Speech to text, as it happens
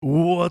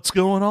What's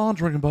going on,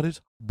 drinking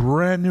buddies?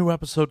 Brand new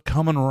episode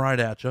coming right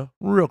at you,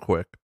 real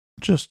quick.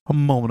 Just a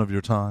moment of your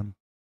time.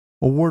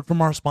 A word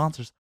from our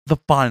sponsors, the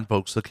fine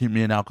folks that keep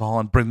me in alcohol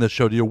and bring this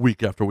show to you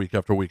week after week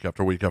after week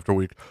after week after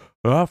week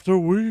after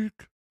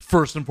week.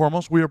 First and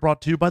foremost, we are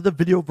brought to you by the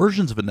video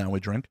versions of It Now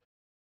We Drink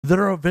that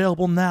are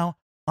available now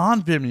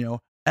on Vimeo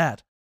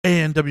at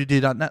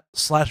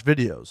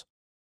anwd.net/videos.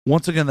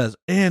 Once again, that is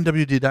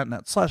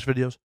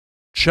anwd.net/videos.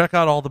 Check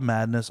out all the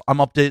madness. I'm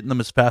updating them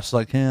as fast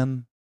as I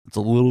can. It's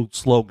a little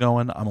slow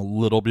going. I'm a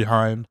little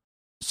behind.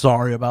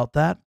 Sorry about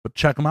that, but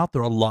check them out.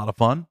 They're a lot of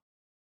fun.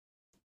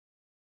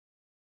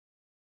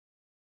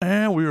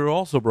 And we are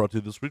also brought to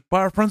you this week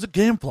by our friends at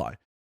Gamefly.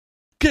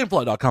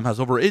 Gamefly.com has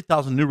over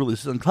 8,000 new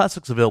releases and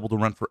classics available to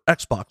rent for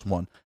Xbox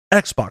One,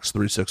 Xbox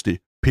 360,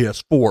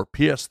 PS4,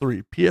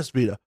 PS3, PS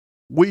Vita,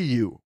 Wii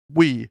U,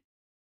 Wii,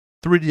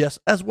 3DS,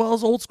 as well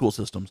as old school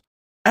systems.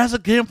 As a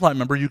Gamefly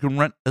member, you can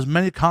rent as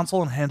many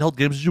console and handheld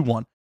games as you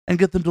want and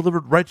get them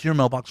delivered right to your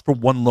mailbox for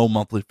one low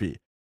monthly fee.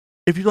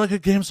 If you like a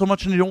game so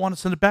much and you don't want to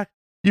send it back,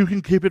 you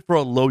can keep it for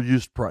a low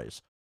used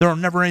price. There are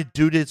never any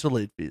due dates or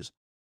late fees.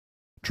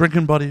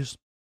 Drinking buddies,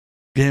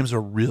 games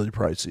are really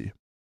pricey.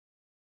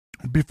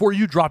 Before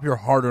you drop your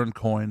hard-earned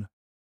coin,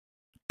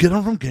 get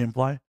them from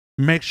Gamefly,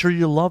 make sure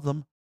you love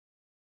them,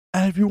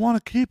 and if you want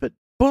to keep it,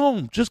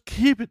 boom, just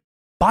keep it.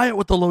 Buy it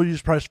with the low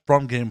used price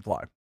from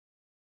Gamefly.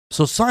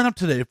 So sign up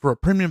today for a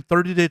premium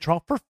 30-day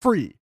trial for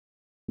free.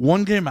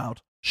 One game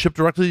out, shipped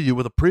directly to you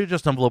with a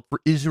pre-adjusted envelope for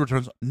easy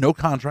returns, no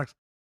contracts,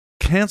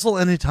 cancel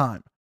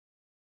anytime.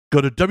 Go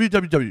to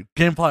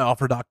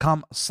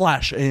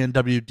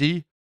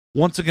www.gameflyoffer.com/ANWD.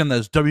 Once again, that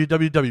is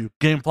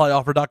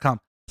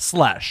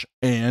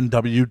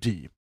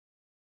www.gameflyoffer.com/ANWD.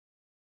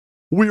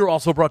 We are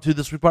also brought to you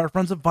this week by our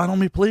friends at Vinyl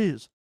Me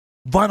Please.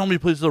 Vinyl Me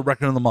Please is a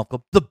Record of the Month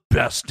Club, the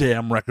best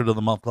damn Record of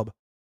the Month Club.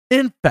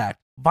 In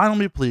fact, Vinyl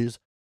Me Please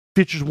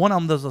features one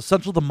album that is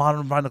essential to the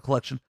modern vinyl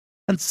collection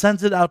and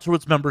sends it out to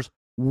its members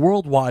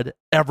worldwide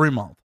every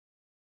month.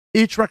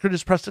 Each record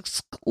is pressed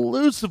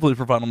exclusively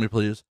for Vinyl Me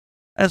Please,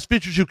 as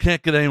features you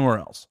can't get anywhere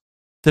else.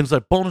 Things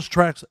like bonus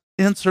tracks,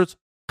 inserts,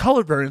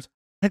 color variants,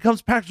 and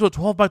comes packaged with a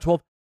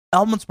 12x12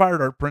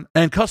 album-inspired art print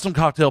and custom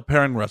cocktail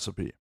pairing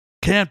recipe.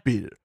 Can't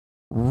beat it.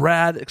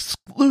 Rad,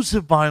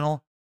 exclusive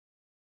vinyl,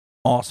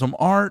 awesome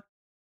art,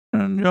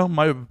 and,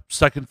 my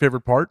second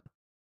favorite part,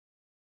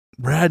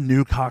 rad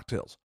new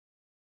cocktails.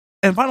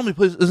 And Vinyl Me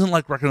Please isn't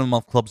like Record of the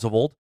Month clubs of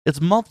old. It's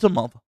month to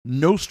month,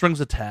 no strings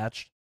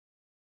attached.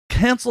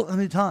 Cancel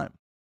anytime.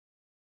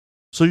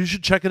 So you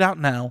should check it out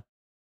now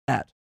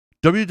at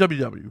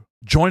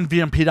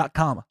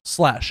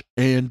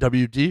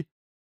www.joinvmp.com/ANWD.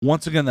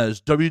 Once again, that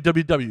is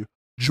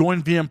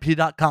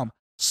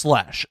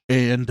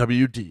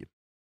www.joinvmp.com/ANWD.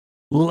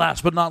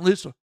 Last but not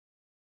least,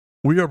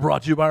 we are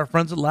brought to you by our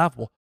friends at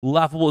Laughable.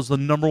 Laughable is the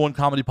 #1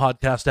 comedy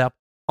podcast app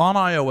on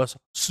iOS,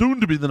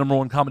 soon to be the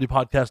 #1 comedy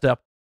podcast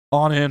app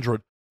on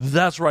Android.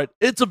 That's right,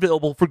 it's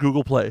available for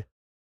Google Play.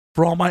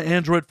 For all my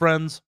Android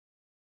friends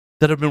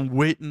that have been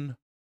waiting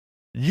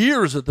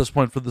years at this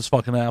point for this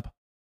fucking app,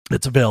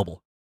 it's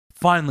available.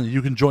 Finally,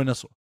 you can join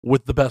us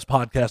with the best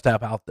podcast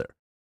app out there.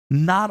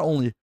 Not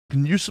only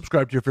can you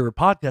subscribe to your favorite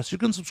podcasts, you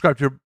can subscribe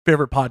to your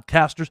favorite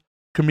podcasters,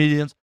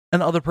 comedians,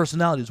 and other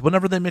personalities.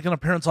 Whenever they make an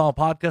appearance on a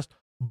podcast,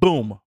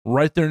 boom,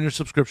 right there in your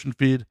subscription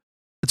feed.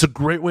 It's a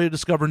great way to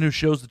discover new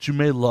shows that you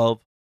may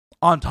love.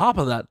 On top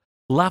of that,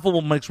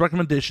 Laughable makes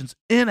recommendations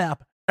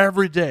in-app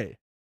every day.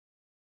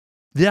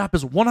 The app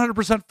is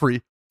 100%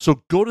 free,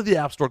 so go to the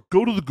App Store,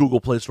 go to the Google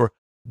Play Store,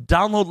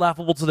 download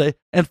Laughable today,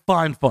 and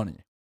find funny.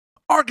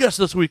 Our guest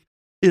this week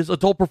is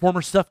adult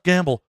performer Steph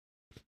Gamble.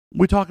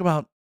 We talk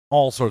about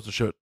all sorts of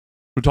shit.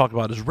 We talk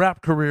about his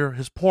rap career,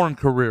 his porn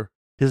career,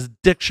 his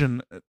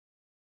addiction.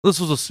 This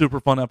was a super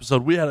fun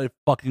episode. We had a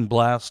fucking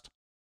blast.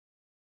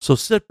 So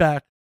sit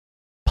back,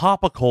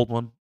 pop a cold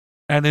one,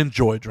 and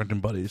enjoy,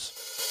 drinking buddies.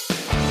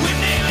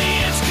 When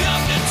aliens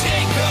come to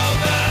take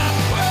over,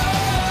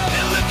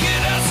 they look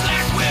at us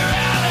like we're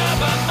out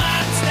of our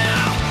minds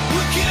now.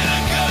 We're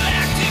gonna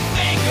galactic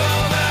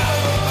makeover,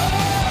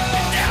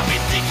 and now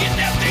we're thinking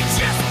that they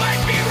just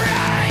might be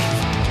right.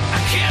 I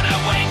cannot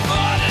wait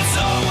for this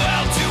whole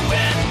world to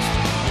end.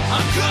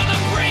 I'm gonna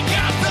break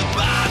out the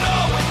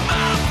bottle with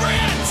my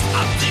friends.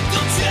 I think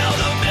they'll tell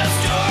the best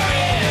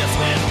stories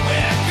when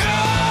we're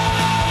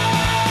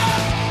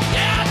gone.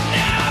 And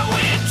now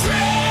we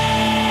drink.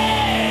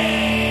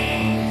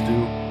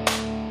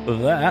 Do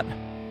that.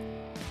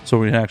 So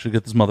we actually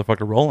get this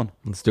motherfucker rolling.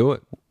 Let's do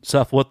it.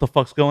 Seth, what the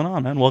fuck's going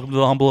on, man? Welcome to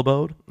the Humble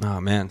Abode. Oh,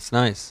 man, it's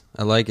nice.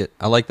 I like it.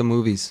 I like the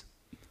movies.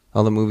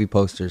 All the movie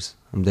posters.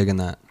 I'm digging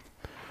that.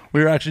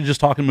 We were actually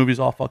just talking movies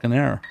off fucking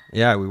air.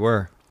 Yeah, we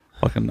were.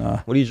 Fucking,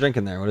 What are you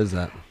drinking there? What is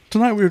that?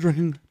 tonight we were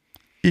drinking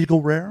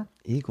Eagle Rare.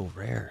 Eagle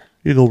Rare.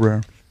 Eagle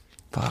Rare.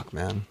 Fuck,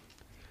 man.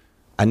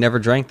 I never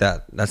drank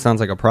that. That sounds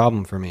like a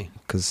problem for me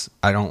because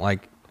I don't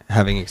like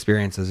having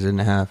experiences I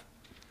didn't have.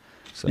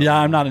 So. Yeah,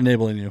 I'm not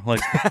enabling you. Like,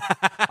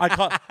 I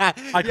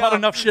caught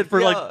enough shit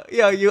for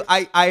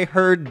I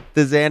heard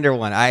the Xander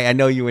one. I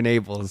know you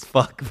enable as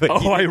fuck, but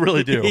I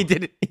really do. He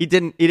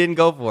didn't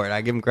go for it.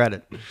 I give him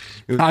credit.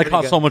 I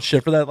caught so much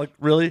shit for that. Like,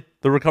 really,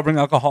 the recovering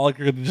alcoholic,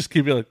 you're gonna just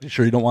keep me like, you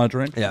sure you don't want to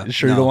drink? Yeah, you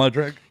sure you don't want to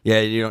drink?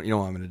 Yeah, you don't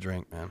want me to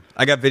drink, man.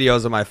 I got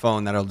videos on my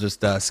phone that'll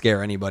just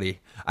scare anybody.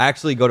 I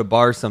actually go to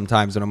bars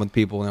sometimes when I'm with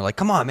people and they're like,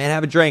 "Come on, man,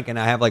 have a drink," and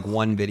I have like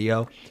one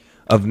video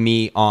of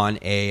me on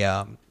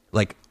a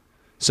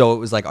so it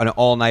was like an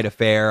all-night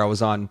affair. I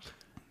was on,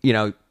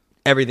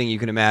 everything you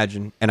can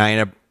imagine. And I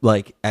ended up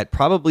like at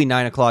probably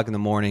 9 o'clock in the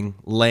morning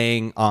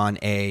laying on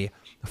a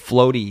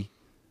floaty,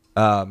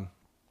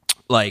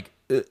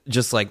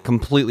 just like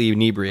completely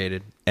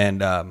inebriated.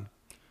 And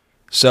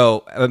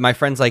so my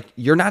friend's like,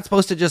 you're not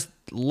supposed to just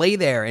lay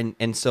there.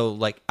 And so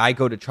like I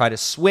go to try to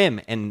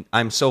swim and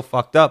I'm so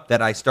fucked up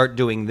that I start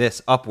doing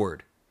this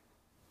upward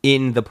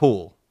in the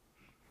pool.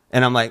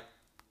 And I'm like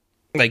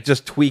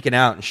just tweaking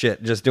out and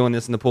shit, just doing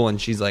this in the pool.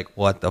 And she's like,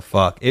 what the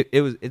fuck?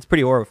 It's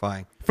pretty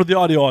horrifying. For the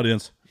audio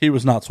audience, he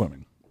was not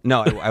swimming.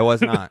 No, I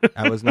was not.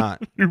 I was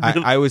not.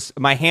 I was.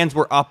 My hands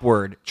were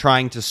upward,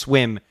 trying to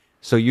swim.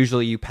 So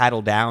usually you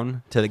paddle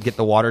down to get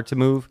the water to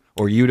move,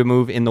 or you to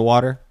move in the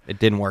water. It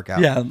didn't work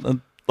out. Yeah,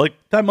 like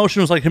that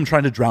motion was like him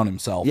trying to drown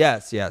himself.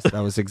 Yes, that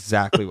was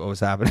exactly what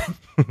was happening.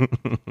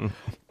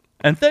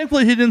 And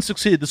thankfully he didn't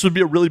succeed. This would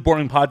be a really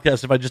boring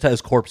podcast if I just had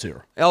his corpse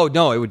here. Oh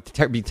no, it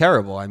would be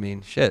terrible. I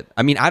mean, shit.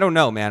 I mean, I don't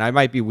know, man. I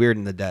might be weird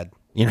in the dead.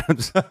 You know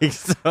what I'm saying?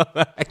 So,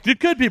 You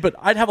could be, but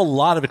I'd have a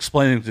lot of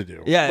explaining to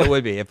do. yeah, it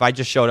would be if I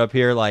just showed up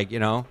here, like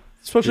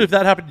Especially if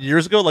that happened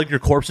years ago, like your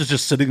corpse is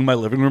just sitting in my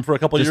living room for a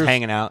couple of just years.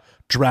 hanging out,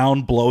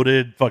 Drowned,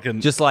 bloated,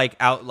 fucking. just like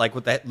out, like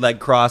with that leg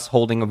cross,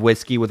 holding a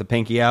whiskey with a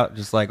pinky out,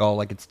 just like all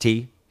like it's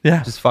tea.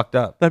 Yeah. just fucked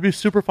up. That'd be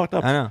super fucked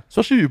up. I know.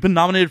 Especially you've been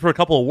nominated for a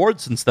couple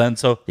awards since then,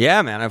 so.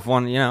 Yeah, man, I've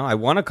won. I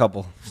won a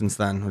couple since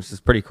then, which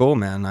is pretty cool,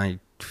 man.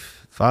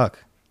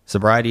 Fuck,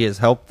 sobriety has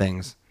helped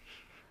things.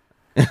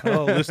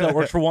 Oh, at least that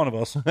works for one of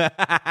us.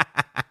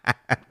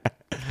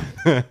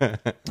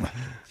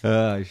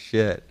 Oh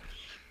shit.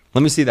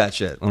 Let me see that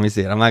shit. Let me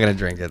see it. I'm not gonna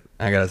drink it.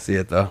 I gotta see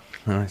it though.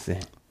 Let me see.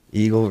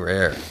 Eagle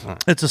Rare.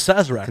 It's a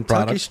Sazerac Kentucky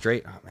product.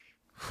 Straight. Oh, man.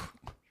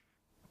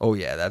 Oh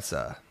yeah, that's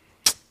I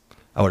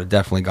would have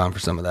definitely gone for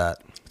some of that.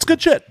 It's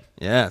good shit.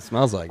 Yeah, it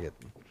smells like it.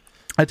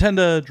 I tend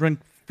to drink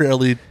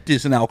fairly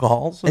decent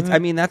alcohols. That's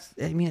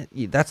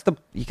the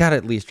you gotta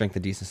at least drink the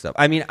decent stuff.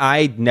 I mean,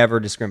 I never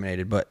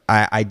discriminated, but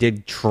I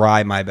did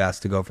try my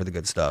best to go for the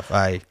good stuff.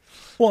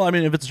 Well, I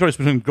mean, if it's a choice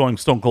between going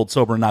stone cold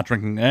sober and not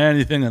drinking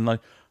anything and like,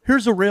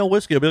 here's a rail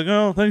whiskey, I'll be like,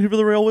 oh, thank you for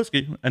the rail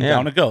whiskey. And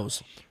down it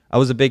goes. I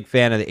was a big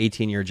fan of the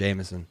 18-year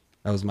Jameson.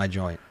 That was my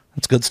joint.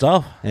 That's good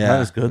stuff. Yeah,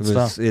 That is good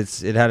stuff.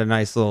 It had a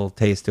nice little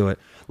taste to it.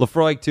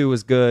 Lefroy too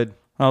was good.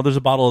 Oh, there's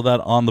a bottle of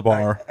that on the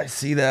bar. I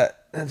see that.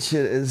 That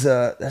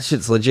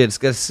shit's legit.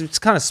 It's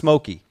kind of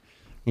smoky.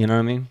 You know what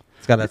I mean?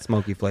 It's got that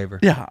smoky flavor.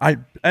 Yeah,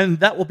 and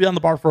that will be on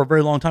the bar for a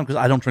very long time because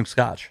I don't drink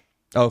scotch.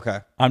 Okay.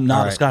 I'm not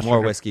All a right, scotch more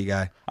drinker. whiskey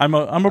guy. I'm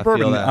a feel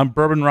bourbon. that. I'm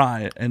bourbon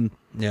rye, and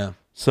Yeah.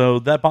 so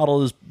that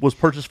bottle was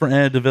purchased for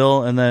Anna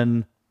DeVille, and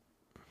then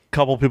a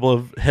couple people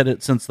have hit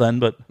it since then.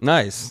 But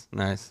Nice.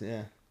 Yeah.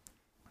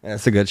 Yeah,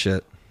 it's a good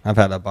shit. I've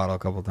had that bottle a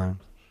couple times.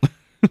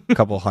 A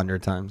couple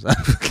hundred times.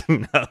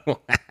 No.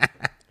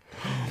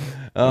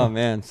 Oh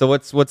man. So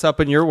what's up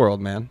in your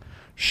world, man?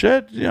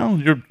 shit,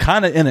 you're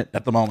kind of in it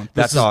at the moment.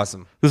 That's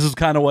awesome. This is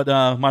kind of what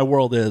my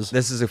world is.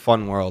 This is a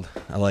fun world.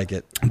 I like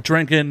it.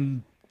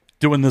 Drinking,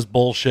 doing this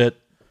bullshit.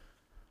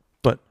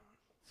 But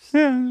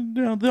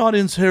yeah, the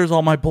audience hears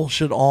all my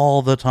bullshit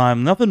all the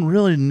time. Nothing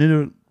really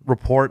new to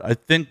report. I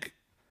think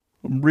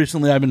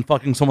recently I've been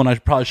fucking someone I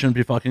probably shouldn't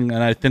be fucking,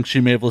 and I think she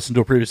may have listened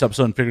to a previous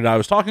episode and figured out I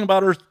was talking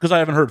about her because I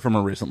haven't heard from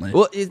her recently.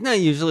 Well, isn't that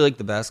usually like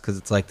the best? Because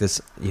it's like this,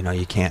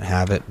 you can't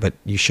have it, but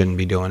you shouldn't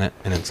be doing it.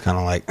 And it's kind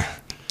of like,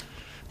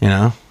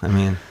 I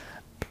mean.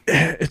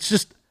 It's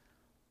just,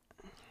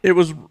 it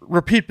was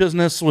repeat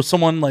business with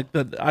someone like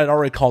that I'd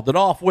already called it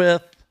off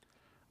with.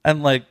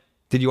 And like,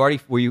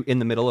 were you in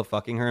the middle of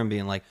fucking her and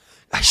being like,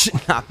 I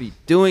should not be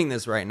doing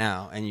this right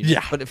now? And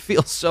Yeah. But it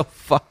feels so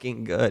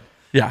fucking good.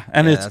 yeah,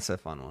 and Yeah, it's that's a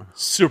fun one.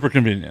 super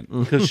convenient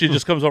because she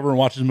just comes over and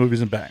watches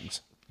movies and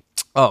bangs.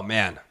 Oh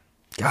man,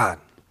 God,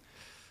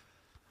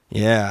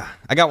 yeah,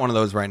 I got one of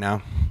those right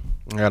now.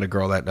 I got a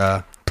girl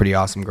that pretty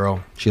awesome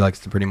girl. She likes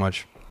to pretty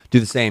much do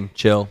the same,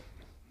 chill,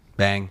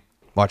 bang,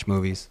 watch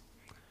movies.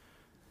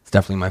 It's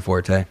definitely my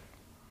forte.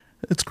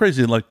 It's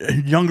crazy. Like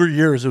younger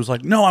years, it was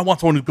like, no, I want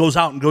someone who goes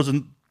out and goes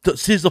and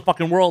sees the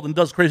fucking world and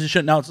does crazy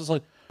shit. Now it's just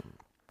like,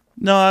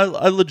 no,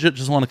 I legit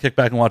just want to kick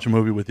back and watch a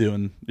movie with you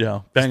and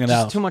bang it It's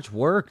out. just too much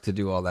work to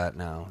do all that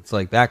now. It's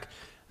like back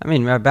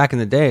in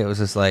the day, it was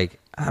just like,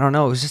 I don't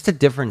know, it was just a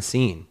different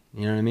scene.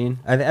 You know what I mean?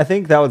 I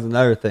think that was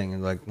another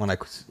thing. Like when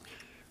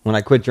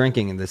I quit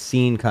drinking and the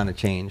scene kind of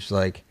changed.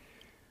 Like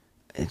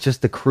it's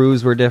just the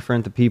crews were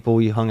different, the people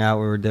we hung out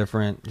with were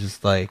different.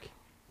 Just like,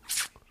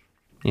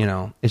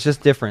 it's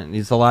just different.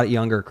 It's a lot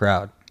younger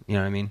crowd. You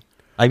know what I mean?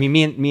 I mean,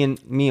 me and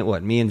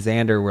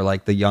Xander were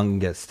like the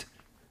youngest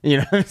You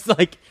know, it's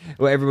like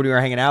everybody we were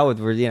hanging out with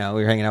we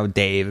were hanging out with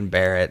Dave and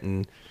Barrett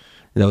and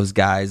those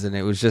guys, and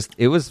it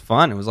was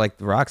fun. It was like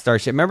the rock star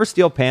shit. Remember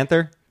Steel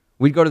Panther?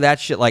 We'd go to that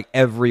shit like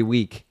every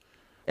week.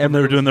 And they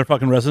were doing their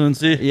fucking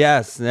residency.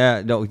 Yes,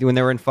 yeah, no, when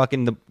they were in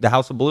fucking the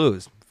House of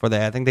Blues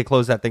I think they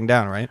closed that thing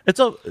down, right?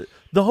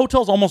 The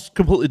hotel's almost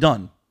completely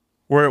done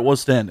where it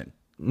was standing.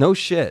 No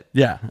shit.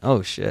 Yeah.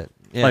 Oh shit.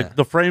 Yeah. Like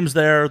the frame's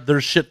there,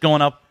 there's shit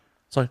going up.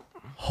 It's like,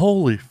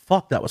 holy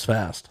fuck, that was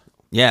fast.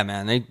 Yeah,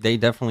 man. They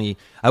definitely.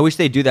 I wish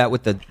they'd do that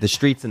with the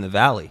streets in the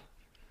valley.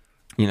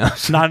 You know,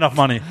 Not enough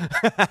money.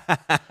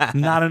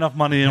 Not enough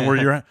money in where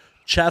you're at.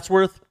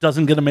 Chatsworth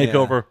doesn't get a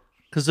makeover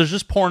because there's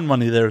just porn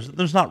money there.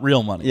 There's not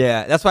real money.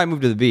 Yeah, that's why I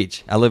moved to the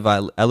beach. I live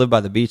by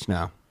the beach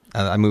now.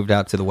 I moved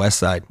out to the west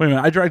side. Wait a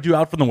minute, I dragged you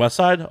out from the west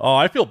side? Oh,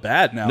 I feel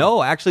bad now. No,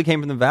 I actually came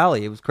from the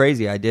valley. It was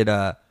crazy. I had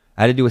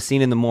to do a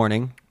scene in the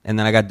morning, and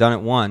then I got done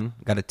at 1.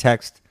 Got a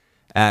text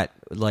at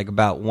like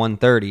about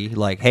 1:30,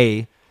 like,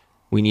 "Hey,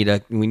 we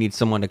need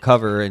someone to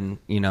cover," and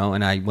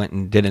and I went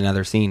and did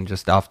another scene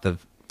just off,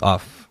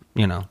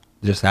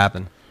 just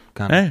happened.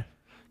 Hey.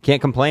 Can't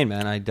complain,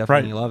 man. I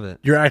definitely Right. love it.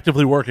 You're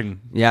actively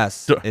working.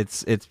 Yes,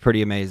 it's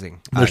pretty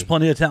amazing. There's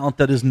plenty of talent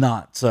that is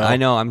not. So I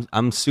know.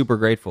 I'm super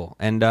grateful,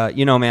 and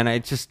man, I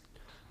just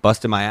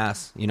busted my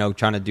ass.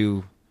 Trying to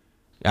do.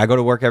 I go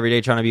to work every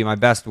day trying to be my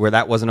best, where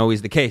that wasn't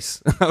always the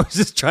case. I was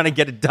just trying to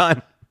get it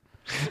done.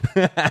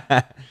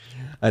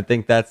 I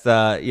think that's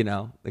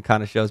the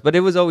kind of shows, but it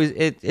was always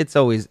it's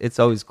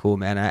always cool,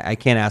 man. I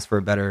can't ask for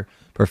a better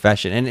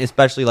profession, and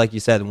especially like you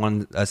said,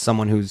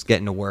 someone who's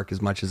getting to work as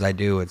much as I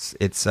do.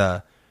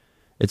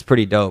 It's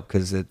pretty dope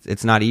because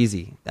it's not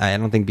easy. I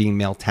don't think being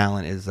male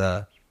talent is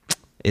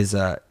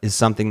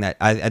something that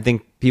I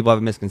think people have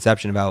a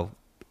misconception about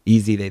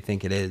easy they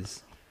think it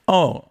is.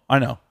 Oh, I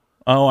know.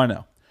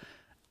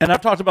 And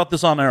I've talked about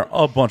this on air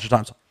a bunch of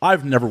times.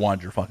 I've never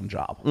wanted your fucking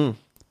job.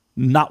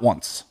 Not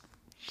once.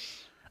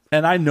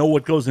 And I know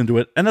what goes into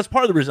it. And that's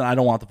part of the reason I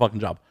don't want the fucking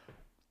job.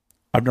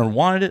 I've never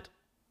wanted it.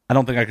 I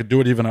don't think I could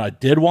do it even if I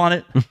did want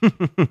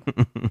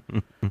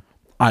it.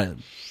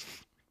 I've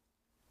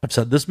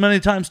said this many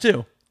times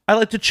too. I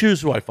like to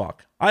choose who I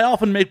fuck. I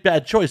often make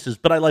bad choices,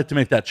 but I like to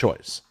make that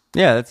choice.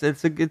 Yeah,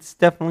 it's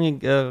definitely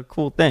a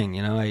cool thing.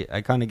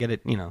 I kind of get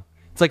it.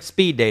 It's like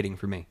speed dating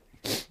for me.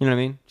 You know what I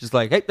mean? Just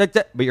like, hey, that's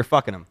it, but you're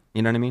fucking them.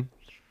 You know what I mean?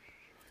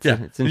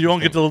 Yeah, you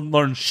won't get to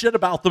learn shit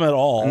about them at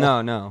all.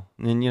 No.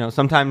 And,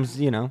 sometimes,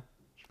 you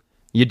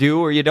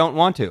do or you don't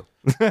want to.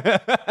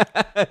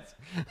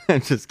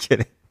 I'm just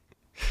kidding.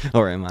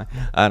 Or am I?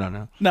 I don't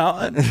know.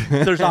 Now,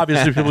 there's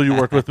obviously people you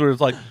work with where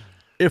it's like,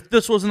 if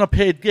this wasn't a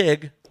paid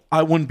gig,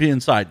 I wouldn't be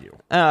inside you.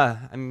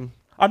 I'm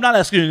not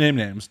asking you to name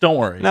names. Don't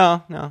worry.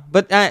 No.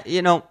 But,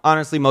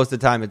 honestly, most of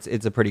the time,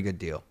 it's a pretty good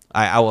deal.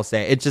 I will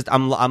say. It's just,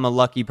 I'm a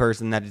lucky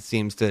person that it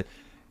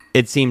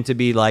seemed to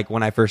be like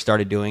when I first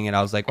started doing it,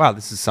 I was like, wow,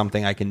 this is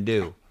something I can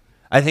do.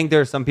 I think there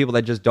are some people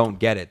that just don't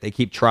get it. They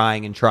keep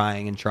trying and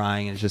trying and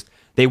trying. And it's just,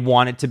 they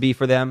want it to be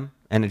for them.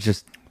 And it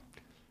just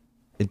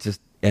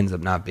ends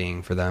up not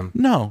being for them.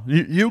 No,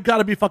 you got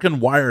to be fucking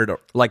wired.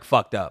 Like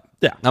fucked up.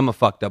 Yeah. I'm a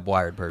fucked up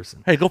wired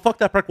person. Hey, go fuck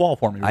that brick wall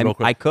for me real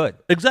quick. I could.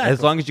 Exactly.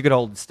 As long as you could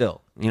hold it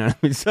still. You know what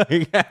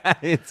I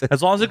mean? So,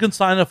 as long as it can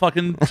sign a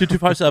fucking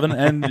 2257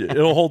 and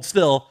it'll hold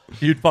still,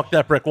 you'd fuck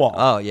that brick wall.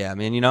 Oh, yeah. I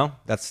mean,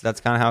 that's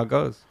kind of how it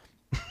goes.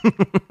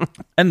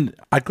 And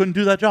I couldn't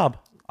do that job.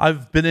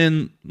 I've been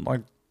in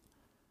like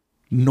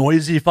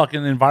noisy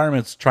fucking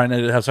environments trying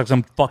to have sex.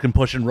 I'm fucking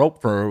pushing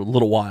rope for a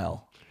little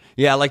while.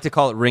 Yeah, I like to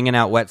call it wringing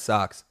out wet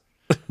socks.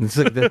 That's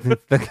what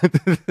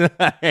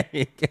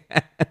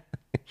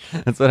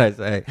I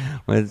say.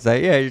 When it's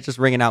like, yeah, you're just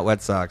wringing out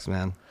wet socks,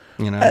 man.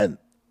 And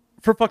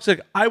for fuck's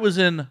sake, I was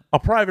in a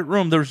private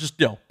room. There was just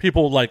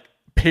people like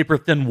paper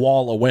thin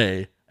wall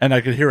away, and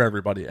I could hear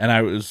everybody. And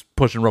I was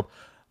pushing rope.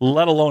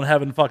 Let alone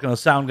having fucking a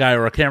sound guy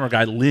or a camera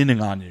guy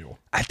leaning on you.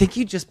 I think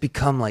you just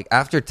become like,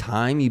 after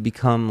time, you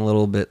become a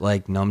little bit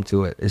like numb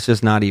to it. It's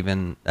just not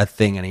even a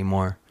thing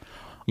anymore.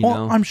 You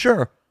know? I'm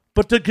sure.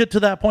 But to get to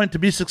that point, to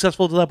be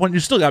successful to that point, you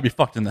still got to be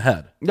fucked in the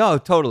head. No,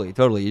 totally.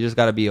 You just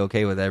got to be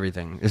okay with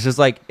everything. It's just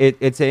like,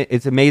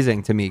 it's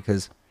amazing to me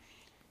because,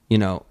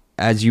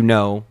 as you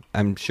know,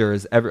 I'm sure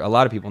as a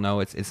lot of people know,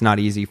 it's not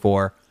easy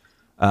for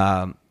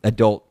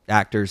adult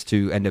actors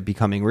to end up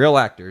becoming real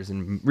actors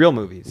in real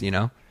movies,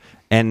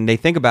 And they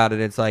think about it,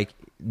 it's like,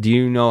 do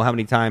you know how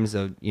many times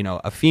a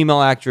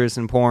female actress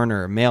in porn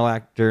or a male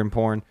actor in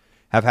porn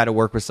have had to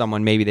work with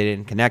someone maybe they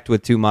didn't connect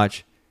with too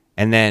much,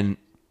 and then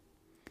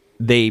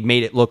they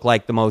made it look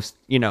like the most,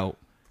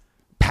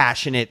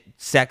 passionate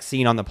sex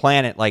scene on the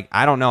planet? Like,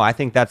 I don't know. I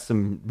think that's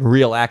some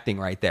real acting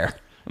right there.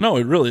 No,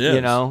 it really is.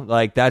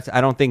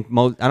 I don't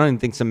even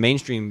think some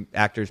mainstream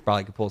actors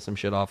probably could pull some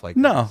shit off like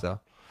no. that. So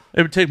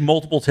it would take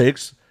multiple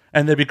takes,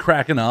 and they'd be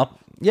cracking up.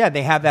 Yeah,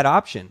 they have that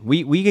option.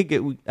 We could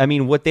get. I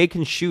mean, what they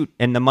can shoot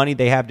and the money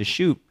they have to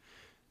shoot,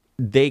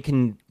 they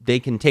can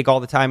take all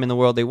the time in the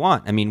world they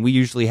want. I mean, we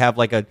usually have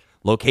like a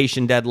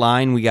location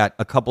deadline. We got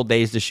a couple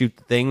days to shoot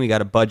the thing. We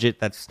got a budget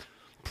that's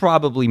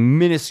probably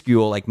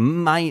minuscule, like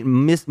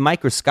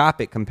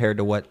microscopic compared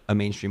to what a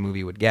mainstream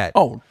movie would get.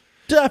 Oh,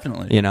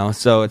 definitely. You know,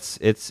 so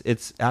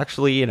it's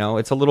actually, you know,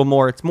 it's a little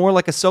more, it's more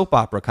like a soap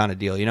opera kind of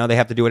deal. You know, they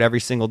have to do it every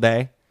single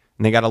day,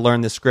 and they got to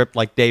learn the script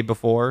like day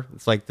before.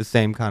 It's like the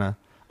same kind of.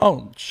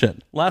 Oh,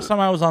 shit. Last time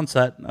I was on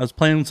set, I was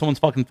playing someone's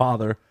fucking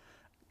father,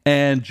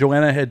 and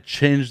Joanna had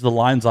changed the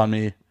lines on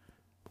me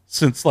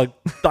since, like,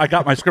 I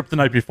got my script the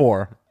night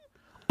before.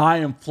 I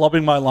am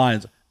flubbing my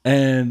lines,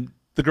 and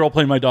the girl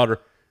playing my daughter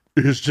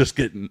is just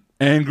getting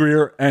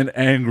angrier and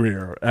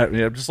angrier at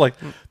me. I'm just like,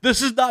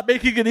 this is not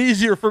making it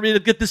easier for me to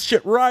get this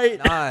shit right.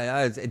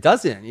 It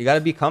doesn't. You got to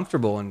be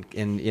comfortable, and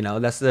you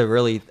know,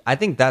 I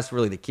think that's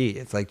really the key.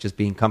 It's like just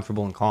being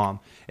comfortable and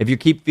calm. If you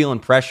keep feeling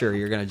pressure,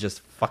 you're gonna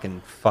just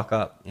fucking fuck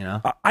up. You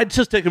know, I'd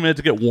just take a minute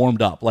to get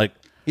warmed up, like,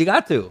 you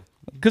got to.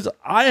 because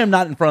I am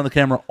not in front of the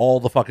camera all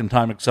the fucking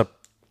time except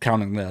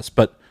counting this,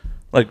 but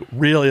like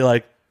really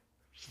like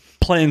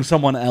playing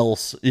someone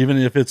else, even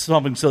if it's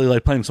something silly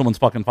like playing someone's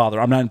fucking father.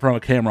 I'm not in front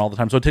of a camera all the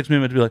time, so it takes me a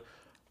minute to be like,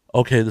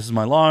 okay, this is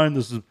my line,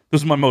 this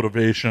is my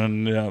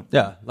motivation.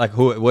 Yeah, like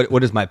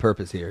what is my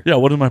purpose here? Yeah,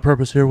 what is my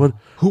purpose here?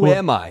 Who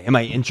am I? Am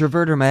I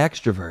introvert or am I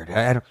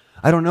extrovert?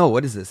 I don't know.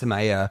 What is this? Am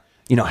I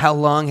you know, how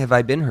long have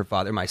I been her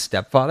father? My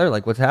stepfather?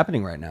 Like, what's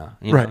happening right now?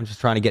 You know, Right. I'm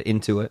just trying to get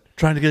into it.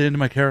 Trying to get into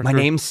my character. My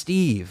name's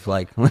Steve.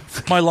 Like,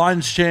 My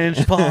lines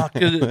changed. Fuck.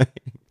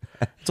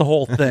 It's a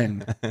whole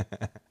thing.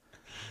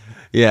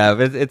 yeah,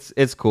 but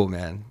it's cool,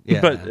 man.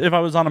 Yeah, But man. if I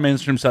was on a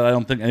mainstream set, I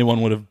don't think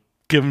anyone would have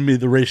given me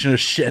the ration of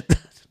shit.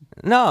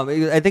 No,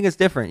 I think it's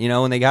different. You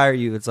know, when they hire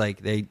you, it's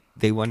like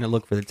they want to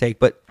look for the take.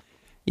 But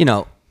you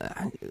know,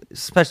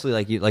 especially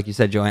like you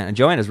said,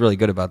 Joanna's really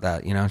good about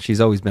that. You know,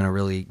 she's always been a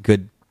really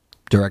good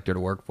director to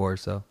work for.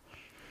 So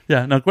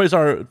Yeah, now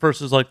Quasar at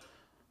first is like,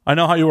 I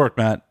know how you work,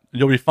 Matt.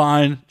 You'll be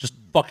fine. Just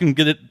fucking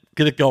get it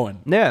going.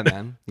 yeah,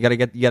 man, you gotta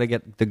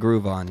get the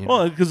groove on. You know?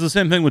 Well, because the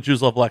same thing with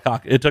Jews Love Black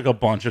Hawk. It took a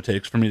bunch of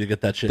takes for me to get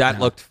that shit That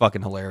down. looked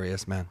fucking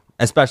hilarious, man.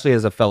 Especially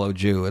as a fellow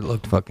Jew, it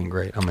looked fucking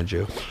great. I'm a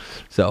Jew,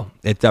 so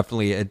it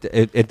definitely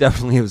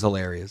was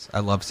hilarious. I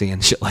love seeing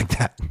shit like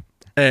that.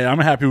 Hey, I'm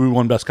happy we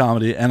won Best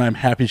Comedy, and I'm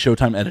happy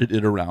Showtime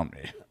edited around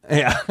me.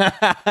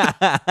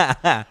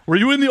 Yeah, Were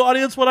you in the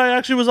audience when I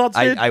actually was on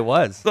stage? I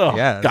was. Oh,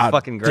 Yeah, it was God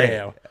fucking great.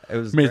 damn. It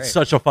was Made great.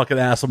 such a fucking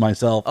ass of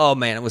myself. Oh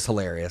man, it was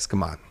hilarious.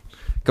 Come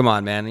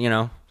on, man. You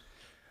know,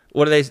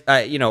 what do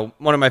they? You know,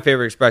 one of my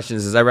favorite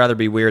expressions is "I'd rather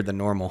be weird than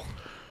normal."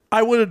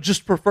 I would have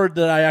just preferred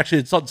that I actually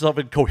had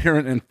something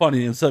coherent and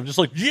funny instead of just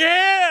like,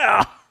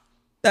 yeah!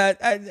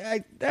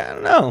 I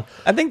don't know.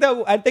 I think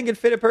it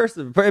fit a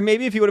person.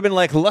 Maybe if you would have been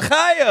like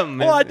L'chaim.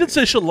 Well, I did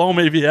say shalom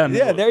AVN.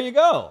 Yeah, there you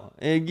go.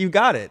 You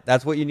got it.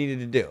 That's what you needed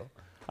to do.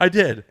 I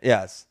did.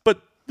 Yes.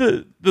 But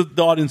the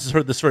audience has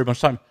heard this very much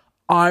time.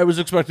 I was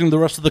expecting the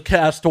rest of the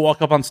cast to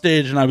walk up on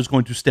stage and I was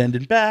going to stand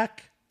in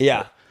back.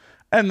 Yeah.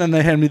 And then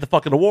they hand me the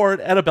fucking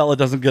award. Annabella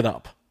doesn't get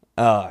up.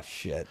 Oh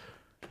shit.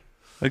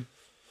 Like,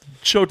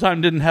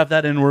 Showtime didn't have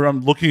that in where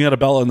I'm looking at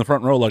Abella in the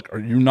front row like, are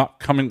you not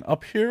coming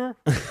up here?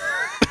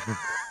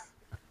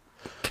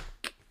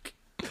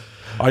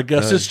 I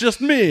guess it's just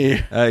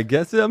me. I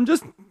guess I'm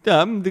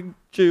the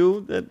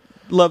Jew that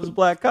loves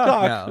black cock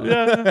Doc, now.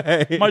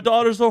 yeah. My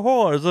daughter's a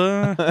whore.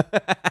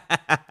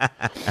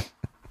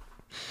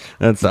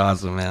 That's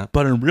awesome, man.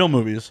 But in real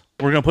movies,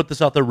 we're going to put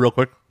this out there real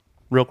quick,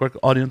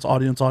 audience.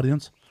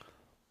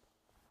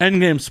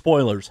 Endgame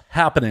spoilers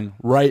happening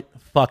right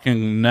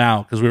fucking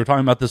now, because we were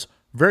talking about this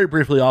very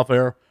briefly off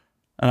air,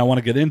 and I want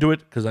to get into it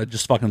because I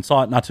just fucking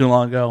saw it not too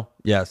long ago.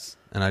 Yes,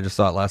 and I just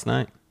saw it last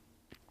night.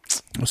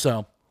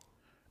 So,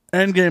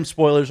 Endgame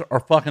spoilers are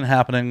fucking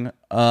happening.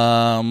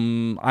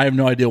 I have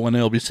no idea when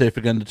it'll be safe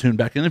again to tune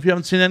back in. If you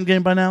haven't seen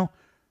Endgame by now,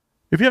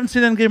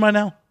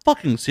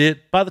 fucking see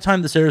it. By the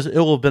time this airs, it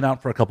will have been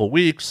out for a couple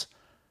weeks.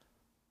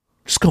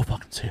 Just go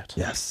fucking see it.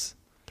 Yes.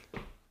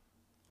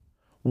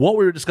 What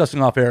we were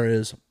discussing off air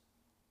is,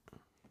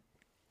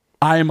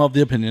 I am of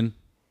the opinion,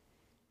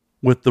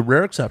 with the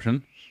rare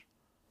exception,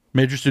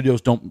 major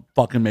studios don't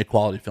fucking make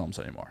quality films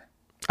anymore.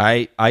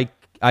 I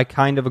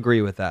kind of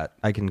agree with that.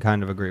 I can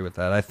kind of agree with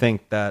that. I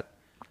think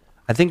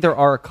there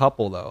are a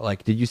couple though.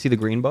 Like, did you see The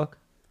Green Book?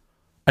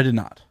 I did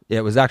not. Yeah,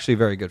 it was actually a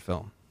very good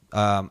film.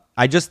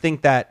 I just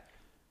think that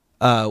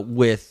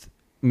with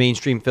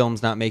mainstream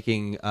films not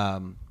making,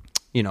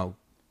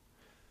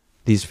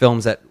 these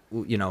films that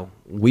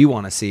we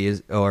want to see,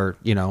 or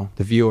the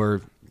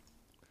viewer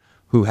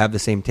who have the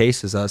same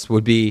taste as us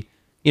would be,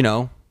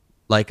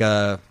 like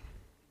I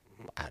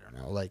don't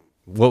know, like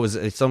what was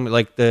it? Some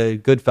like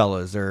the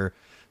Goodfellas or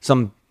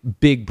some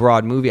big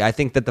broad movie. I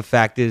think that the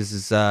fact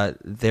is they're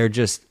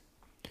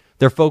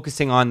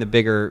focusing on the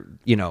bigger,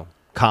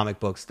 comic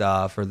book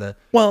stuff or the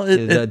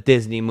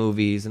Disney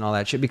movies and all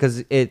that shit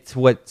because it's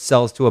what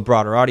sells to a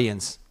broader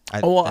audience.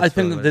 I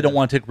think that they don't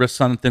want to take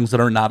risks on things that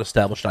are not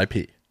established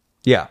IP.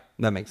 Yeah,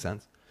 that makes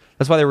sense.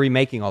 That's why they're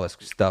remaking all this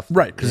stuff.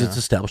 Right, because it's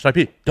established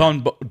IP.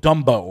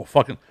 Dumbo,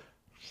 fucking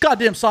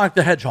goddamn Sonic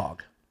the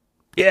Hedgehog.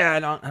 Yeah, I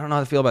don't know how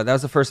to feel about it. That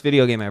was the first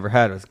video game I ever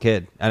had as a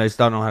kid, and I just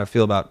don't know how to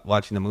feel about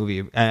watching the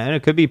movie. And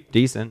it could be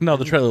decent. No,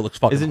 the trailer looks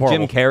fucking Isn't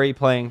horrible. Jim Carrey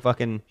playing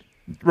fucking?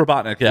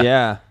 Robotnik,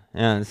 yeah.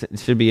 Yeah. It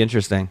should be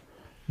interesting.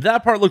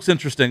 That part looks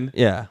interesting.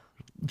 Yeah.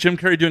 Jim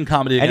Carrey doing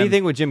comedy again.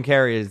 Anything with Jim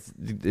Carrey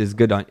is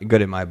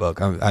good in my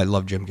book. I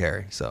love Jim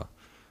Carrey, so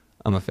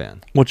I'm a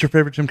fan. What's your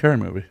favorite Jim Carrey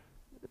movie?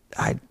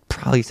 I'd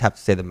probably have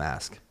to say The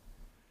Mask.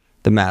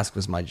 The Mask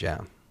was my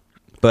jam.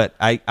 But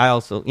I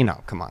also,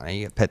 come on.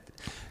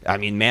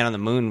 Man on the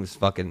Moon was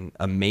fucking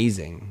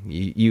amazing.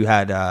 You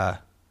had, the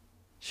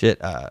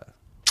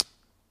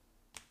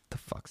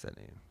fuck's that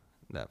name?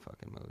 That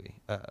fucking movie.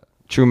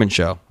 Truman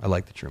Show. I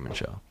like The Truman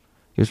Show.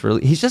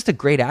 He's just a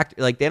great actor.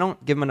 Like, they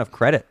don't give him enough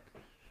credit.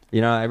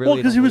 I really Well,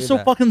 because he was so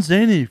fucking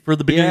zany for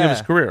the beginning of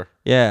his career.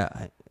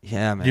 Yeah.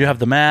 Yeah, man. You have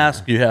The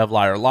Mask, you have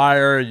Liar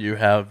Liar, you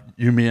have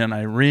You, Me, and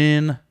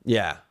Irene.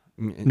 Yeah.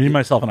 Me,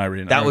 Myself, and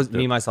Irene. That was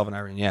Me, Myself, and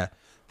Irene, yeah.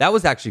 That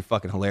was actually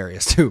fucking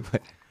hilarious, too.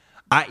 But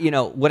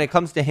when it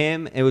comes to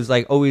him, it was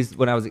like always,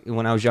 when I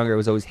was younger, it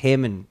was always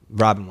him and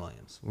Robin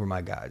Williams were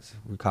my guys,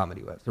 were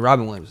comedy webs.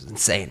 Robin Williams was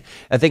insane.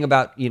 I think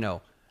about,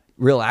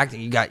 real acting.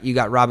 You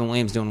got Robin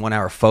Williams doing 1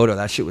 hour photo.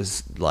 That shit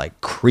was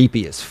like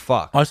creepy as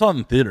fuck. I saw it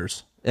in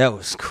theaters. That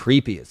was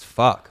creepy as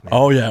fuck, man.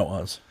 Oh, yeah, it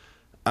was.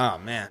 Oh,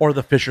 man. Or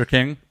The Fisher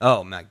King.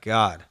 Oh, my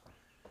God.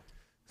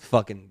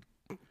 Fucking.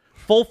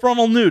 Full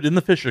frontal nude in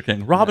The Fisher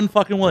King. Robin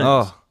fucking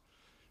Williams. Oh.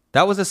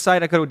 That was a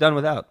sight I could have done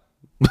without.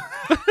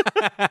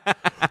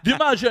 The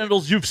amount of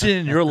genitals you've seen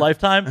in your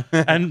lifetime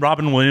and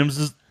Robin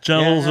Williams'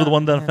 genitals are the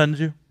one that offends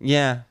you?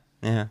 Yeah.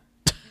 Yeah.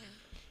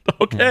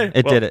 Okay.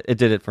 It did it. It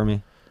did it for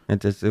me.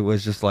 It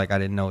was just like I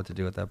didn't know what to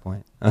do at that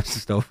point. I was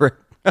just over it.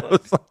 I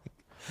was like,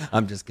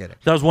 I'm just kidding.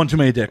 That was one too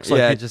many dicks. Like,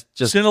 Yeah,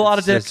 just seen a lot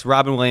of dicks. It's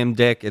Robin Williams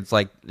dick. It's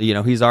like,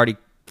 he's already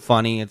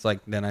funny. It's like,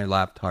 then I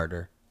laughed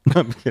harder.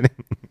 I'm kidding.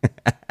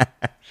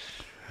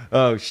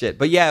 Oh shit.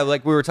 But yeah,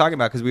 like we were talking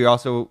about, because we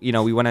also,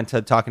 we went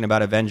into talking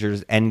about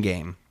Avengers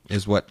Endgame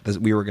is what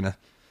we were gonna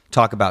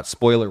talk about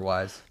spoiler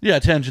wise. Yeah,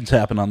 tangents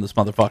happen on this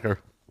motherfucker.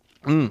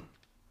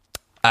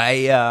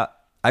 I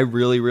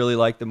really, really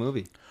liked the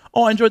movie.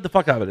 Oh, I enjoyed the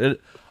fuck out of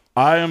it.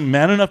 I am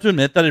man enough to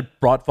admit that it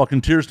brought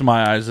fucking tears to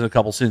my eyes in a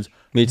couple scenes.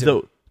 Me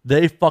too.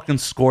 They fucking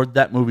scored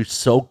that movie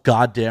so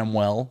goddamn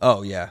well.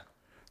 Oh yeah.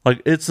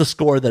 Like, it's the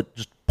score that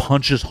just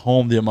punches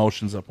home the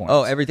emotions at points.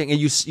 Oh, everything. And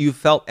you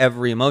felt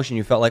every emotion.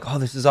 You felt like, oh,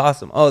 this is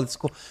awesome. Oh, that's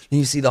cool. Then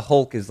you see the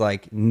Hulk is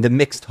like the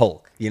mixed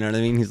Hulk. You know what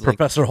I mean? He's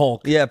Professor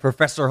Hulk. Yeah,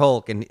 Professor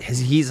Hulk. And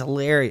he's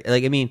hilarious.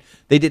 Like, I mean,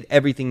 they did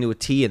everything to a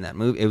T in that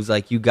movie. It was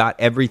like you got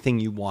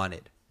everything you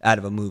wanted out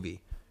of a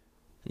movie.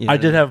 You know I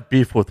did have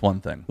beef with one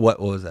thing.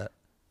 What was that?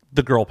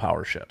 The girl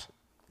power shit.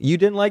 You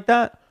didn't like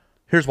that?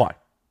 Here's why.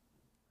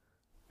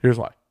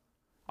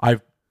 I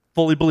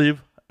fully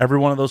believe every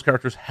one of those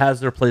characters has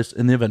their place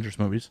in the Avengers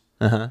movies.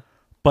 Uh-huh.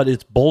 But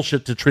it's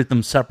bullshit to treat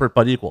them separate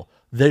but equal.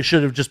 They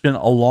should have just been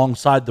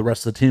alongside the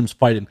rest of the teams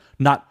fighting,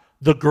 not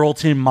the girl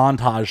team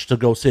montage to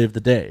go save the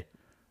day.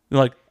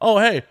 You're like, oh,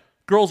 hey,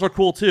 girls are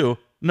cool too.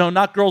 No,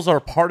 not girls are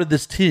part of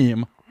this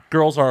team.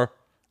 Girls are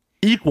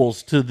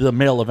equals to the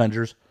male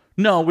Avengers.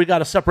 No, we got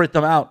to separate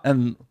them out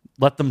and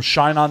let them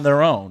shine on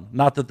their own.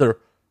 Not that they're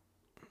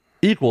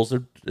equals.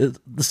 They're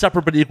the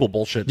separate but equal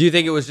bullshit. Do you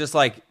think it was just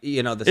like,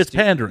 It's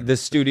pandering. The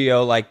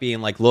studio like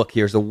being like, look,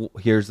 here's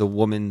a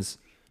woman's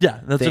Yeah,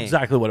 that's thing.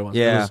 exactly what it was.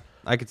 Yeah, It was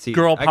I could see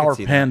girl I could power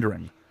see that.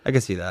 pandering. I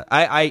can see that.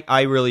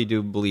 I really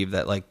do believe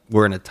that, like,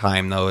 we're in a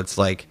time, though, it's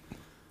like,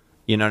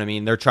 you know what I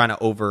mean? They're trying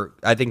to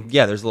I think,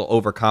 yeah, there's a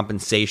little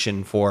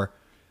overcompensation for,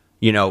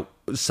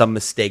 some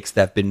mistakes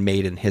that have been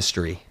made in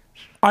history,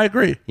 I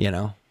agree.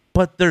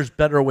 But there's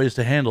better ways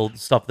to handle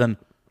stuff than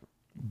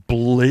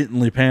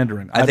blatantly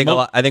pandering. I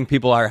think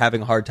people are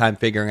having a hard time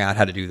figuring out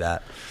how to do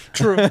that.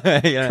 True.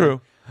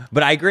 True.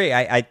 But I agree.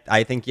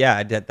 I think,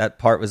 yeah, that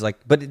part was like,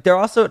 but it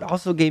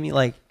also gave me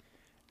like,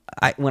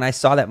 when I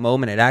saw that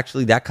moment,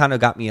 that kind of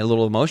got me a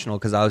little emotional,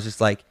 because I was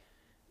just like,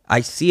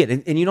 I see it.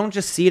 And you don't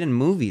just see it in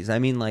movies. I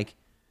mean, like,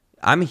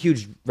 I'm a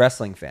huge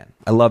wrestling fan.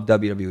 I love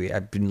WWE.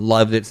 I've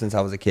loved it since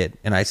I was a kid,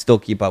 and I still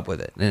keep up with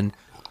it. And,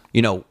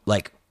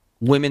 like,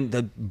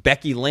 the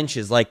Becky Lynch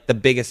is like the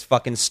biggest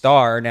fucking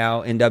star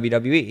now in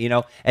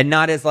WWE, and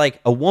not as like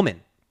a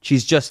woman.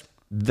 She's just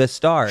the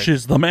star.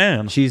 She's the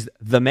man. She's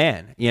the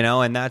man,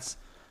 and that's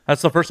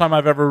the first time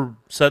I've ever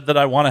said that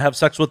I want to have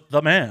sex with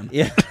the man.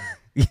 yeah.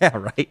 Yeah,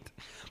 right.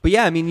 But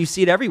yeah, I mean, you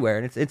see it everywhere,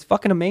 and it's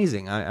fucking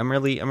amazing. I'm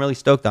really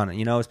stoked on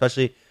it,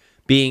 especially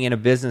being in a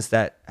business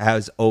that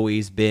has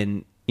always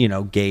been,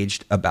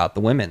 gauged about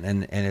the women,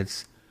 and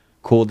it's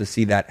cool to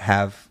see that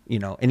have,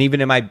 and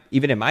even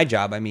in my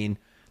job, I mean,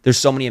 there's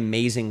so many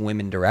amazing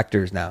women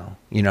directors now.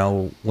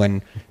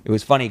 When it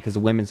was funny because the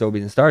women's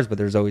always been stars, but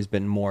there's always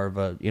been more of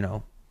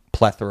a,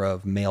 plethora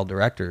of male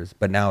directors.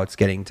 But now it's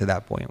getting to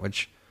that point,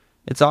 which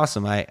it's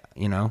awesome. I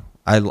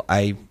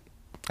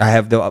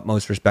have the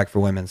utmost respect for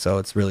women, so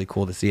it's really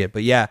cool to see it.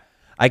 But yeah,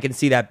 I can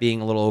see that being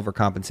a little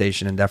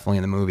overcompensation, and definitely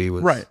in the movie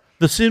was right.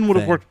 The scene would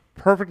have worked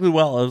perfectly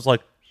well. It was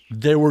like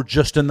they were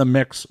just in the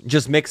mix.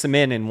 Just mix them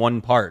in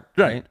one part,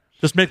 right?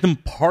 Just make them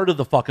part of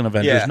the fucking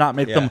Avengers, Yeah, not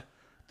make yeah. them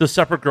the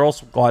separate girl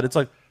squad. It's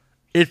like,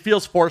 it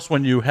feels forced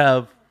when you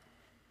have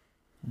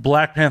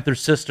Black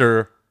Panther's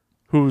sister,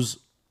 who's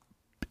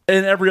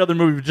in every other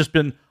movie just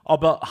been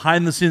about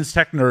behind the scenes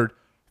tech nerd,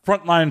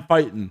 frontline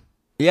fighting.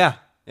 Yeah,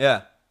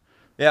 yeah.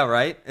 Yeah,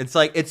 right? It's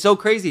like, it's so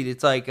crazy.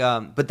 It's like,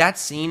 but that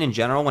scene in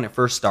general, when it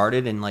first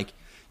started and like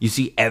you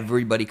see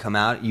everybody come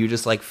out, you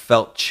just like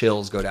felt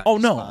chills go down. Oh,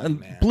 your no. spine, And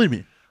man. believe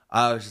me,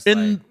 I was just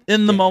in like, the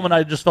damn. moment,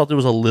 I just felt it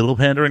was a little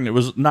pandering. It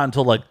was not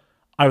until like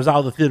I was out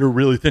of the theater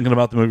really thinking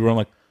about the movie where I'm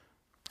like,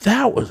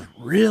 that was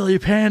really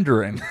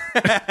pandering.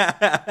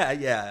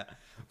 Yeah,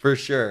 for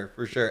sure,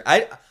 for sure.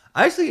 I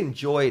actually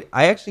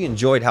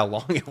enjoyed how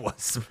long it was.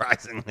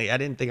 Surprisingly, I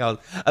didn't think I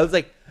was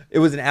like, it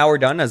was an hour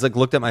done. I was like,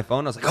 looked at my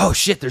phone. I was like, oh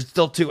shit, there's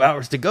still 2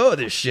 hours to go of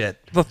this shit.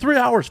 The 3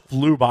 hours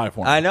flew by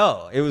for me. I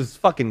know, it was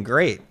fucking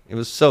great. It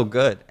was so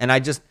good, and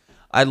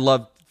I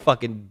loved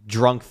fucking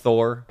drunk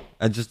Thor.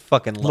 I just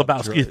fucking loved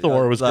Lebowski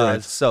Thor was great.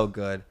 It's so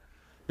good.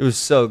 It was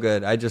so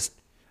good. I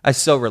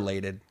so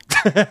related.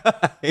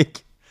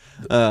 Like,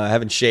 I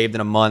haven't shaved in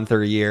a month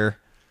or a year.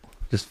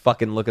 Just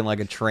fucking looking like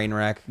a train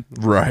wreck.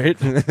 Right?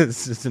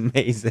 It's just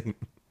amazing.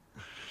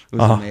 It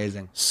was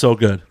amazing. So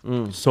good.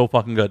 So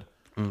fucking good.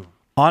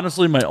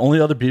 Honestly, my only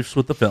other beefs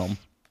with the film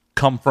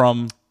come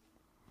from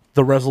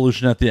the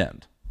resolution at the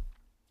end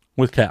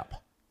with Cap.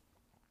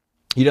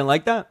 You didn't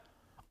like that?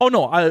 Oh,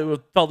 no. I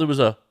felt it was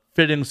a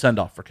fitting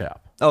send-off for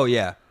Cap. Oh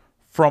yeah.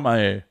 From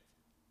a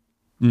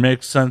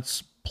makes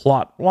sense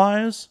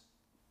plot-wise.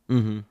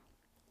 Mm-hmm.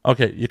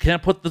 Okay, you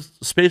can't put the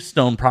Space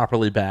Stone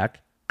properly back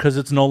because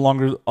it's no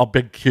longer a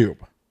big cube.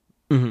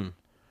 Mm-hmm.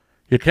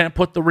 You can't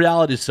put the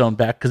Reality Stone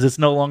back because it's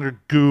no longer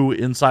goo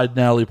inside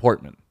Natalie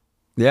Portman.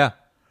 Yeah.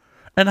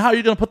 And how are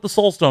you going to put the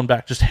Soul Stone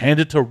back? Just hand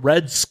it to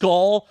Red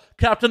Skull?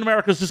 Captain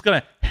America's just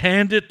going to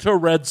hand it to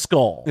Red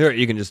Skull. Here,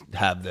 you can just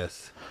have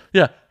this.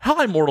 Yeah.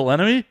 Hi, mortal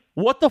enemy.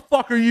 What the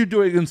fuck are you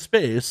doing in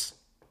space?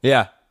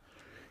 Yeah.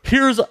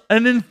 Here's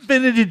an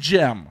infinity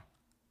gem.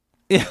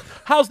 Yeah.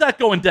 How's that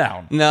going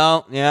down?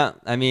 No. Yeah.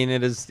 I mean,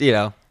 it is.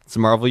 It's a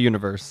Marvel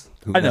universe.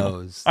 Who I know.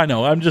 knows? I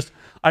know. I'm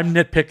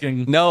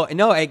nitpicking. No.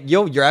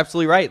 You're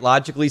absolutely right.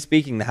 Logically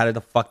speaking, how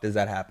the fuck does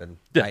that happen?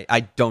 Yeah.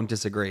 I don't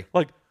disagree.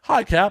 Like,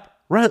 hi, Cap.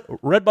 Red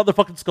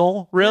motherfucking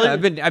skull? Really? Yeah,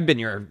 I've been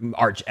your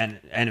arch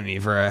enemy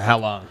for how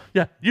long?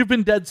 Yeah. You've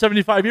been dead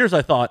 75 years,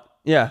 I thought.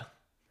 Yeah.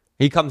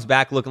 He comes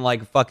back looking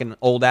like a fucking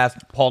old ass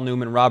Paul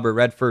Newman, Robert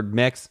Redford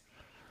mix.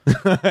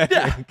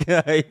 Yeah.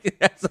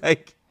 That's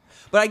like,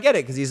 but I get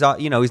it because he's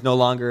no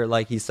longer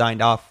like he's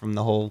signed off from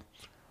the whole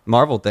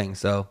Marvel thing,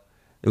 so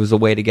it was a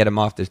way to get him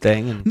off the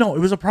thing. And No, it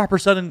was a proper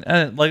setting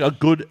and like a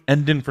good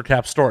ending for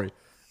Cap's story.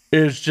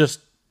 It's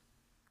just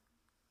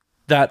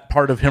that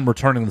part of him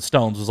returning the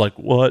stones was like,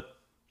 what?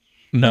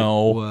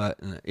 No. what?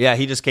 Yeah,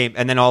 he just came,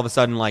 and then all of a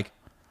sudden, like,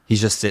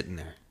 he's just sitting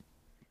there.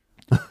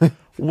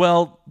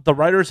 Well, the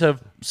writers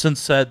have since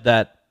said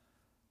that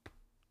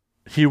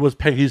he was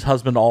Peggy's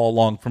husband all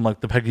along from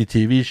like the Peggy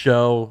TV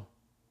show.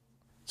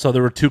 So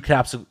there were two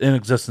Caps in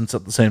existence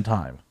at the same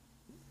time.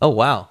 Oh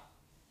wow,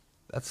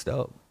 that's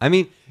dope. I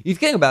mean, you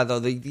think about it, though,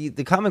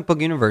 the comic book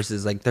universe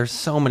is like there's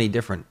so many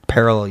different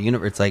parallel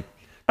universes. Like,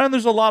 And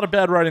there's a lot of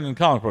bad writing in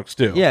comic books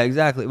too. yeah,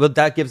 exactly. Well,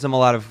 that gives them a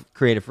lot of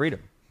creative freedom,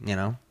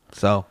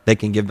 so they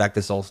can give back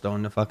the Soul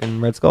Stone to fucking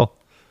Red Skull.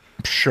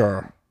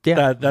 Sure.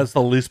 Yeah. That's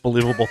the least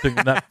believable thing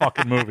in that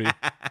fucking movie.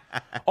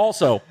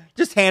 Also,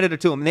 Just handed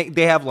it to them.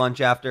 They have lunch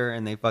after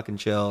and they fucking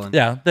chill and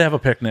yeah, they have a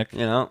picnic.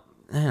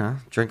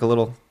 drink a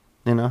little,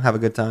 have a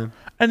good time.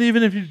 And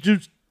even if you do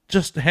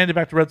just hand it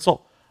back to Red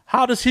Skull,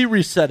 how does he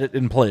reset it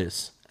in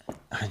place?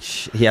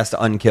 He has to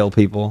unkill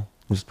people.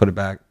 Just put it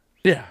back.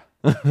 Yeah.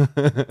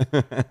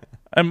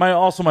 And my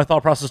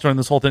thought process during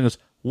this whole thing is,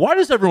 why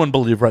does everyone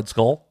believe Red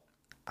Skull?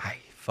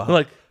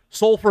 Like,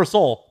 soul for a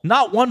soul.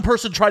 Not one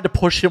person tried to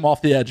push him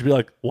off the edge and be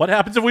like, what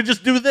happens if we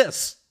just do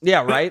this?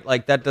 Yeah, right?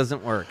 Like, that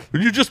doesn't work.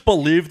 You just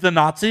believe the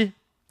Nazi?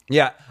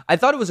 Yeah, I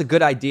thought it was a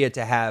good idea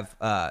to have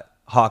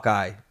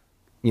Hawkeye,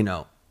 having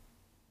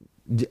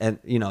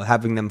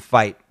them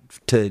fight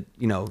to,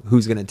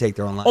 who's going to take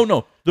their own life. Oh,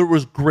 no. There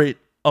was great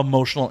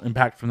emotional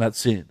impact from that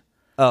scene.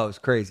 Oh, it's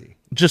crazy.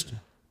 Just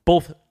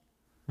both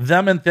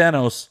them and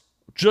Thanos,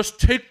 just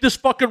take this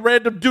fucking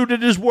random dude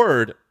at his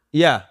word.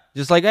 Yeah,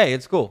 just like, hey,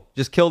 it's cool.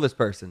 Just kill this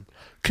person.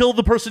 Kill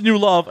the person you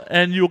love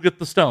and you'll get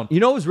the stone.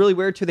 You know what was really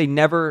weird, too? They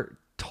never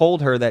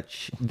told her that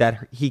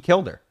he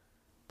killed her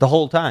the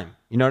whole time.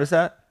 You notice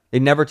that? They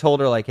never told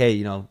her, like,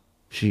 hey,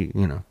 she,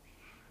 in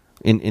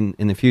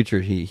the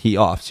future, he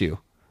offs you.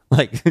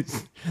 Like,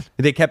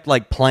 they kept,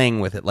 like, playing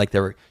with it. Like,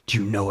 they were,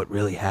 do you know what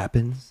really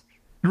happens?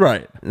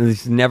 Right. And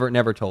they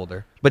never told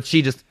her. But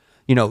she just,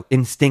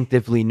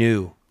 instinctively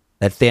knew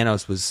that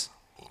Thanos was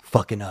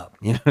fucking up.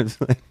 It's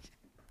like,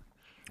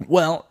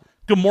 Well,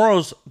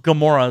 Gamora's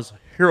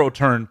hero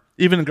turn,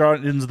 even in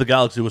Guardians of the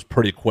Galaxy, was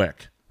pretty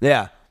quick.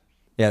 yeah.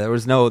 Yeah, there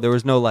was no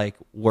like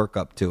work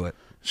up to it.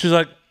 She's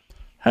like,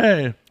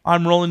 hey,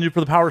 I'm rolling you for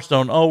the Power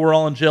Stone. Oh, we're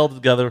all in jail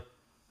together.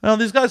 Well,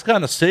 these guys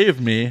kind of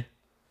saved me.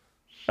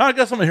 I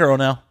guess I'm a hero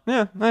now.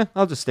 Yeah,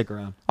 I'll just stick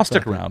around. I'll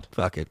stick Fuck it. around.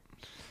 Fuck it.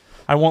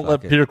 I won't let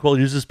Fuck it. Peter Quill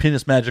use his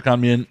penis magic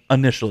on me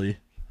initially.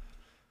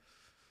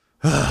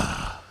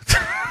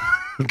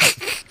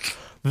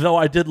 Though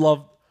I did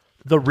love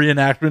the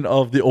reenactment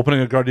of the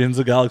opening of Guardians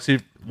of the Galaxy,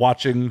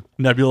 watching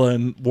Nebula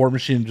and War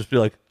Machine just be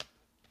like,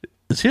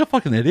 is he a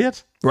fucking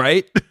idiot?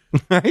 Right?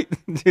 Right?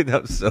 Dude,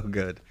 that was so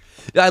good.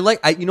 Yeah,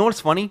 you know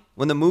what's funny?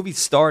 When the movie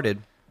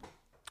started,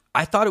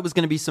 I thought it was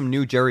going to be some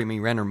new Jeremy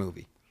Renner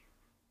movie.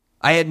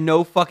 I had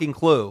no fucking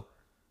clue.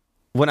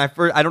 When I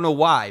first, I don't know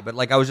why, but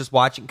like I was just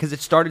watching, because it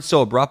started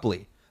so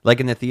abruptly.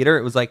 Like in the theater,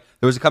 it was like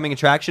there was a coming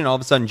attraction, and all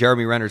of a sudden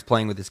Jeremy Renner's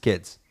playing with his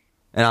kids.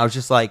 And I was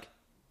just like,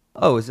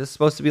 oh, is this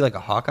supposed to be like a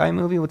Hawkeye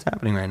movie? What's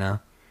happening right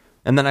now?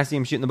 And then I see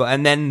him shooting the bow,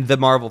 and then the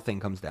Marvel thing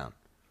comes down.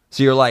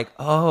 So you're like,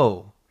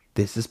 oh,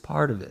 this is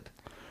part of it.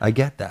 I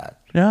get that.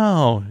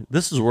 No,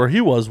 this is where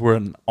he was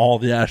when all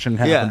the action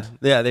happened.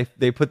 Yeah.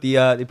 They put the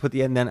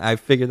and then I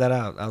figured that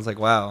out. I was like,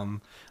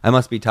 wow, I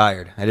must be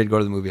tired. I did go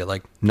to the movie at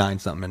like 9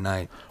 something at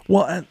night.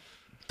 Well, and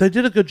they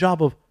did a good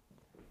job of,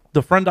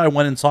 the friend I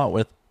went and saw it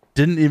with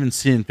didn't even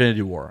see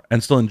Infinity War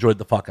and still enjoyed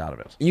the fuck out of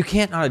it. You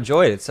can't not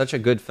enjoy it. It's such a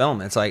good film.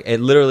 It's like, it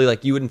literally,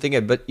 like, you wouldn't think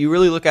it, but you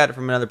really look at it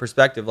from another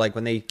perspective. Like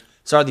when they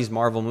started these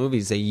Marvel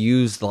movies, they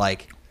used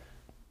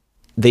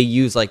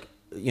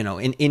you know,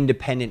 an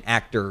independent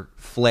actor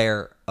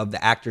flair of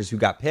the actors who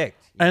got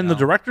picked. And know? the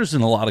directors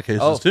in a lot of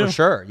cases too. For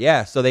sure.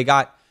 Yeah. So they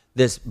got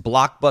this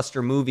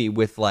blockbuster movie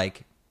with,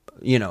 like,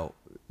 you know,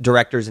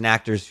 directors and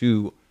actors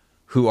who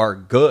are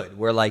good.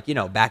 Where, like, you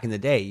know, back in the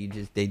day,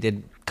 they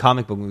did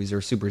comic book movies that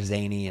were super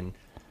zany and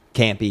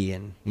campy,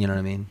 and you know what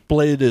I mean?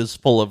 Blade is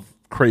full of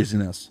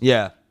craziness.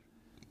 Yeah.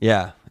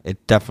 Yeah.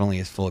 It definitely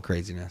is full of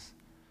craziness.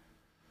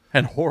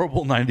 And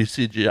horrible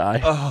 90s CGI.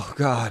 Oh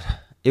God.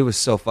 It was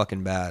so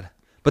fucking bad.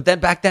 But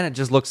then back then it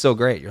just looked so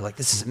great. You're like,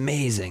 this is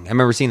amazing. I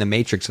remember seeing The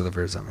Matrix for the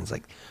first time. It's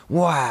like,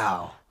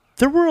 wow.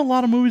 There were a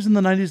lot of movies in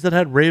the 90s that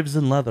had raves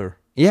in leather.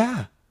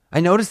 Yeah. I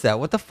noticed that.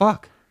 What the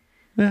fuck?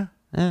 Yeah.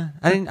 Yeah.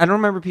 I don't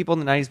remember people in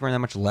the 90s wearing that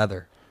much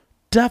leather.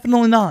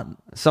 Definitely not.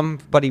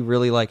 Somebody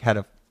really like had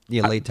a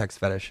latex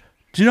fetish.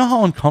 Do you know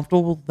how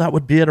uncomfortable that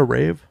would be at a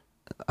rave?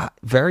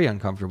 Very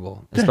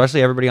uncomfortable.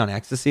 Especially everybody on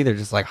ecstasy. They're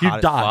just like hot You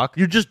as die. fuck.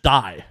 You just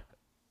die.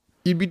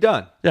 You'd be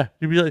done. Yeah.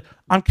 You'd be like,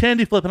 I'm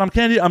candy flipping. I'm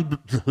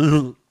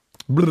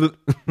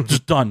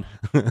just done.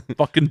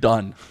 Fucking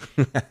done.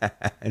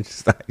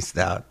 It's just iced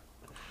out.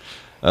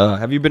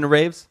 Have you been to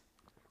raves?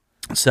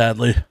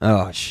 Sadly.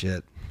 Oh,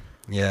 shit.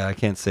 Yeah, I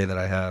can't say that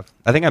I have.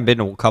 I think I've been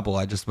to a couple.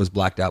 I just was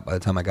blacked out by the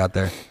time I got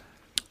there.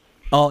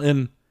 Oh,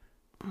 in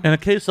a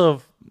case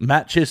of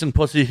Matt chasing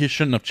pussy he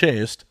shouldn't have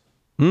chased,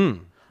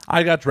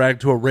 I got dragged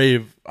to a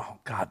rave. Oh,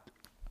 God.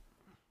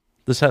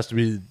 This has to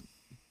be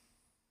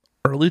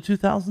early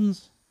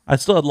 2000s? I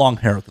still had long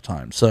hair at the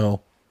time,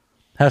 so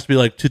it has to be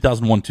like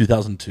 2001,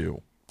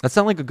 2002. That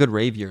sounded like a good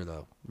rave year,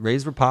 though.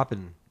 Raves were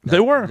popping. They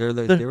were.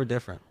 They were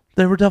different.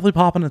 They were definitely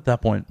popping at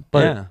that point.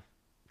 But Yeah.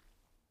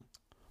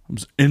 I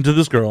was into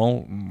this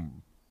girl,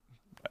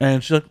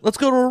 and she's like, let's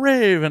go to a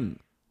rave. And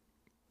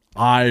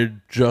I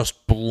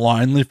just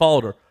blindly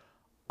followed her.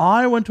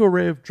 I went to a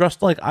rave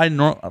dressed like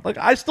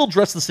I still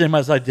dress the same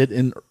as I did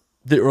in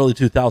the early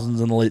 2000s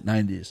and the late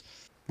 90s.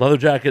 Leather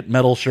jacket,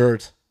 metal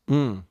shirt.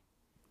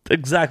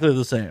 Exactly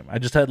the same. I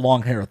just had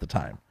long hair at the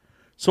time.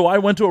 So I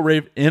went to a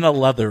rave in a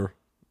leather,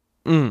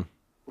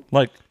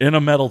 like in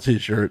a metal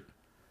t-shirt.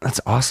 That's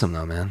awesome,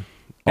 though, man.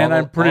 And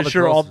I'm pretty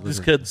sure all girls- these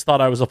kids thought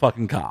I was a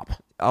fucking cop.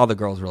 all the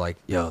girls were like,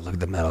 yo, look at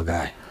the metal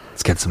guy.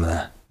 Let's get some of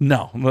that.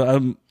 No.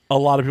 A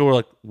lot of people were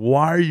like,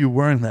 why are you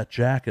wearing that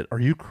jacket? Are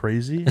you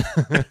crazy?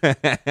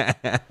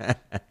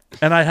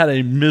 And I had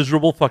a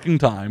miserable fucking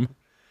time.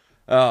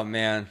 Oh,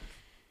 man.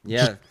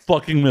 Yeah. Just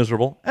fucking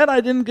miserable. And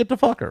I didn't get to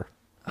fuck her.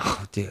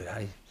 Oh, dude,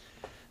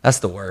 that's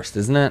the worst,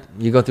 isn't it?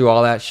 You go through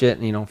all that shit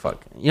and you don't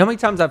fuck. You know how many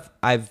times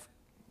I've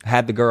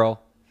had the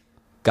girl,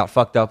 got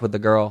fucked up with the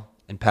girl,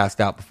 and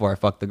passed out before I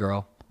fucked the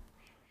girl?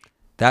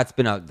 That's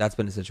been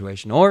a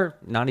situation. Or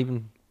not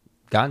even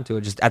gotten to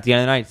it. Just at the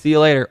end of the night, see you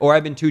later. Or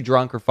I've been too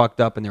drunk or fucked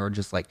up and they were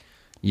just like,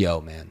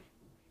 yo, man.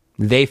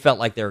 They felt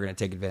like they were going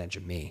to take advantage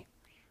of me.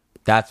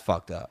 That's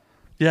fucked up.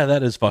 Yeah,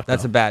 that is fucked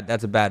That's up.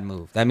 a bad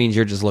move. That means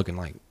you're just looking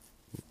like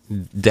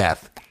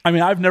death. I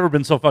mean, I've never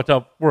been so fucked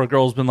up where a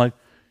girl's been like,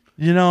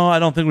 you know, I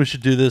don't think we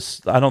should do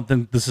this. I don't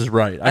think this is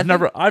right. I've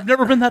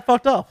never been that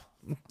fucked up.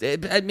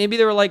 Maybe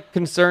they were like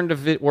concerned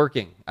of it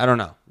working. I don't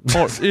know.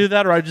 Or either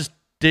that or I just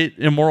date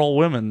immoral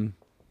women.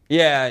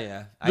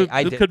 Yeah. I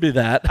It did. could be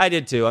that. I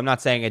did too. I'm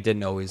not saying it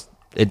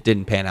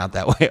didn't pan out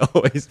that way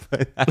always,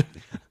 but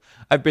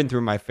I've been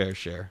through my fair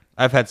share.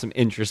 I've had some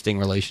interesting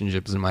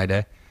relationships in my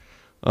day.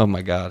 Oh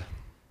my God.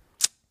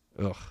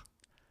 Ugh.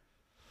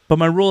 But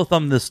my rule of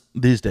thumb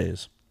these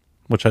days,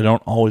 which I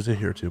don't always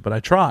adhere to, but I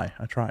try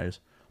is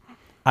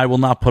I will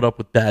not put up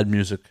with bad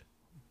music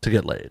to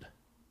get laid.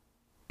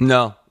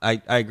 No,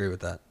 I agree with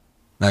that.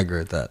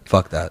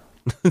 Fuck that.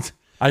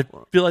 I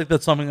feel like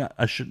that's something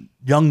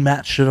young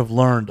Matt should have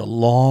learned a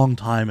long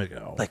time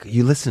ago. Like,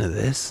 you listen to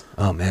this?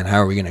 Oh man, how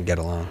are we gonna get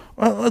along?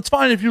 Well, it's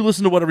fine if you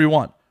listen to whatever you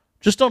want.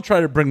 Just don't try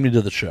to bring me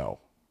to the show.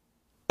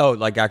 Oh,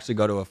 like actually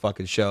go to a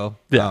fucking show?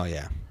 Yeah. Oh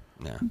yeah.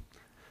 Yeah.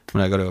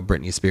 When I go to a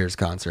Britney Spears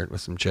concert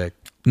with some chick,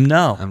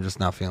 No. I'm just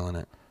not feeling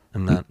it.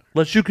 I'm not.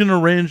 Unless you can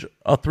arrange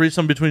a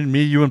threesome between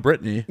me, you, and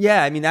Brittany.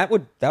 Yeah, I mean that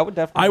would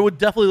definitely. I would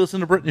definitely listen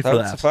to Brittany That for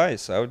would that.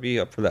 suffice. I would be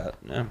up for that.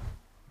 Yeah.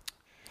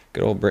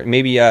 Good old Britney.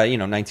 Maybe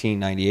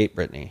 1998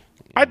 Britney.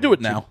 I'd do it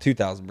now.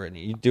 2000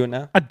 Britney. You do it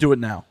now? I'd do it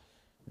now.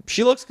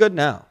 She looks good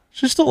now.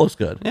 She still looks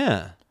good.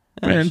 Yeah.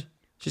 Man.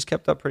 She's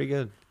kept up pretty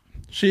good.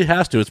 She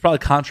has to. It's probably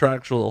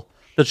contractual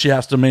that she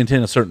has to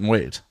maintain a certain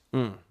weight.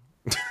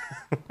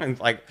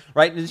 Like,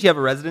 right? Did she have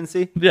a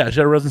residency? Yeah, she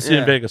had a residency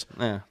in Vegas.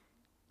 Yeah.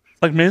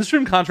 Like,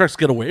 mainstream contracts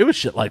get away with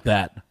shit like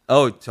that.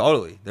 Oh,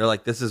 totally. They're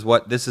like, this is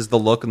the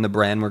look and the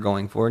brand we're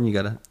going for, and you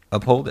got to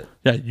uphold it.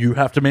 Yeah, you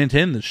have to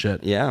maintain this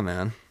shit. Yeah,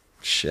 man.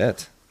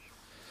 Shit.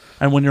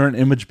 And when you're an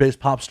image-based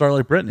pop star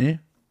like Britney,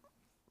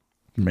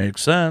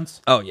 makes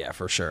sense. Oh yeah,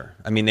 for sure.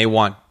 I mean, they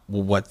want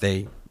what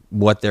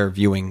their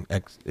viewing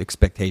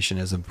expectation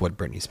is of what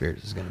Britney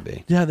Spears is going to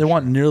be. Yeah, they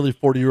want nearly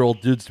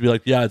 40-year-old dudes to be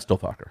like, yeah, I'd still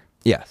fuck her.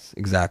 Yes,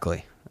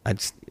 exactly.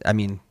 I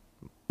mean,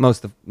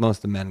 most of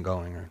men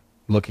going or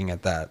looking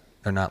at that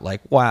are not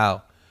like,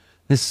 wow,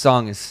 this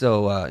song is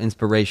so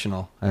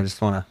inspirational. I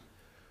just want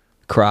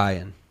to cry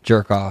and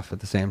jerk off at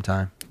the same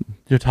time.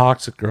 You're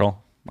toxic,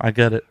 girl. I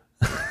get it.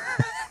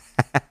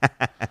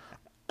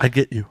 I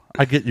get you.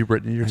 I get you,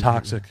 Brittany. You're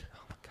toxic.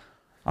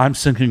 I'm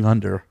sinking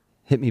under.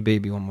 Hit me,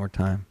 baby, one more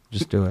time.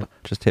 Just do it.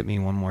 Just hit me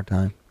one more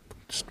time.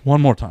 Just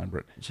one more time,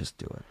 Brittany. Just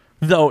do it.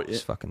 Though,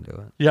 Just fucking do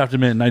it. you have to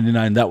admit, in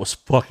 99, that was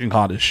fucking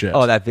hot as shit.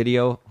 Oh, that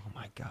video. Oh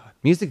my god.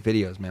 Music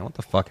videos, man. What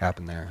the fuck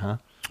happened there, huh?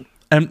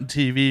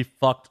 MTV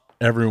fucked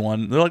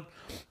everyone. They're like,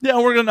 yeah,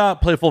 we're going to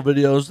not play full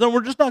videos. Then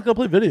we're just not going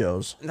to play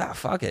videos. Nah,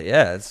 fuck it.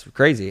 Yeah, it's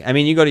crazy. I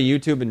mean, you go to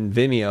YouTube and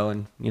Vimeo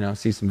and,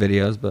 see some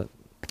videos, but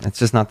it's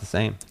just not the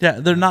same.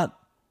 Yeah, they're not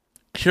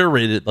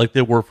curated like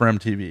they were for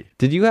MTV.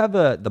 Did you have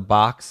the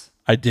box?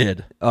 I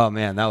did. Oh,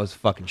 man, that was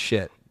fucking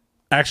shit.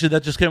 Actually,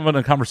 that just came up in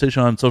a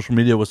conversation on social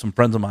media with some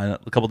friends of mine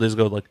a couple days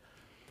ago. Like,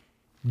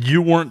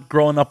 you weren't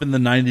growing up in the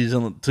 90s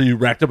until you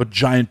racked up a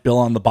giant bill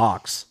on the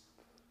box.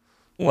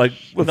 Like,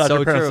 without So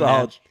your parents' true, man.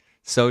 knowledge.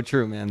 So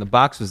true, man. The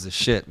box was the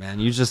shit, man.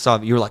 You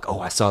were like, oh,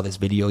 I saw this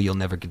video. You'll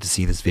never get to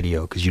see this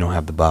video because you don't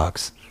have the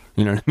box.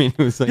 You know what I mean?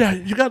 It was like, Yeah,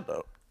 you got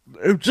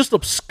just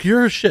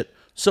obscure shit.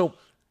 So,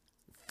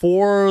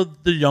 for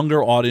the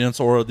younger audience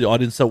or the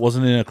audience that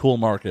wasn't in a cool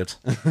market,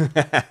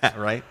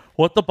 right?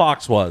 what the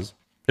box was,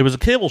 it was a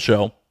cable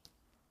show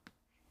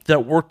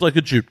that worked like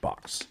a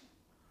jukebox.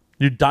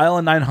 You dial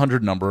a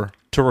 900 number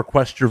to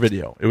request your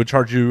video. It would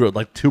charge you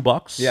like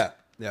 $2. Yeah.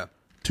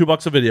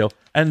 $2 a video,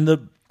 and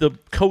the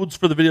codes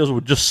for the videos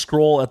would just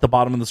scroll at the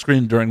bottom of the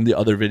screen during the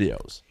other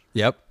videos.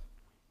 Yep.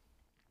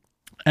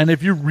 And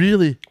if you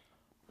really,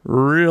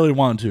 really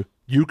wanted to,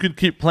 you could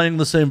keep playing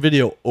the same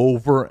video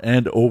over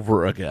and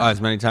over again, As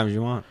many times as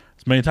you want.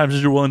 as many times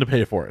as you're willing to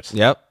pay for it.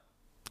 Yep.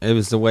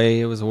 It's the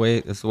way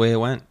it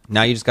went.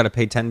 Now you just got to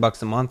pay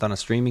 $10 a month on a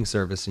streaming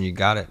service and you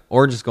got it.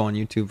 Or just go on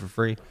YouTube for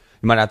free. You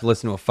might have to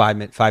listen to a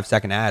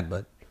 5-second ad,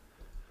 but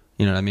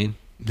you know what I mean?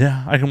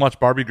 Yeah, I can watch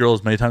Barbie Girl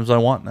as many times as I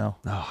want now.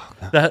 Oh,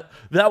 God.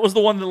 That was the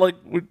one that, like,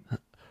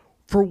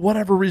 for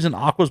whatever reason,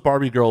 Aqua's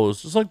Barbie Girl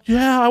was just like,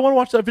 yeah, I want to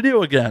watch that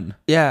video again.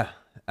 Yeah,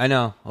 I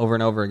know. Over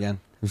and over again.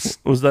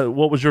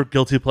 What was your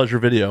guilty pleasure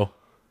video?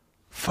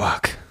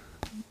 Fuck.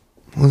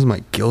 What was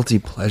my guilty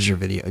pleasure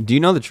video? Do you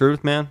know the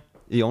truth, man?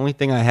 The only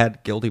thing I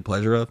had guilty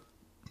pleasure of,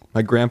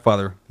 my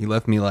grandfather, he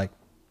left me like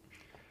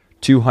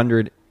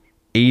 200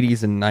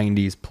 80s and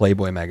 90s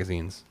Playboy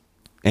magazines.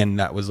 And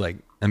that was like,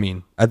 I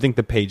mean, I think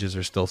the pages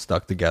are still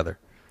stuck together.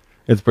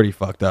 It's pretty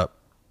fucked up.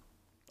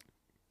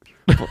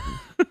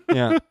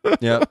 Yeah.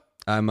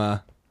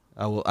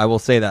 I will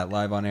say that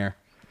live on air.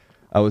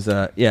 I was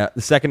the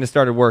second it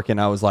started working,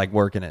 I was like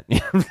working it.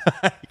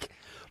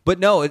 But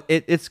no,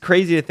 it's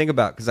crazy to think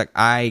about because like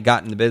I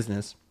got in the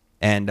business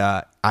and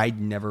I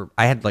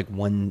had like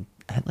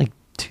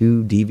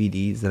 2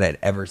 DVDs that I'd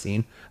ever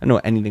seen. I don't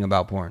know anything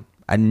about porn.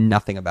 I knew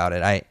nothing about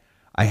it.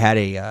 I had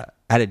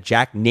a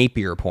Jack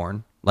Napier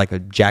porn, like a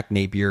Jack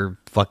Napier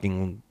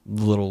fucking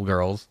little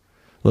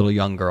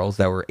young girls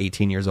that were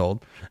 18 years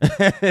old.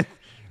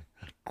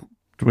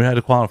 We had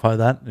to quantify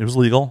that. It was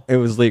legal. It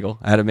was legal.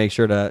 I had to make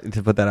sure to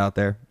put that out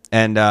there.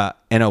 And a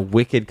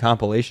Wicked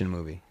compilation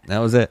movie. That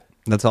was it.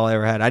 That's all I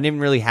ever had. I didn't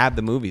really have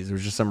the movies. It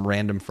was just some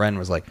random friend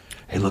was like,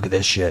 hey, look at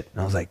this shit.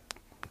 And I was like,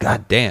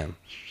 God damn.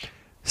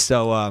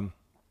 So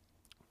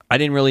I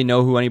didn't really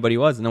know who anybody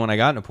was. And then when I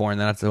got into porn,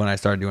 that's when I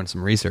started doing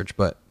some research.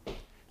 But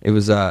it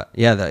was, all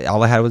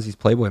I had was these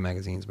Playboy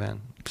magazines,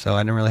 man. So I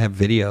didn't really have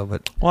video.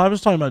 But Well, I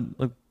was talking about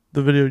like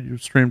the video you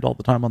streamed all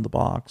the time on the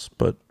box.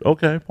 But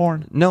okay,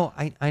 porn. no,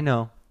 I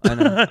know. I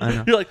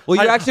know. You're like,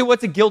 Well, actually,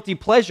 what's a guilty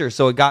pleasure?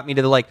 So it got me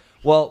to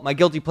my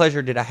guilty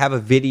pleasure, did I have a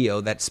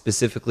video that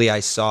specifically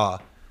I saw?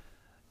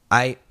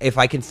 If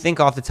I can think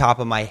off the top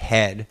of my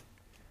head,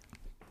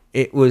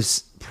 it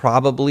was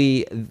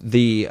probably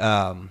the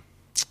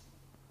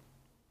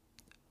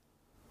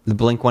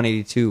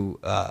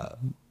Blink-182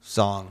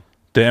 song.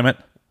 Damn it.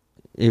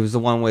 It was the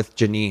one with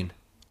Janine.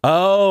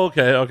 Oh,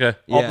 okay. All Yeah.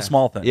 the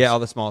small things. Yeah, all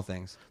the small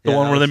things. The Yeah,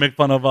 one that where they was- make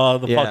fun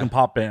of the Yeah. fucking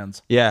pop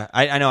bands. Yeah,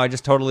 I know. I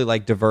just totally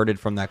like diverted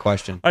from that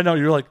question. I know.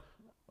 You're like,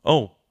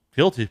 oh,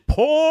 guilty.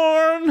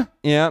 Porn.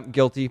 Yeah,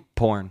 guilty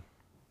porn.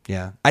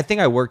 Yeah, I think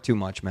I work too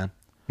much, man.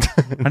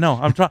 I know.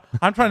 I'm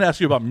trying to ask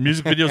you about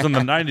music videos in the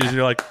 90s. And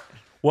you're like,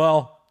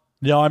 well,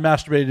 I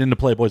masturbated into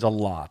Playboys a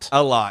lot.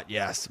 A lot,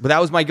 yes. But that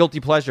was my guilty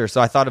pleasure,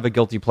 so I thought of a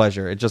guilty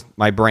pleasure. It just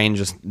my brain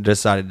just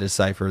decided to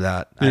decipher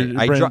that. Your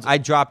I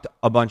brain's- dropped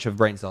a bunch of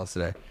brain cells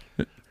today.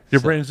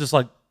 Your brain's just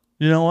like,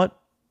 you know what?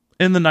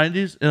 In the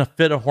 90s, in a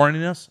fit of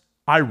horniness,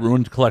 I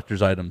ruined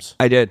collector's items.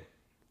 I did.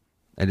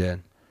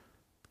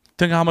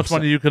 Think how much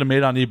money you could have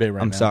made on eBay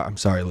right now. I'm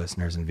sorry,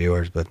 listeners and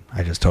viewers, but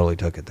I just totally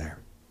took it there.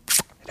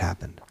 It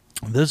happened.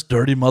 This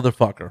dirty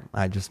motherfucker.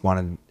 I just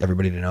wanted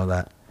everybody to know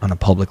that on a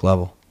public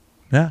level.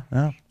 Yeah.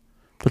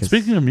 But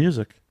speaking of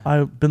music,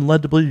 I've been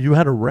led to believe you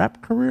had a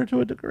rap career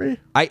to a degree.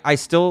 I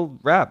still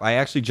rap. I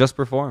actually just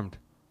performed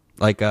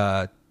like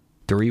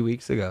 3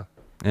 weeks ago.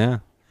 Yeah.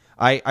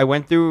 I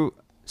went through,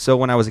 so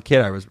when I was a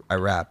kid I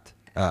rapped.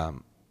 I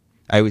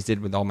always did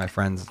with all my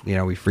friends, we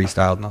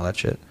freestyled and all that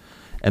shit.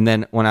 And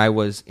then when I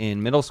was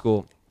in middle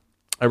school,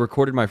 I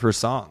recorded my first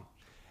song.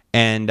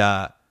 And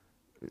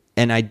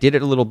I did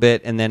it a little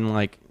bit, and then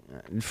like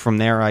from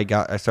there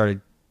I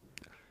started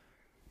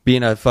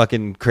being a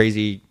fucking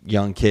crazy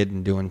young kid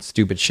and doing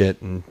stupid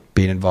shit and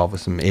being involved with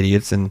some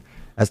idiots. And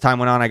as time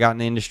went on, I got in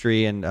the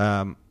industry, and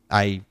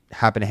I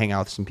happened to hang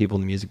out with some people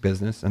in the music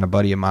business, and a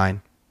buddy of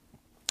mine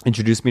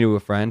introduced me to a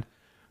friend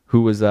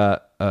who was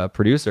a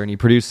producer, and he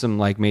produced some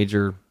like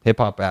major hip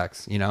hop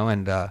acts,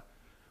 and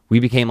we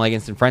became like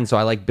instant friends. So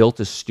I like built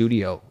a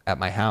studio at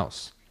my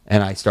house,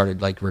 and I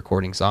started like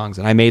recording songs,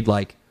 and I made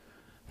like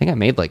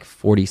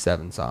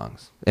 47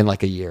 songs in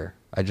like a year.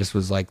 I just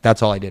was like,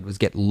 that's all I did was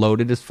get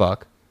loaded as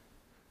fuck,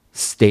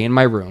 stay in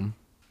my room,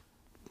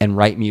 and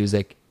write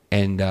music,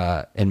 and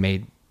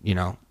made,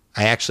 I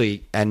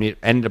actually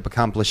ended up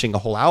accomplishing a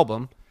whole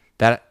album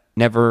that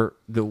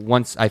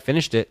once I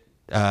finished it,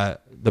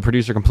 the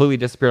producer completely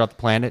disappeared off the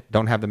planet,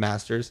 don't have the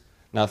masters,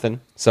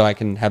 nothing, so I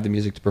can have the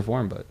music to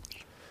perform. But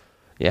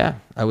yeah,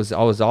 I was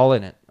all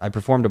in it. I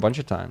performed a bunch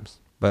of times,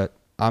 but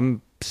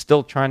I'm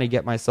still trying to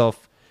get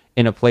myself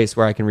in a place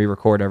where I can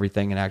re-record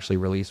everything and actually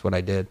release what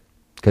I did,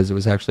 because it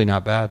was actually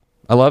not bad.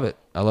 I love it.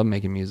 I love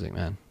making music,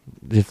 man.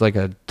 It's like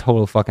a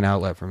total fucking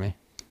outlet for me.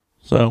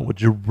 So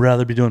would you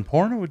rather be doing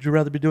porn or would you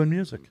rather be doing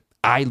music?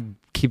 I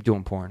keep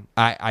doing porn.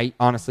 I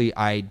honestly,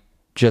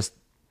 it's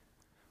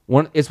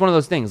one of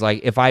those things.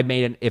 Like if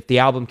the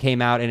album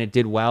came out and it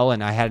did well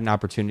and I had an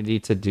opportunity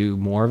to do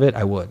more of it,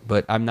 I would.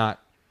 But I'm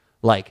not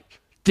like,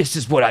 this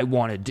is what I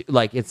want to do.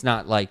 Like, it's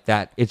not like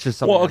that. It's just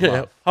something. Well, okay. I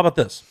love. How about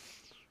this?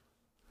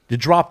 You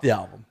drop the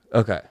album.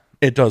 Okay.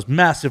 It does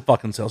massive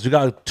fucking sales. You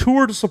got a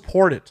tour to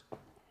support it.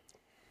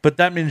 But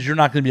that means you're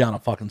not going to be on a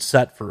fucking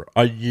set for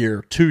a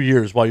year, 2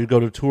 years while you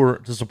go to tour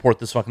to support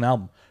this fucking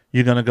album.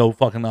 You're going to go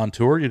fucking on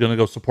tour. You're going to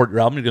go support your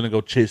album. You're going to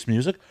go chase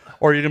music.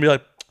 Or you're going to be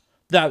like,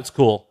 that's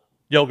cool.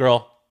 Yo,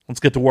 girl, let's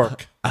get to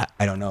work.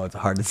 I don't know. It's a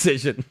hard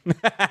decision.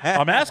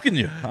 I'm asking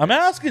you.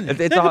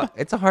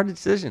 It's a hard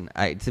decision.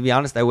 To be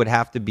honest, I would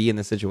have to be in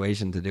the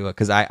situation to do it,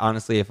 because I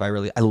honestly,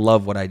 I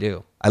love what I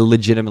do. I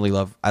legitimately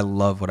love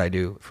what I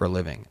do for a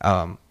living.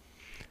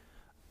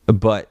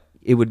 But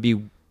it would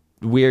be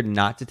weird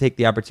not to take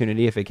the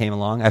opportunity if it came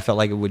along. I felt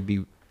like it would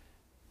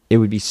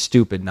be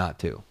stupid not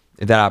to.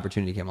 If that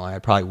opportunity came along, I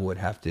probably would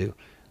have to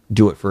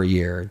do it for a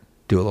year,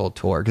 do a little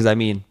tour. Because I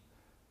mean,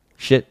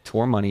 shit,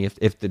 tour money.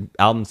 If the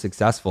album's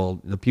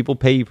successful, the people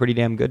pay you pretty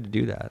damn good to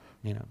do that.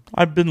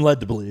 I've been led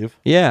to believe.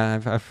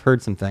 Yeah, I've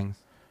heard some things.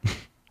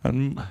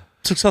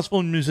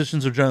 Successful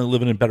musicians are generally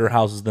living in better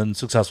houses than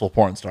successful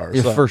porn stars.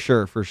 Yeah, So.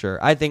 for sure.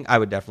 I think I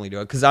would definitely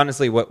do it, because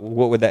honestly, what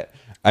would that?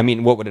 I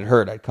mean, what would it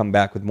hurt? I'd come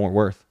back with more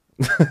worth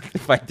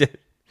if I did.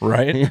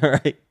 Right?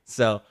 Right.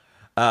 So,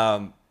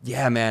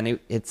 yeah, man,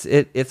 it's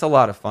a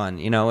lot of fun.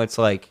 It's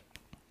like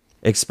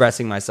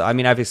expressing myself. I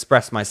mean, I've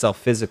expressed myself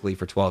physically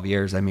for 12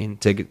 years. I mean,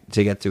 to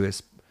get to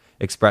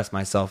express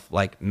myself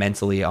like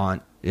mentally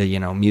on,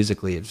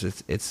 musically,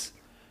 it's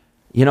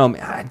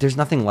there's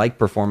nothing like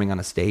performing on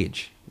a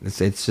stage.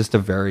 It's just a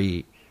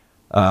very,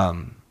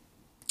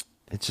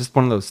 it's just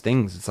one of those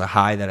things. It's a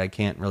high that I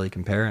can't really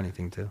compare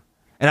anything to.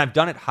 And I've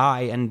done it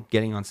high and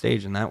getting on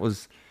stage, and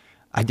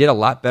I did a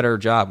lot better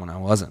job when I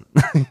wasn't.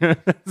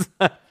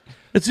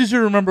 It's easier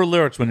to remember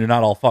lyrics when you're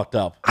not all fucked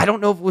up. I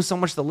don't know if it was so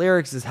much the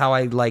lyrics as how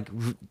I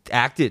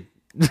acted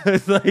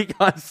like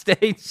on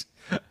stage.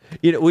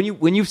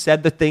 When you've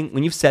said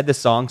the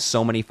song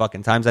so many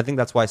fucking times, I think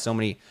that's why so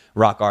many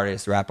rock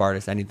artists, rap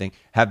artists, anything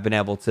have been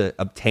able to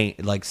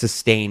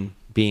sustain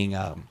being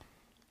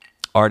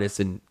artists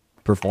and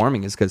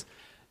performing, is because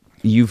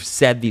you've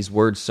said these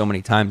words so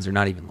many times they're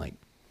not even like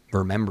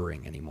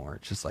remembering anymore.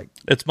 It's just like,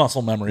 It's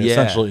muscle memory,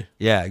 essentially.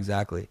 Yeah,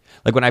 exactly.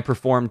 Like when I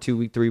performed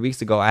 3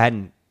 weeks ago, I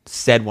hadn't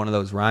said one of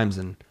those rhymes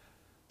in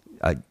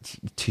a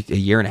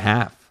year and a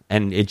half,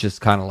 and it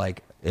just kind of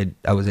like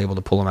I was able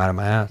to pull them out of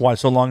my ass. Why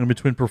so long in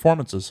between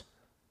performances?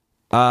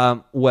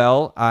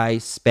 Well, I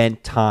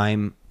spent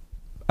time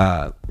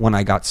when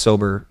I got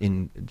sober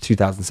in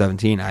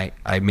 2017,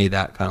 I made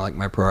that kind of like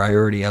my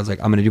priority. I was like,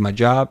 I'm going to do my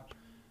job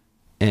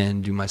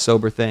and do my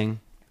sober thing.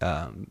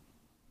 I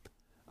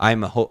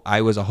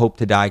was a hope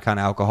to die kind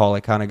of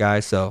alcoholic kind of guy.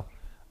 So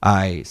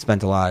I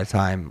spent a lot of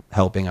time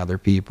helping other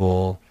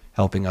people,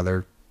 helping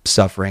other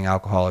suffering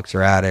alcoholics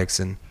or addicts.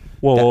 And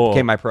that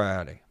became my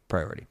priority.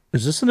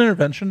 Is this an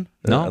intervention?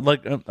 No.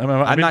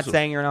 I'm not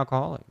saying you're an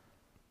alcoholic.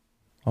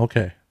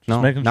 Okay. Just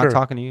No, making not sure.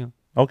 talking to you.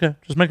 Okay.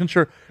 Just making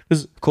sure.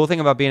 'Cause Cool thing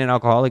about being an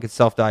alcoholic, it's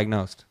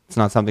self-diagnosed. It's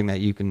not something that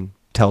you can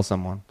tell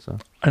someone. So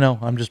I know.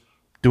 I'm just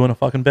doing a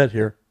fucking bit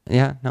here.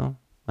 yeah, no,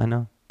 I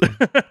know.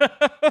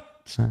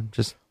 So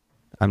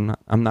I'm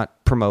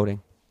not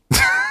promoting.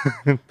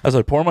 As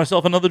I pour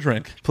myself another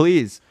drink.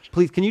 Please,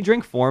 can you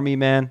drink for me,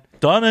 man?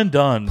 Done and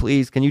done.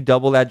 Please, can you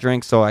double that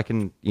drink so I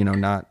can,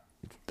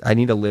 I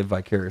need to live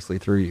vicariously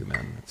through you,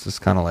 man. It's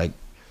just kind of like,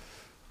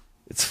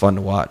 it's fun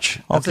to watch.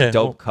 That's Okay, a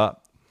dope well- cup.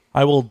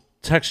 I will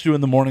text you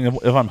in the morning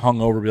if I'm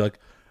hungover. Be like,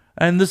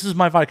 and this is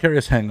my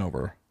vicarious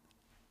hangover.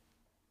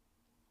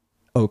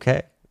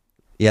 Okay.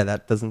 Yeah,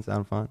 that doesn't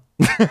sound fun.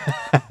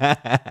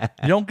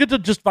 You don't get to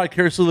just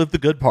vicariously live the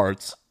good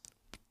parts.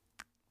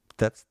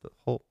 That's the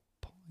whole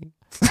point.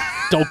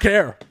 Don't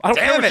care. I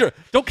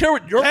don't care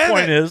what your Damn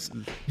point it. is.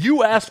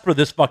 You asked for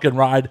this fucking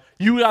ride.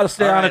 You got to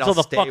stay All on right, it till I'll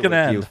the stay fucking with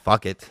end. you.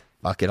 Fuck it.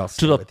 I'll stay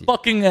To the with you.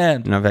 fucking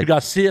end. No, You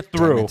got to see it Damn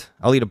through. it.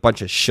 I'll eat a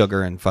bunch of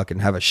sugar and fucking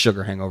have a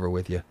sugar hangover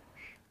with you.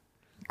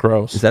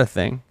 Gross. Is that a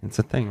thing? It's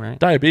a thing, right?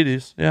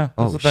 Diabetes. Yeah.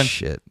 That's Oh, the thing.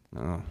 shit.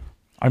 Oh.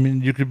 I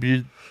mean, you could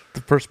be the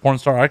first porn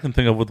star I can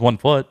think of with 1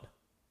 foot.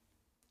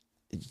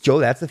 Joe,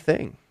 that's a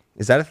thing.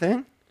 Is that a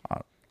thing?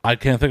 I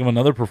can't think of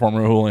another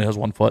performer who only has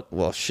 1 foot.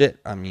 Well, shit.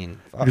 I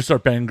mean, fuck. You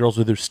start banging girls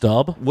with your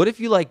stub. What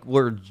if you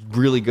were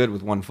really good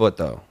with 1 foot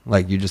though?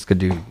 Like you just could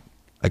do,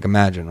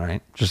 imagine,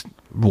 right? Just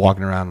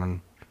walking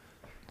around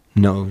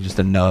on, just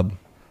a nub.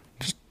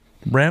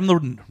 Ram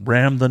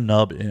the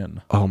nub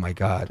in. Oh my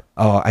god.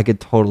 Oh, I could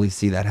totally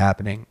see that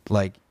happening.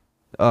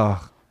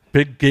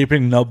 Big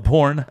gaping nub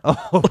porn.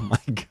 Oh my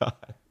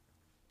god.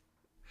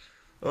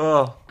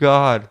 Oh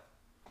god.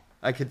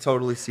 I could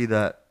totally see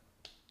that.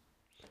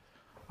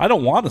 I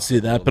don't want to see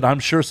that, but I'm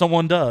sure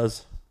someone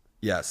does.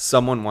 Yes,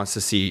 someone wants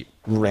to see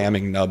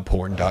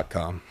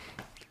rammingnubporn.com.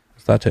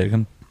 Is that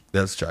taken?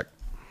 Let's check.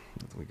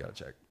 We gotta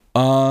check.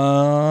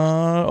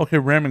 Okay,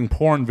 ramming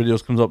porn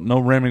videos comes up. No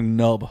ramming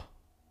nub.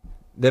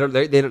 They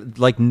don't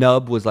like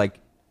nub was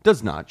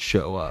does not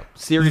show up.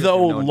 Seriously,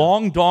 Though no,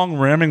 long dong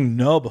ramming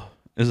nub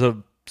is a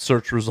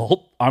search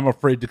result, I'm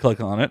afraid to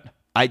click on it.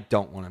 I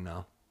don't want to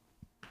know,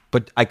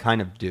 but I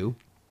kind of do.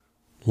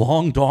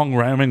 Long dong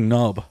ramming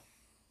nub.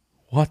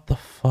 What the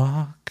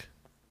fuck?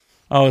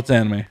 Oh, it's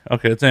anime.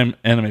 Okay, it's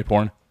anime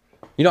porn.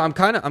 I'm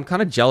kind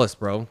of jealous,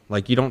 bro.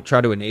 Like you don't try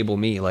to enable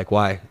me. Like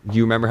why? Do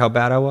you remember how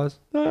bad I was?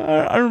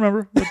 I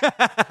remember.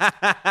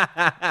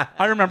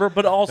 I remember,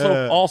 but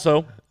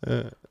also,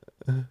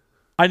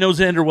 I know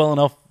Xander well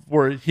enough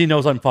where he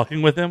knows I'm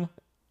fucking with him.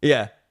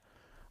 Yeah.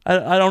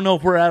 I don't know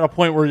if we're at a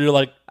point where you're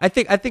like, I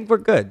think we're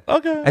good.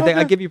 Okay, I think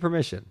I okay. give you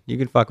permission. You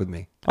can fuck with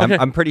me. Okay.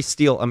 I'm pretty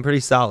I'm pretty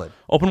solid.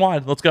 open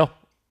wide, let's go.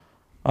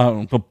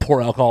 I'm gonna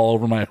pour alcohol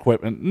over my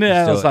equipment.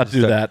 Nah, let's not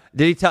do that.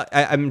 Did he tell?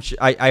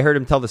 I heard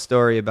him tell the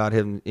story about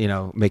him,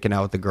 making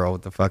out with the girl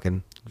with the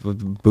fucking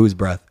booze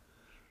breath.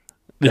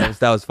 Yeah.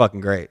 That was fucking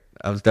great.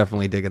 I was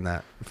definitely digging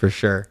that for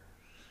sure.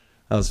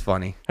 That was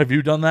funny. Have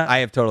you done that? I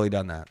have totally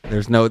done that.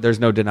 There's no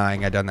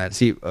denying I done that.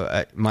 See,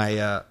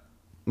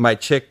 my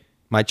chick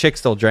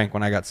still drank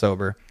when I got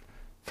sober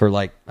for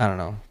I don't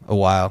know, a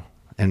while,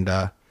 and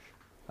there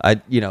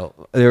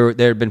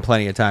had been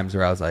plenty of times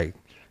where I was like,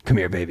 "Come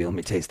here, baby, let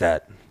me taste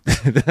that."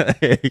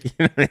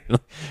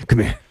 Come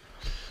here,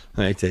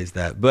 let me taste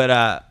that.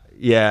 But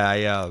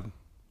yeah,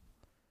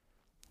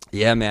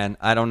 man,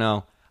 I don't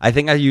know. I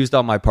think I used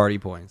all my party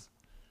points.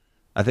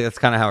 I think that's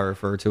kind of how I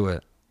refer to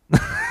it.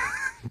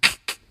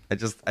 I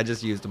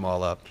just used them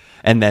all up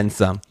and then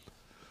some.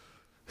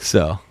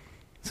 So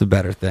it's a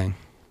better thing.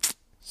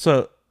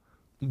 So,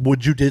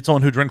 would you date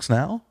someone who drinks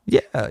now?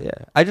 Yeah.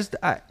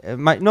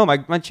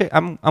 My chick.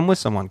 I'm with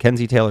someone.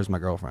 Kenzie Taylor's my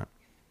girlfriend.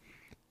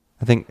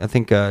 I think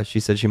she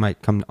said she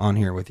might come on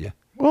here with you.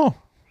 Oh,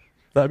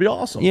 that'd be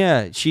awesome.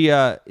 Yeah, she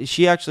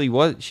actually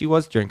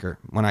was drinker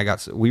when I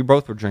got. We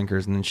both were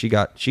drinkers, and then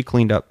she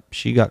cleaned up.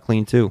 She got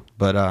clean too.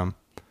 But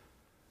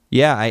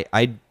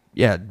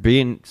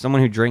being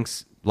someone who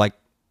drinks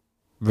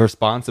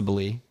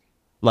responsibly,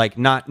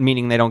 not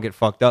meaning they don't get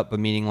fucked up, but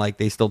meaning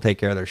they still take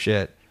care of their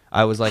shit.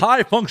 I was like,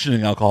 high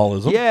functioning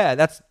alcoholism. yeah,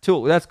 that's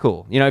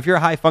cool. If you're a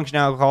high functioning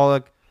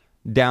alcoholic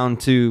down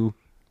to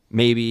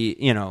maybe,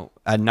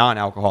 a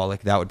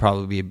non-alcoholic, that would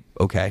probably be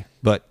okay.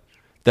 But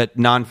that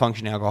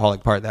non-functioning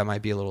alcoholic part, that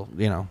might be a little,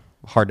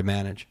 hard to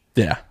manage.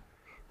 Yeah.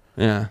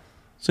 Yeah.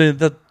 So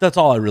that's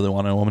all I really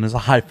want in a woman is a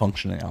high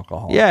functioning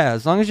alcoholic. Yeah,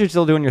 as long as you're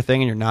still doing your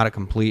thing and you're not a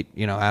complete,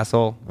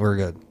 asshole, we're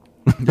good.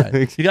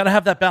 You got to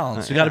have that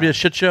balance. You got to be a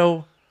shit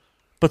show,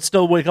 but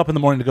still wake up in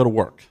the morning to go to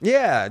work.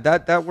 Yeah,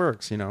 that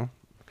works,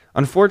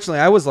 Unfortunately,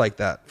 I was like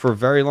that for a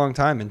very long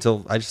time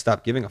until I just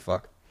stopped giving a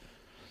fuck.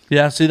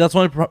 Yeah, see, that's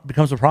when it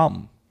becomes a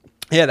problem.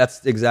 Yeah,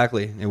 that's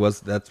exactly.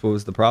 That's what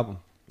was the problem.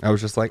 I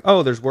was just like,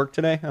 oh, there's work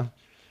today? Oh,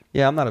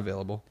 yeah, I'm not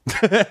available.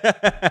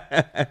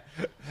 I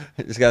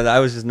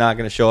was just not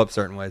going to show up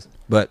certain ways.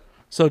 But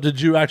So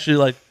did you actually,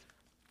 like,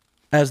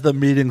 as the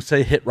meeting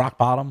say, hit rock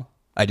bottom?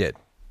 I did.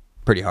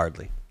 Pretty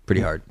hardly.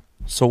 Pretty hard.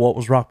 So what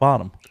was rock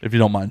bottom, if you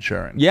don't mind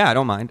sharing? Yeah, I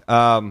don't mind.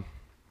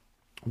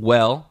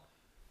 Well,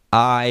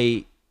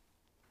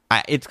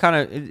 it's kind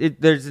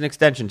of, there's an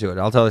extension to it.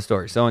 I'll tell the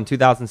story. So in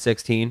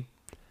 2016,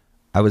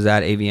 I was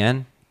at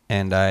AVN,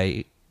 and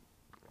I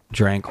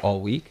drank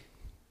all week,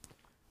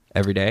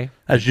 every day.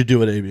 As you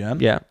do at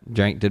ABN? Yeah,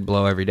 did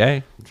blow every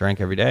day,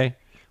 drank every day,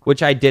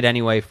 which I did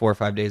anyway 4 or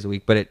 5 days a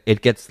week. But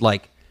it gets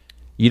like,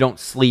 you don't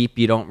sleep,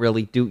 you don't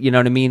really do, you know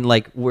what I mean?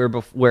 Like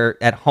where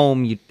at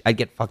home, I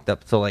get fucked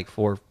up till like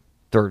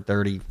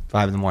 4:30,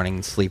 5 in the morning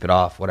and sleep it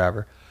off,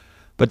 whatever.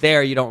 But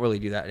there, you don't really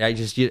do that.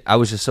 I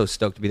was just so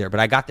stoked to be there. But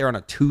I got there on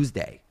a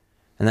Tuesday,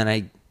 and then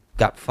I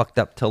got fucked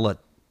up till a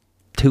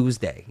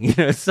Tuesday. You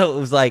know, so it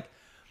was like,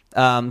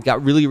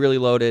 got really, really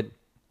loaded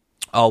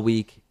all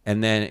week.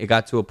 And then it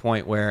got to a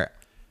point where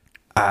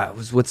I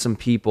was with some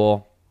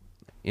people,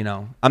 you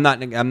know, I'm not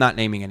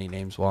naming any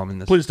names while I'm in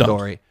this Please don't.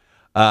 story.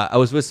 I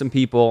was with some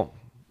people,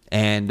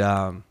 and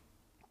I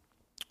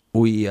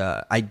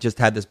just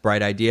had this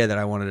bright idea that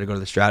I wanted to go to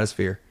the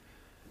Stratosphere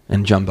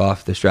and jump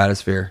off the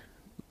Stratosphere,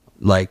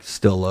 like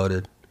still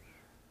loaded.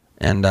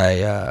 And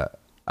I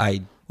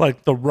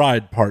Like the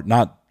ride part,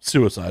 not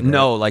suicide, right?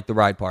 no, like the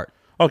ride part.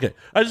 Okay,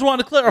 I just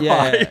wanted to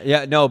clarify.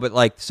 Yeah, no, but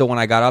like, so when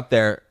I got up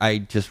there, I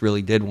just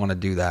really did want to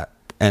do that,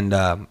 and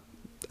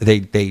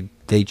they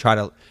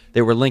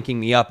were linking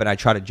me up, and I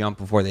tried to jump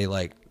before they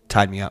like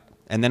tied me up,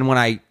 and then when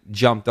I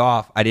jumped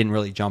off, I didn't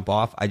really jump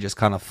off, I just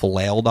kind of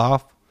flailed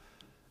off,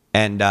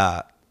 and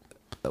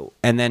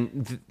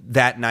then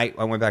that night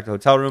I went back to the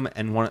hotel room,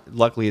 and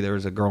luckily there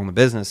was a girl in the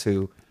business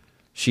who.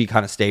 She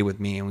kind of stayed with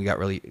me, and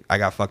I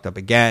got fucked up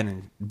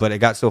again, but it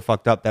got so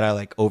fucked up that I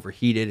like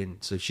overheated, and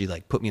so she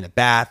like put me in the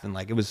bath, and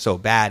like it was so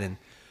bad, and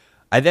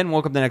I then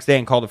woke up the next day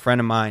and called a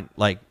friend of mine,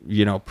 like,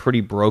 you know,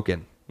 pretty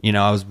broken, you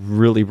know, I was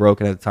really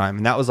broken at the time,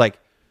 and that was like,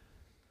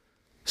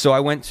 so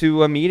I went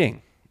to a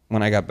meeting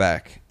when I got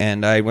back,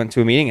 and I went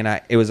to a meeting,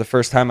 and it was the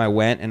first time I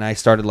went, and I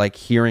started like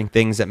hearing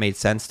things that made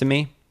sense to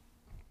me,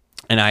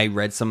 and I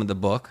read some of the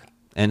book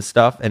and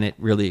stuff, and it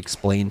really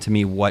explained to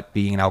me what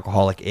being an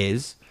alcoholic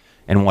is.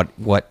 And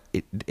what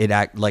it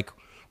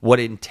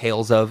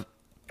entails of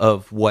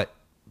what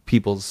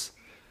people's,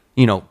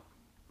 you know,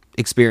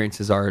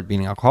 experiences are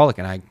being an alcoholic,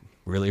 and I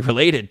really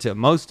related to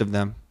most of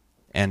them,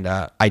 and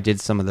I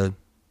did some of the,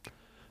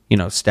 you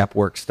know, step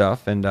work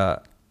stuff, and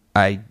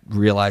I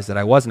realized that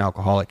I was an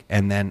alcoholic,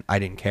 and then I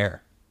didn't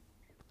care,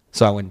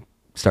 so I went and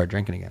started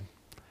drinking again,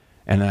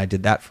 and then I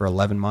did that for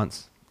 11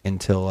 months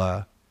until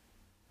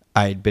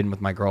I had been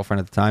with my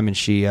girlfriend at the time, and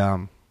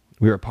I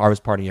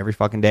was partying every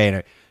fucking day, and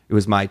it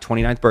was my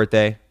 29th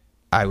birthday.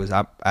 I was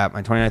up at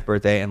my 29th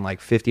birthday, and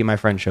like 50 of my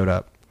friends showed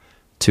up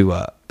to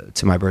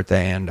my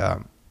birthday, and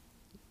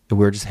we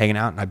were just hanging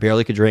out, and I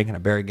barely could drink, and I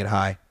barely get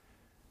high.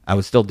 I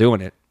was still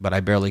doing it, but I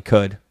barely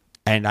could.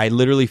 And I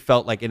literally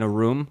felt like in a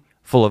room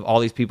full of all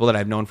these people that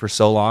I've known for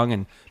so long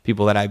and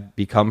people that I've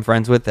become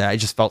friends with, that I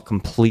just felt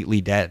completely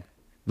dead,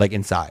 like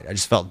inside. I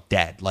just felt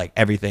dead. Like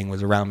everything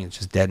was around me. It's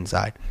just dead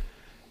inside.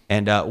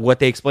 And what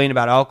they explained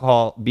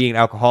about being an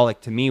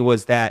alcoholic to me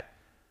was that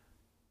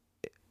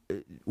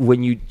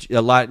when you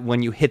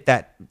hit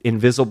that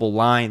invisible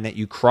line that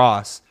you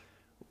cross,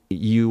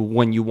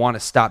 when you want to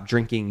stop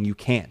drinking, you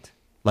can't.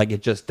 Like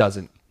it just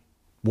doesn't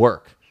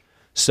work.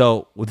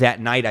 So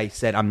that night I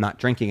said, I'm not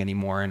drinking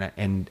anymore.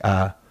 And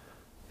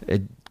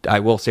I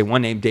will say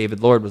one name,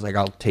 David Lord, was like,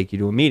 I'll take you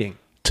to a meeting.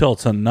 Till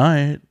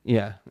tonight.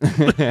 Yeah.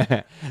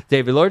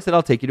 David Lord said,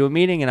 I'll take you to a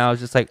meeting. And I was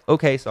just like,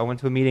 okay. So I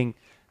went to a meeting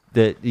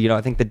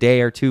I think the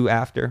day or two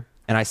after.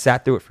 And I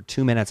sat through it for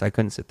 2 minutes. I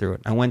couldn't sit through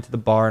it. I went to the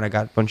bar and I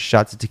got a bunch of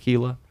shots of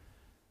tequila.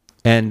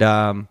 And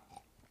I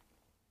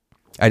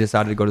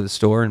decided to go to the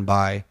store and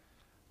buy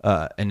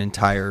an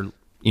entire,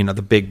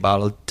 the big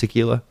bottle of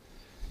tequila.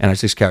 And I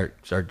just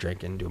started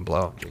drinking, doing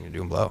blow.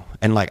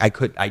 And like I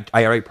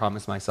already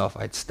promised myself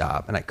I'd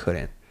stop, and I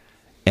couldn't.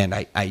 And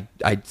I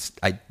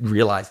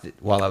realized it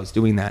while I was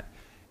doing that.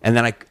 And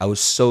then I was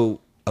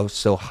so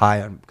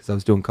high because I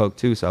was doing coke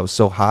too. So I was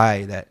so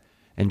high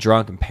and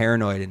drunk and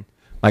paranoid. And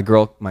my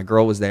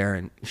girl was there,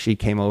 and she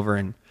came over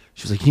and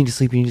she was like, you need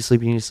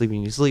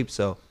to sleep.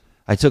 So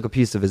I took a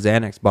piece of a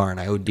Xanax bar and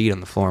I OD'd on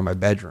the floor in my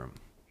bedroom.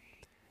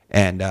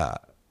 And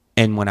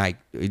when I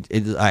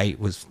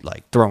was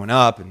like throwing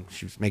up, and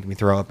she was making me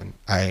throw up, and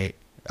I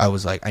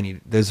was like,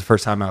 this is the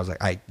first time I was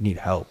like, I need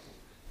help.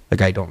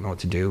 Like, I don't know what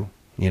to do,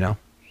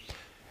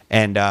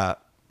 And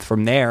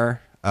from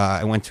there,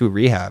 I went to a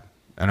rehab,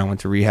 and I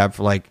went to rehab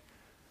for like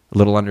a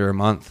little under a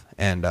month.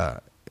 And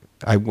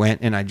I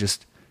went, and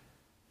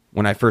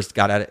when I first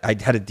got at it, I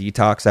had a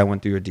detox. I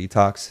went through a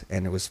detox,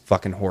 and it was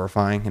fucking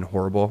horrifying and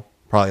horrible.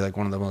 Probably like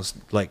one of the most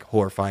like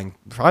horrifying,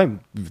 probably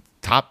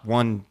top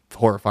one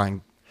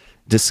horrifying,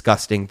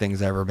 disgusting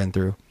things I've ever been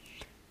through.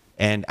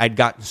 And I'd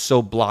gotten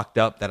so blocked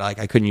up that like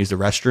I couldn't use the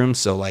restroom.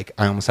 So like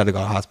I almost had to go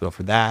to the hospital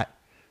for that.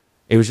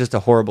 It was just a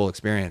horrible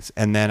experience.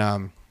 And then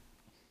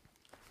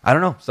I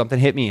don't know, something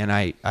hit me, and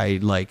I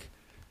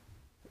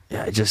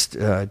just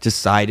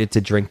decided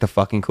to drink the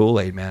fucking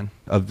Kool-Aid, man,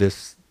 of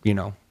this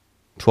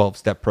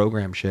 12-step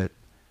program shit,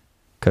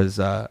 because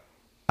I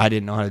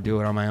didn't know how to do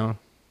it on my own,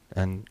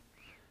 and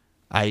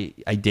I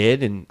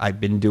did, and I've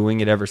been doing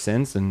it ever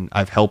since, and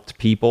I've helped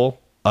people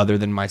other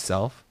than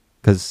myself,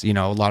 because a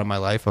lot of my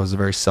life I was a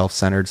very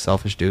self-centered,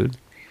 selfish dude,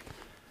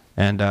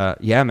 and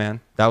yeah, man,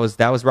 that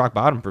was rock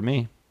bottom for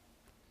me.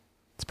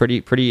 It's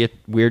pretty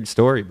weird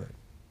story, but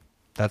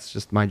that's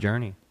just my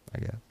journey, I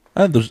guess.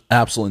 And there's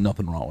absolutely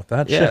nothing wrong with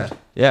that. Yeah, Shit.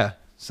 yeah.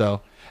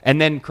 So, and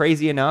then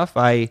crazy enough,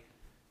 I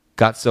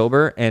got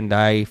sober and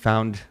I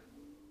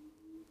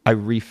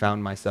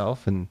refound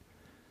myself and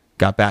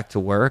got back to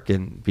work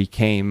and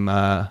became,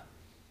 I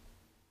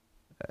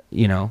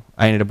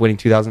ended up winning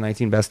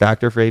 2019 Best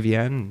Actor for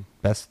AVN and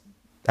Best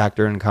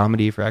Actor in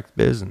Comedy for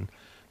XBiz, and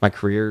my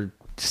career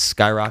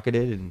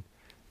skyrocketed and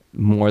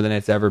more than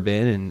it's ever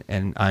been.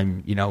 And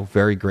I'm,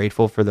 very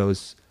grateful for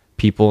those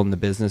people in the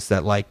business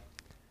that, like,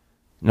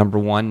 number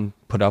one,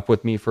 put up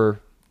with me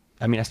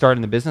I started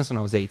in the business when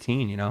I was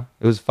 18, it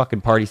was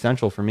fucking party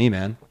central for me,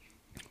 man.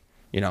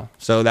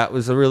 So that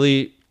was a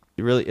really,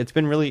 it's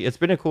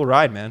been a cool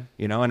ride, man,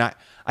 and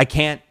I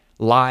can't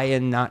lie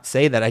and not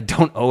say that I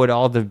don't owe it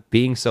all to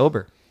being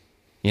sober,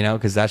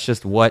 because that's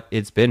just what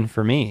it's been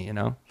for me,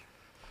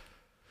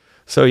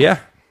 So yeah,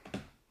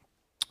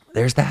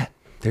 there's that.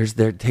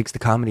 There takes the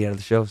comedy out of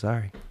the show.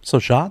 Sorry. So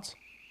shots?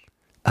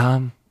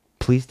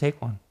 Please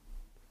take one.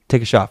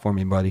 Take a shot for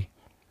me, buddy.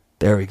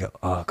 There we go.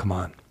 Oh, come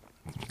on.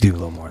 Do a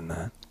little more than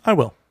that. I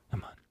will.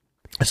 Come on.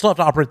 I still have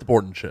to operate the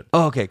board and shit.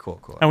 Oh, okay, cool.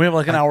 And we have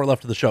like an hour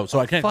left of the show, so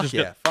I can't Fuck just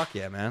yeah. Fuck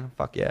yeah, man.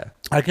 Fuck yeah.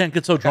 I can't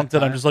get so drunk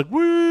that I'm just like,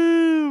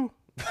 woo.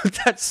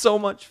 That's so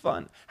much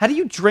fun. How do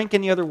you drink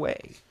any other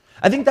way?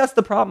 I think that's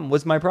the problem,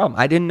 was my problem.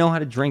 I didn't know how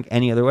to drink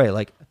any other way.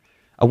 Like,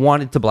 I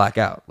wanted to black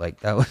out. Like,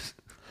 that was...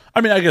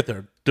 I mean, I get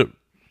there.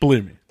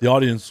 Believe me, the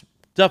audience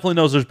definitely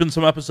knows there's been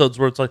some episodes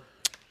where it's like,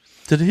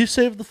 did he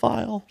save the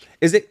file?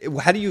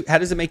 How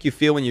does it make you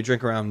feel when you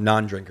drink around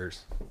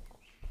non-drinkers?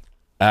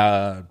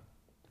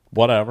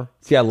 Whatever.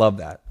 See, I love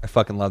that. I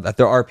fucking love that.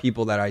 There are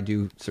people that I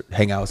do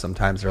hang out with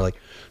sometimes. They're like,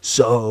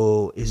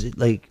 so is it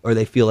like, or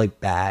they feel like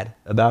bad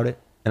about it.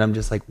 And I'm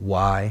just like,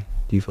 why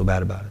do you feel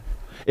bad about it?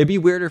 It'd be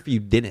weirder if you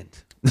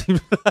didn't. You know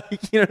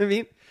what I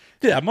mean?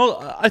 Yeah,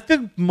 I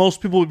think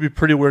most people would be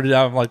pretty weirded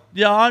out. I'm like,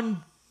 yeah,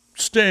 I'm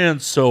staying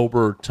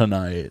sober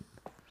tonight.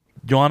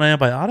 You on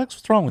antibiotics?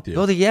 What's wrong with you?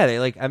 Oh,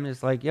 I'm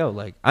just like, yo,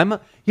 like,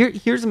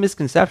 here's a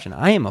misconception.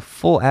 I am a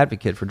full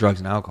advocate for drugs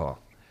and alcohol.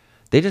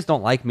 They just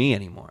don't like me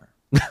anymore.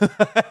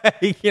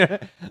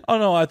 Oh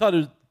no, I thought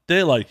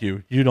they like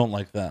you. You don't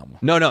like them.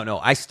 No.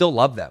 I still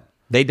love them.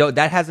 They don't.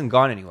 That hasn't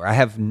gone anywhere. I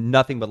have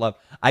nothing but love.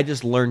 I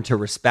just learned to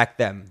respect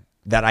them.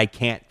 That I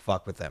can't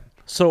fuck with them.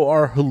 So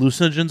are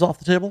hallucinogens off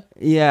the table?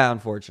 Yeah,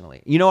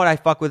 unfortunately. You know what I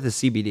fuck with is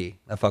CBD.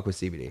 I fuck with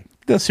CBD.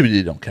 That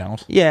CBD don't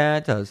count. Yeah,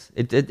 it does.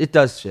 It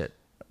does shit.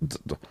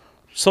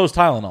 So is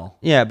Tylenol.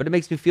 Yeah, but it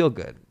makes me feel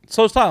good.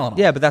 So is Tylenol.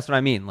 Yeah, but that's what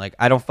I mean. Like,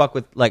 I don't fuck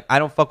with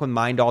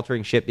mind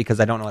altering shit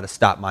because I don't know how to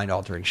stop mind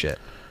altering shit.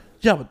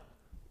 Yeah,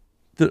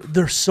 but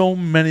there's so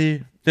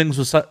many things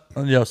with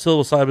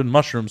psilocybin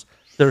mushrooms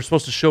that are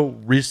supposed to show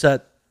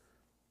reset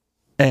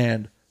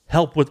and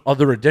help with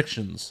other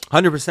addictions.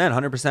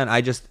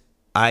 100%.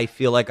 I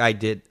feel like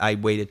I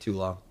waited too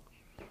long.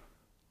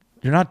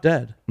 You're not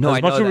dead. No,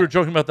 as much as we were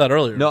joking about that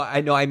earlier. No,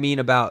 I know. I mean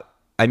about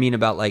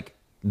like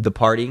the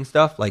partying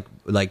stuff, like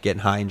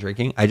getting high and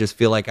drinking. I just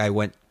feel like I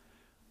went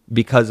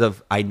because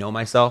of I know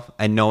myself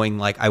and knowing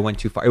like I went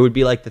too far. It would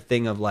be like the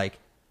thing of like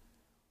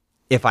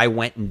if I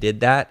went and did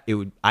that,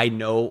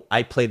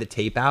 I play the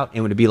tape out and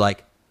it would be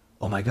like,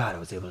 oh my God, I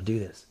was able to do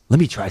this.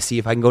 Let me try see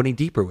if I can go any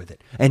deeper with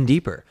it. And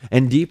deeper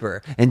and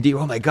deeper and deeper.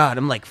 Oh my God,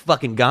 I'm like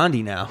fucking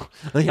Gandhi now.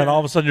 And all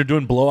of a sudden you're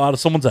doing blowout of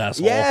someone's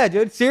asshole. Yeah,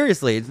 dude,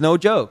 seriously. It's no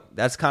joke.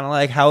 That's kind of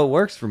like how it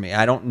works for me.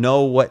 I don't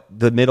know what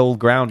the middle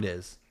ground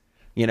is,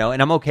 and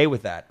I'm okay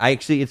with that.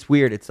 It's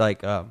weird. It's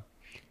like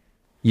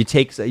you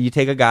take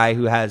a guy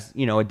who has,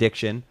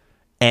 addiction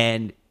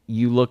and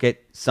you look at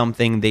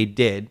something they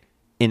did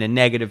in a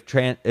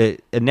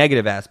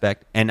negative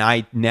aspect, and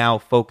I now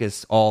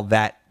focus all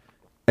that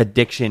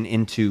addiction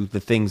into the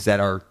things that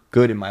are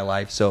good in my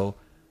life. So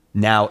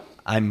now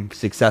I'm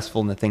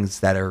successful in the things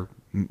that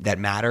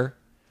matter,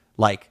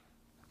 like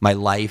my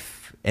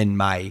life and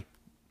my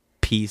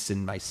peace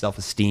and my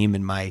self-esteem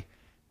and my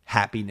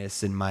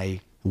happiness and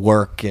my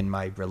work and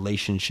my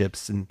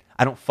relationships, and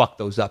I don't fuck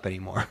those up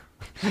anymore.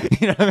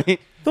 You know what I mean?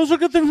 Those are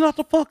good things not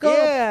to fuck up.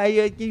 Yeah,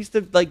 I used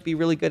to like be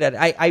really good at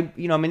it.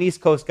 I'm an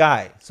East Coast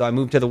guy, so I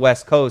moved to the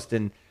West Coast,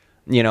 and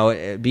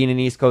being an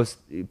East Coast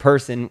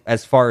person,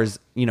 as far as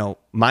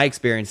my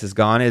experience has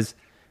gone, is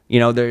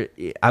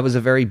I was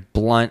a very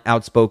blunt,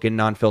 outspoken,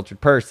 non-filtered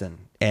person,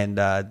 and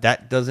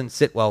that doesn't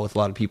sit well with a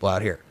lot of people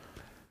out here.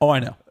 Oh, I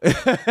know.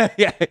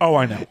 Yeah. Oh,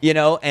 I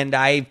know. And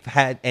I've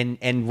had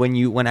and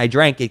when I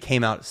drank, it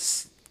came out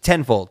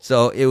tenfold.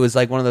 So it was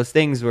like one of those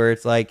things where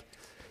it's like,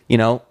 you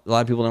know, a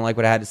lot of people didn't like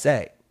what I had to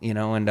say, you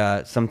know,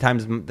 and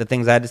sometimes the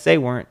things I had to say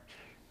weren't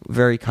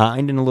very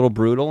kind and a little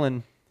brutal.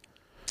 And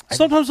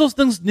Sometimes those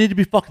things need to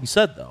be fucking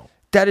said, though.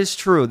 that is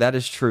true. That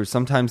is true.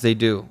 Sometimes they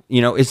do.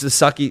 You know, it's the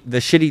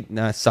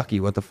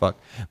shitty, what the fuck?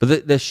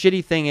 But the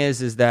shitty thing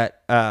is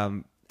that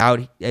from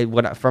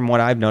what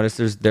I've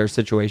noticed, there's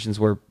situations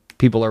where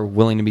people are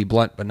willing to be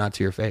blunt, but not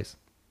to your face.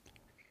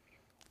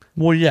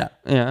 Well, yeah.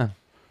 Yeah.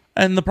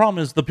 And the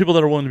problem is the people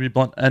that are willing to be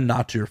blunt and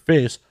not to your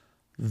face,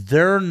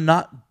 they're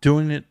not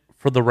doing it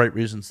for the right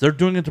reasons. They're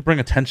doing it to bring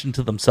attention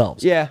to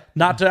themselves. Yeah.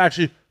 Not to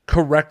actually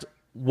correct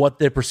what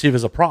they perceive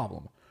as a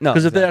problem. No,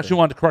 Because if they exactly. actually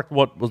wanted to correct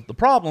what was the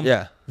problem,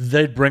 Yeah.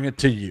 they'd bring it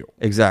to you.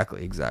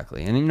 Exactly.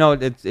 And you know,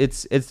 it's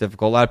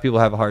difficult. A lot of people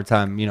have a hard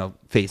time, you know,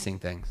 facing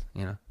things.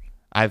 You know,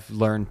 I've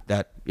learned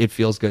that it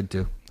feels good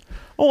too.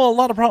 Well, a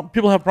lot of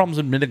people have problems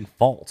admitting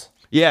fault.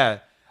 Yeah.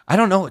 I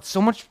don't know. It's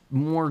so much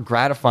more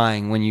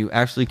gratifying when you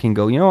actually can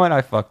go, you know what,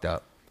 I fucked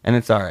up, and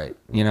it's all right.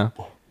 You know,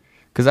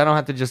 because I don't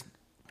have to just.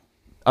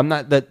 I'm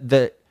not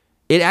that.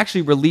 It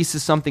actually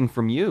releases something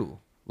from you.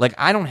 Like,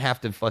 I don't have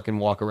to fucking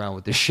walk around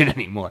with this shit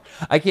anymore.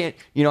 I can't,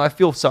 you know, I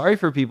feel sorry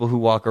for people who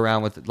walk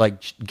around with,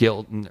 like,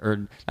 guilt,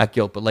 or not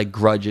guilt, but, like,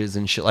 grudges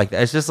and shit like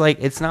that. It's just, like,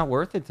 it's not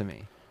worth it to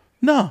me.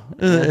 No,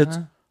 it's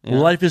Yeah.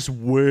 life is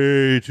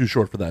way too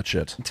short for that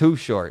shit. Too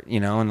short, you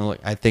know, and look,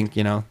 I think,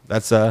 you know,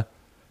 that's,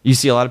 you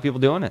see a lot of people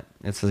doing it.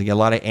 It's, like, a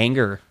lot of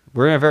anger.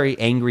 We're in a very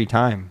angry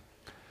time.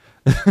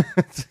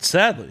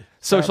 Sadly.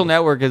 Social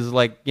network is,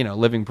 like, you know,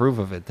 living proof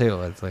of it,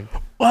 too. It's, like...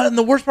 Well, and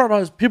the worst part about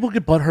it is people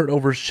get butthurt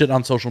over shit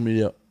on social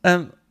media,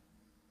 and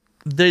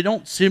they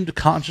don't seem to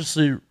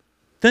consciously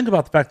think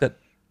about the fact that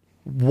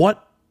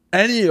what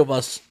any of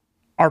us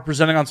are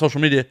presenting on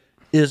social media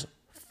is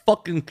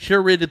fucking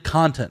curated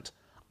content.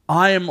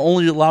 I am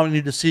only allowing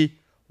you to see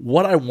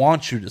what I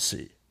want you to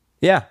see.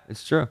 Yeah,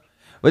 it's true.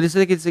 But it's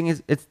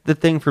the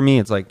thing for me.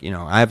 It's like, you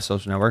know, I have a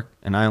social network,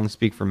 and I only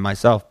speak for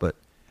myself. But,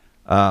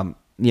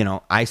 you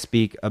know, I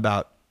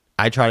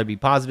try to be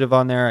positive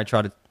on there. I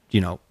try to,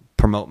 you know,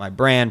 promote my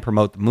brand,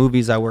 promote the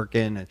movies I work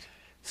in, and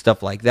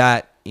stuff like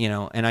that. You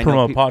know, and I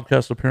Promote know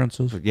podcast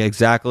appearances. yeah,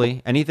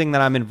 exactly. Anything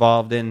that I'm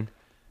involved in,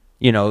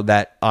 you know,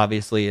 that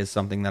obviously is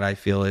something that I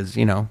feel is,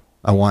 you know,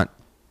 I want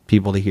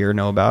people to hear,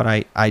 know about.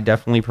 I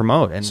definitely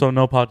promote. And So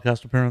no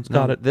podcast appearance.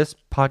 Got it. This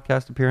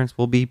podcast appearance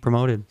will be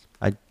promoted.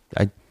 I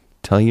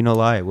tell you no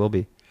lie, it will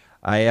be.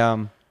 We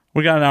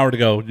got an hour to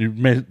go. You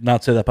may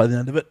not say that by the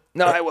end of it.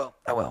 No, I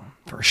will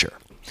for sure.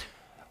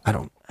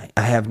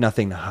 I have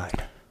nothing to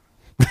hide.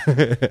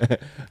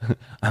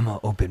 I'm an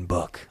open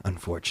book,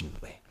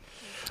 unfortunately.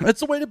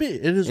 It's the way to be.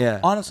 It is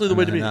honestly the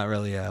way to be. Not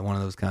really one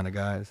of those kind of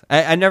guys.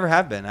 I never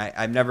have been.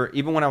 I've never,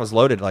 even when I was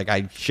loaded, like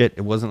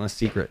it wasn't a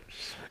secret.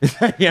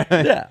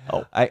 Yeah.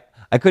 Oh. I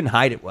couldn't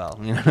hide it well.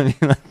 You know what I mean?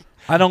 Like,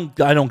 I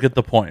don't get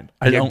the point.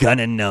 you're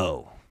gonna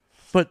know.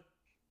 But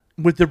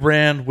with the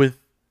brand, with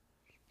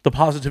the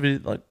positivity,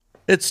 like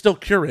it's still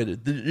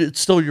curated.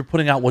 It's still you're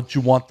putting out what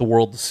you want the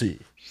world to see.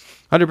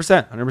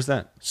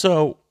 100%.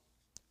 So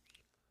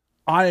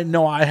I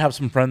know I have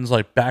some friends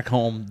like back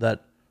home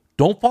that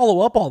don't follow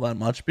up all that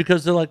much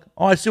because they're like,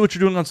 oh, I see what you're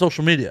doing on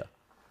social media,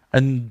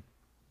 and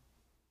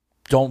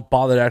don't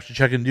bother to actually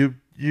check in.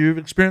 You've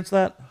experienced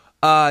that?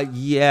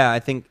 Yeah, I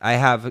think I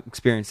have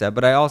experienced that,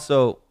 but I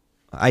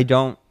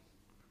don't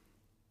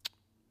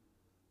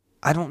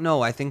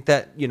know. I think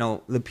that, you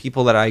know, the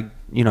people that a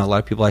lot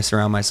of people I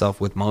surround myself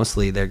with,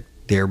 mostly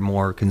they're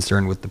more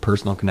concerned with the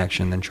personal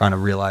connection than trying to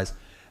realize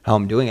how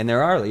I'm doing. And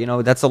there are, you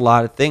know, that's a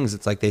lot of things.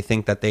 It's like they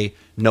think that they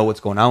know what's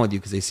going on with you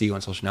because they see you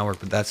on social network,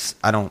 but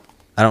I don't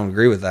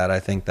agree with that. I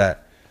think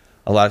that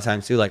a lot of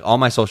times too, like all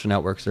my social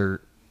networks are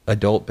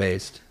adult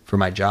based for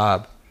my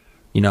job,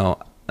 you know,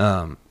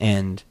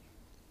 and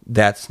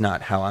that's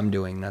not how I'm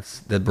doing. That's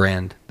the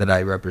brand that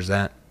I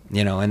represent,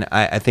 you know, and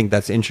I think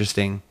that's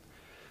interesting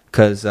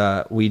because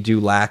we do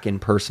lack in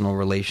personal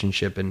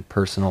relationship and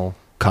personal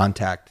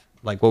contact.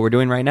 Like what we're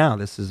doing right now.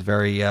 This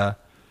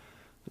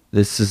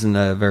isn't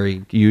a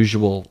very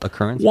usual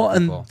occurrence. Well, for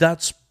and people.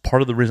 that's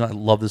part of the reason I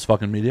love this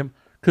fucking medium.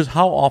 Because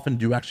how often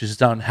do you actually sit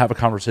down and have a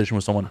conversation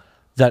with someone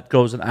that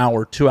goes an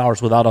hour, 2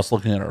 hours without us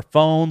looking at our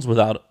phones,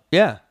 without...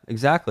 Yeah,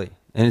 exactly.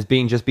 And it's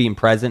being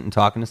present and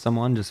talking to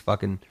someone, just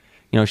fucking,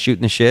 you know,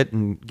 shooting the shit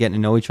and getting to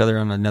know each other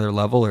on another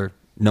level or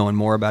knowing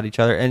more about each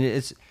other. And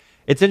it's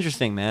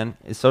interesting, man.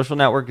 Social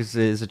network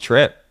is a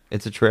trip.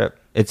 It's a trip.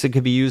 It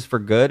could be used for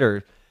good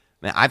or...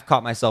 Man, I've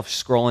caught myself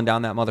scrolling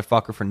down that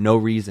motherfucker for no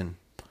reason.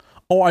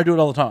 Oh, I do it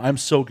all the time. I'm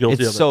so guilty of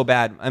it. It's so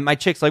bad. And my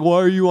chick's like, why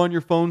are you on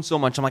your phone so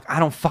much? I'm like, I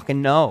don't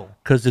fucking know.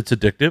 Because it's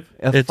addictive.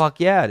 Fuck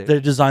yeah, dude. They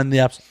designed the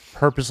apps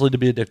purposely to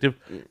be addictive.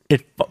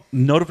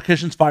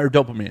 Notifications fire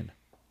dopamine.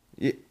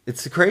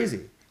 It's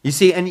crazy. You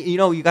see, and you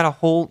know, you got a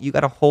whole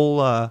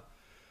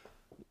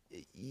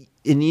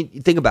and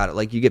you think about it,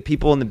 like you get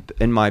people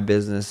in my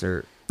business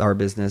or our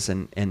business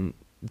and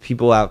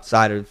people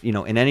outside of, you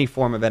know, in any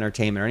form of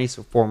entertainment or any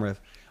form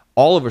of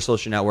all over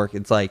social network,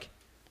 it's like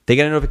they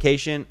get a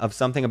notification of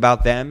something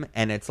about them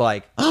and it's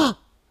like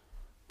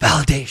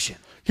validation.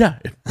 Yeah,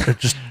 it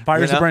just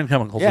fires the brain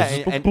chemicals. Yeah,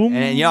 It's just and, boom.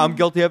 and, I'm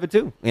guilty of it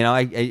too.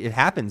 It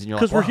happens. And you're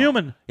like, Because we're wow.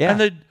 human. Yeah.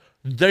 And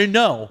they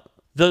know.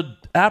 The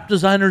app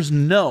designers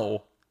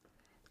know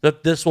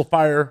that this will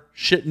fire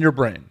shit in your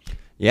brain.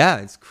 Yeah,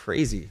 it's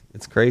crazy.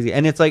 It's crazy.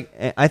 And it's like,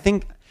 I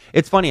think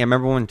it's funny. I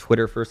remember when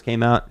Twitter first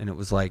came out and it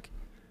was like,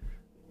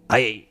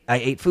 I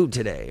ate food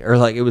today. Or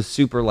like, it was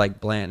super like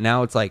bland.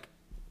 Now it's like,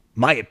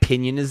 my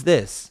opinion is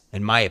this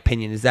and my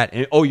opinion is that.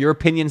 And, oh, your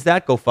opinion is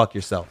that? Go fuck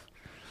yourself.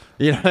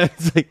 You know,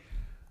 it's like,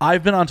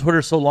 I've been on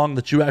Twitter so long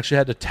that you actually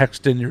had to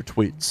text in your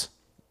tweets.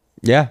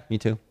 yeah, me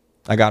too.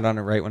 I got on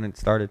it right when it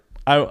started.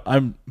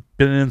 I've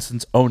been in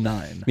since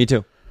 2009. Me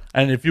too.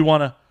 And if you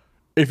wanna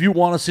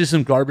see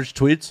some garbage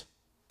tweets,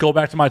 go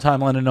back to my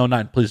timeline in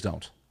 2009. Please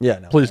don't. Yeah,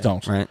 no, Please right,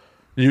 don't. right.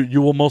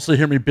 You will mostly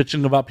hear me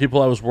bitching about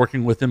people I was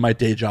working with in my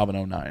day job in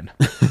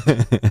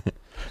 2009.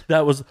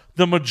 That was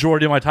the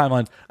majority of my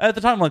timeline. At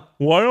the time, I'm like,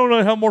 why don't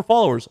I have more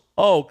followers?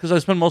 Oh, because I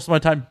spend most of my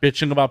time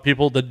bitching about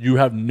people that you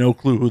have no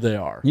clue who they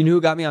are. You know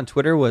who got me on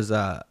Twitter was,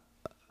 you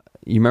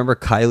remember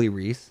Kylie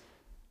Reese?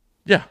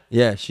 Yeah.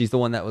 Yeah, she's the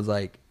one that was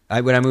like,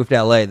 when I moved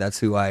to LA, that's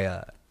who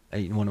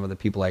one of the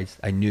people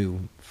I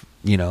knew,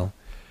 you know,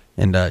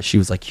 and she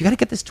was like, you got to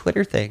get this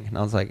Twitter thing. And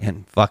I was like,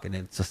 and fucking,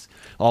 it just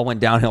all went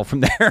downhill from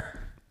there.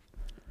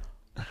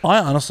 I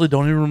honestly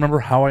don't even remember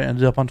how I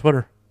ended up on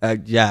Twitter.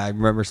 Yeah, I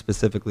remember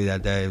specifically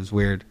that day. It was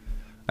weird.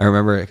 I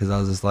remember it because I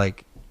was just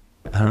like,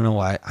 I don't know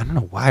why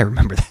I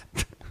remember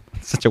that.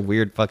 It's such a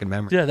weird fucking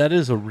memory. Yeah, that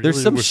is a really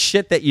There's some weird-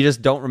 shit that you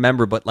just don't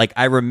remember, but like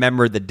I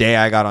remember the day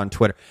I got on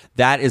Twitter.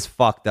 That is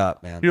fucked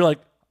up, man. You're like,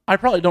 I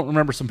probably don't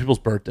remember some people's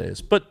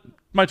birthdays, but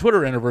my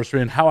Twitter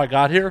anniversary and how I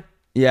got here,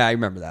 Yeah, I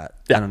remember that.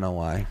 Yeah. I don't know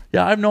why.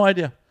 yeah, I have no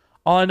idea.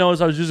 All I know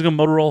is I was using a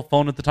Motorola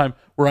phone at the time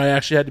where I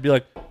actually had to be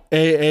like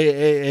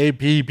A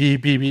B B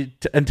B B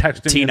and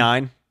texting in-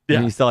 T9? Yeah.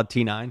 And you still had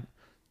T9?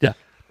 yeah,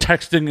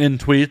 texting in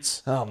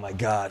tweets. Oh my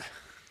god.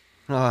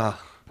 I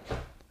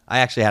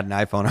actually had an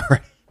iPhone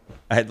already.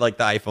 I had like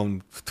the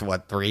iPhone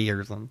 3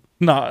 or something.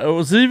 No,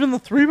 was it even the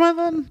 3 by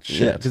then? Yeah,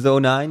 Shit. because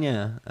 09,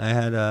 yeah. I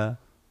had I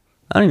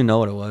don't even know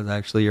what it was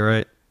actually, you're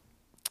right.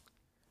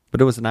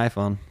 But it was an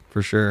iPhone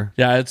for sure.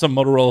 Yeah, I had some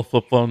Motorola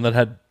flip phone that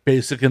had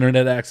basic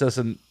internet access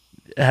and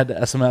had to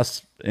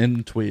SMS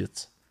in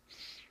tweets.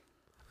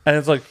 And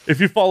it's like, if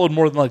you followed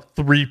more than like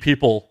 3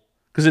 people,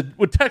 because it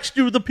would text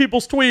you the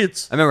people's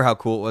tweets. I remember how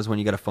cool it was when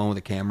you got a phone with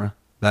a camera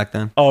back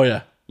then. Oh,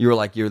 yeah. You were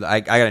like,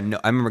 I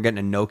remember getting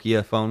a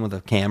Nokia phone with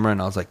a camera,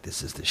 and I was like,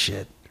 this is the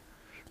shit.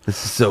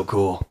 This is so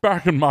cool.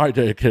 Back in my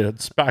day,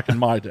 kids. Back in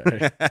my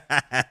day.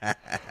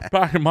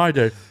 Back in my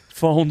day,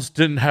 phones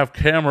didn't have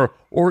camera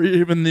or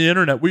even the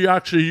internet. We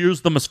actually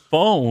used them as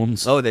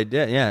phones. Oh, they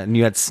did, yeah. And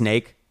you had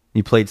Snake.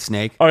 You played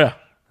Snake. Oh, yeah.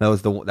 That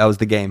was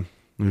the game.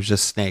 It was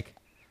just Snake.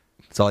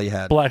 That's all you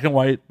had. Black and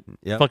white.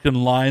 Yep. Fucking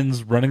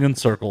lines running in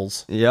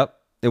circles. Yep.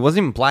 It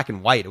wasn't even black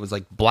and white. It was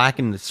like black,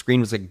 and the screen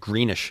was like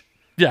greenish.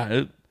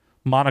 Yeah.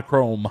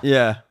 Monochrome.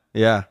 Yeah.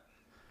 Yeah.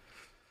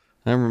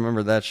 I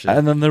remember that shit.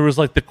 And then there was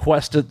like the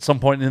quest at some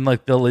point in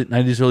like the late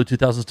 90s, early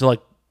 2000s to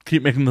like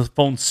keep making the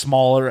phone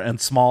smaller and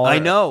smaller. I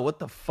know. What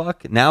the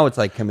fuck? Now it's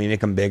like, can we make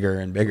them bigger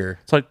and bigger?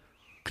 It's like,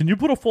 can you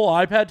put a full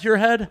iPad to your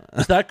head?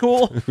 Is that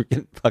cool? We're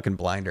getting fucking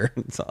blinder.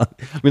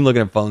 I've been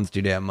looking at phones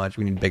too damn much.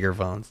 We need bigger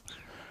phones.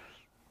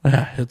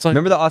 Yeah, it's like,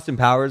 Remember the Austin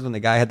Powers when the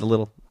guy had the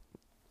little...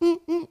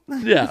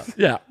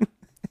 yeah.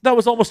 That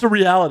was almost a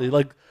reality.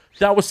 Like,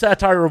 that was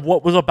satire of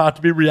what was about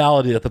to be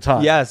reality at the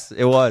time. Yes,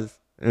 it was.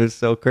 It was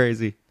so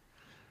crazy.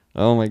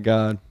 Oh my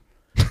God.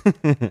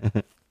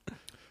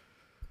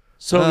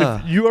 So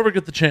if you ever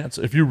get the chance,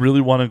 if you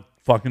really want to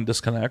fucking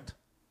disconnect,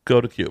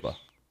 go to Cuba.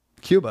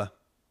 Cuba.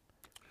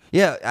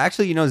 Yeah,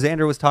 actually, you know,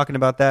 Xander was talking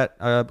about that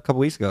a couple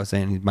weeks ago,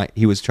 saying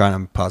he was trying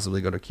to possibly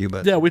go to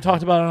Cuba. Yeah, we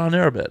talked about it on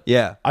air a bit.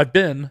 Yeah. I've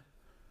been.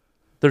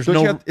 There's Don't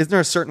no. you have, isn't there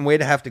a certain way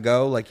to have to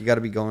go? Like, you got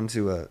to be going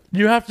to a...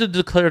 You have to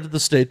declare to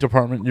the State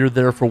Department you're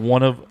there for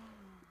one of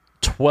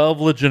 12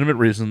 legitimate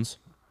reasons.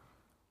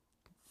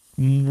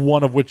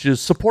 One of which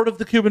is support of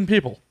the Cuban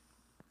people.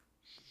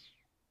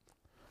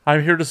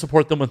 I'm here to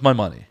support them with my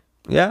money.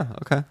 Yeah,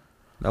 okay.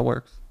 That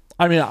works.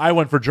 I mean, I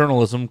went for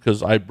journalism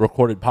because I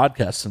recorded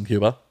podcasts in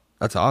Cuba.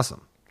 That's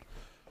awesome.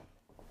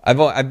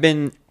 I've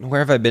been... Where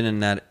have I been in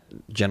that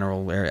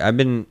general area?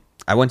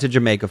 I went to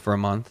Jamaica for a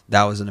month.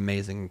 That was an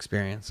amazing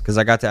experience because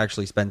I got to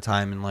actually spend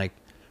time in, like,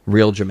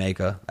 real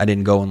Jamaica. I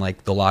didn't go in,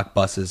 like, the locked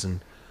buses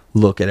and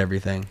look at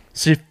everything.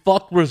 See,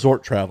 fuck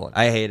resort traveling.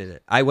 I hated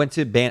it. I went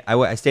to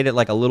I stayed at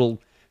like a little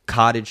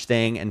cottage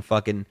thing and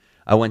fucking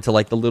I went to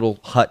like the little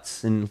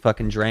huts and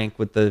fucking drank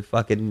with the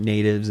fucking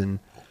natives, and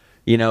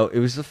you know, it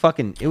was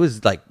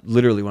like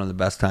literally one of the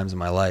best times of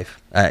my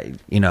life.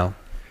 You know,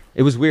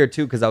 it was weird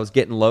too because I was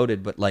getting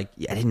loaded, but like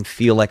I didn't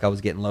feel like I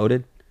was getting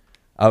loaded.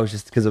 I was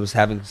just because I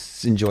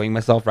was enjoying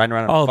myself riding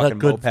around on a fucking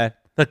moped.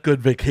 That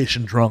good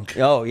vacation drunk.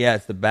 Oh yeah,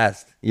 it's the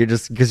best. You're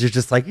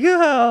just like,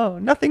 yo,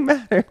 nothing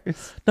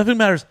matters. Nothing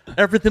matters.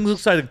 Everything's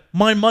exciting.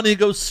 My money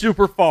goes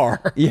super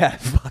far. Yeah,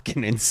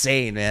 fucking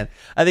insane, man.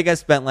 I think I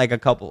spent like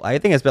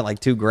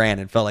 $2,000.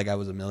 It felt like I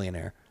was a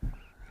millionaire.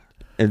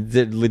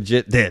 It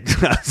legit did.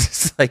 I was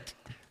just like,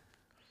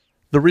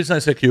 The reason I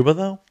say Cuba,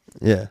 though,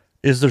 yeah.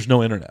 is there's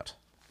no internet.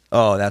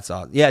 Oh, that's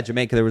awesome. Yeah,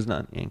 Jamaica, there was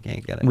none. You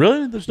can't get it.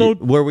 Really? There's no...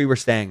 Where we were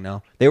staying,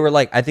 no. They were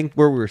like, I think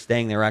where we were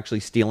staying, they were actually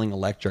stealing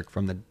electric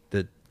from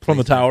the From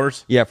the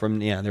towers? Yeah,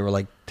 they were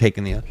like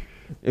taking the...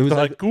 It was They're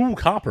like, ooh,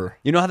 copper.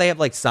 you know how they have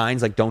like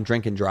signs like don't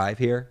drink and drive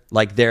here?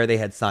 Like there they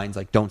had signs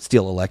like don't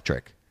steal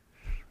electric.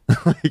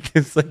 Like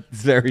it's like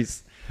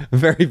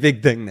very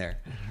big thing there.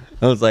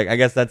 I was like, I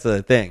guess that's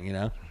a thing, you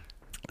know?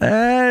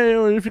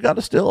 Hey, if you got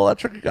to steal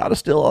electric, you got to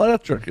steal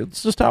electric.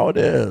 It's just how it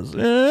is.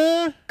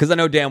 Because I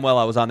know damn well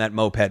I was on that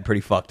moped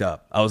pretty fucked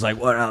up. I was like,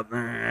 what up?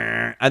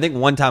 I think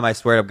one time I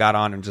swear I got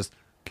on and just,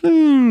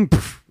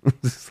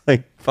 just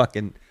like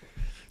fucking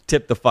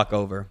tipped the fuck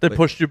over. They But-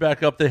 pushed you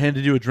back up. They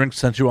handed you a drink,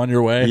 sent you on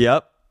your way.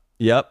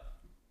 Yep.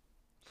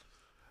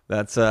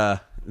 That's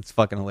it's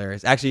fucking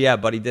hilarious. Actually, yeah,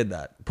 buddy did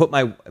that. Put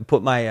my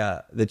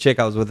the chick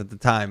I was with at the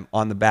time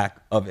on the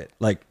back of it.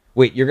 Like,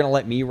 wait, you're gonna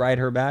let me ride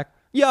her back?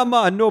 Yeah,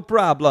 man, no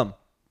problem.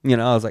 You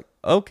know, I was like,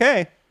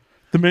 okay.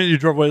 The minute you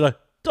drove away, like,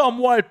 dumb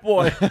white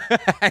boy.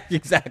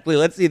 Exactly.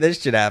 Let's see this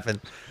shit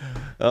happen.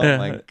 Oh Yeah.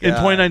 my god. In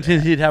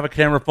 2019, he'd have a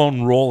camera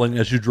phone rolling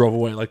as you drove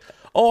away. Like,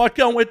 oh, I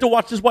can't wait to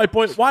watch this white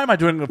boy. Why am I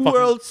doing the fucking...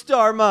 World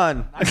star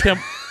man. I can't...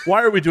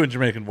 Why are we doing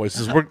Jamaican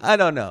voices? I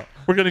don't know.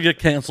 We're going to get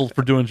canceled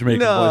for doing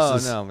Jamaican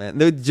voices. No, man.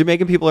 The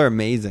Jamaican people are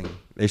amazing.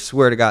 They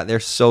swear to God,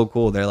 they're so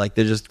cool. They're like,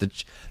 they're just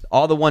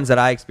all the ones that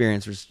I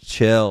experienced was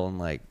chill and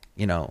like,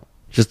 you know,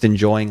 just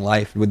enjoying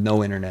life with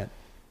no internet.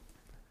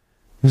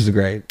 It was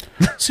great.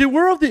 See,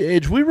 we're of the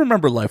age, we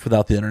remember life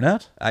without the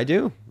internet. I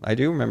do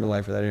remember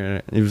life without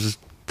internet. It was just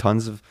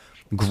tons of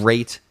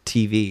great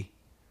TV.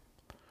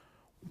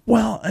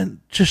 Well,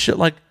 and just shit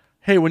like,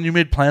 hey, when you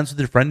made plans with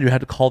your friend, you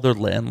had to call their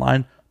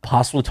landline,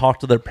 possibly talk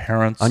to their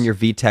parents. On your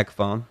VTech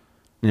phone.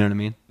 You know what I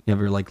mean? You have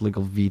your like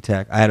little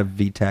VTech. I had a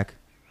VTech.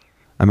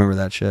 I remember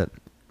that shit.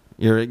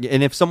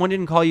 And if someone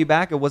didn't call you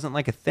back, it wasn't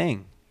like a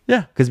thing.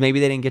 Yeah. Because maybe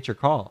they didn't get your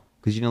call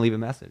because you didn't leave a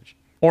message.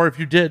 Or if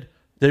you did,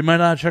 they might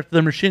not have checked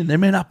their machine. They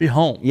may not be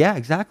home. Yeah,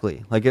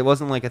 exactly. Like it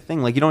wasn't like a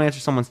thing. Like you don't answer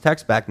someone's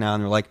text back now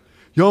and they're like,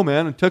 yo,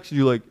 man, I texted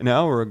you like an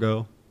hour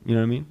ago. You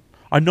know what I mean?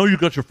 I know you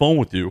got your phone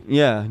with you.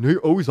 Yeah, no,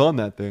 you're always on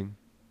that thing.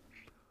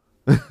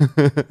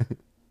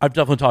 I've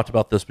definitely talked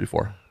about this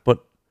before,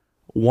 but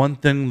one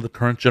thing the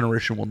current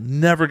generation will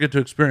never get to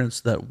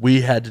experience that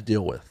we had to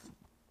deal with,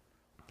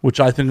 which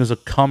I think is a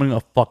coming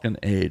of fucking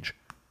age.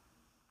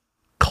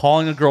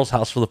 Calling a girl's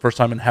house for the first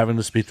time and having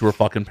to speak to her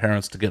fucking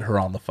parents to get her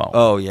on the phone.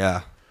 Oh,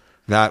 yeah.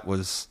 That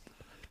was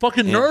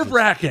fucking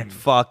nerve-wracking.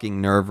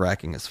 fucking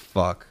nerve-wracking as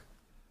fuck.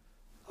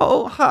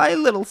 Oh, hi,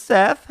 little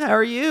Seth. How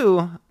are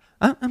you?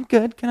 I'm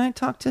good. Can I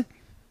talk to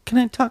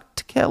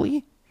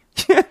Kelly?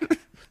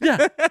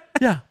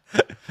 Yeah.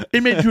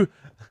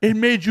 It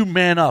made you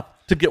man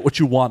up to get what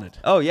you wanted.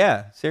 Oh,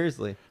 yeah.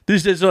 Seriously.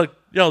 These days, they're like,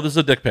 yo, this is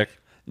a dick pic.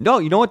 No,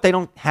 you know what they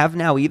don't have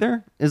now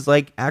either? Is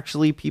like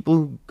actually people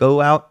who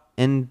go out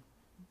and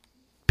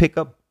pick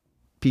up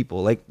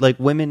people. Like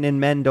women and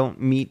men don't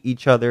meet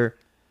each other.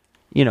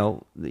 You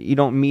know, you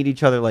don't meet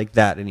each other like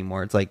that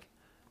anymore. It's like,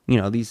 you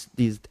know, these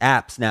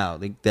apps now.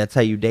 That's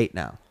how you date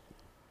now.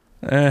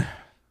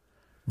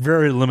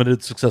 Very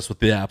limited success with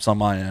the apps on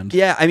my end.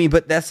 Yeah, I mean,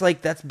 but that's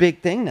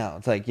big thing now.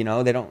 It's like, you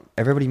know,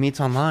 everybody meets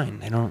online.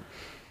 They don't.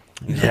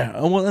 Yeah,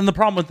 well, and the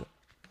problem with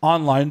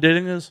online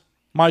dating is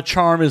my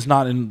charm is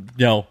not in,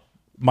 you know,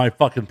 my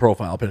fucking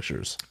profile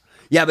pictures.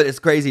 Yeah, but it's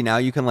crazy now.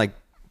 You can like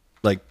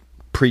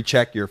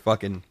pre-check your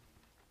fucking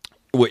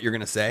what you're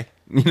gonna say.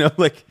 You know,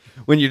 like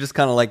when you're just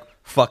kind of like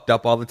fucked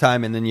up all the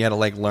time, and then you had to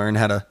like learn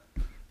how to,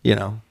 you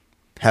know,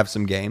 have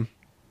some game.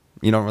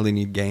 You don't really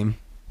need game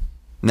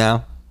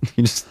now.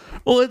 You just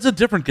Well, it's a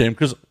different game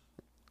because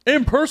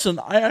in person,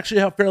 I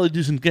actually have fairly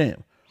decent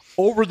game.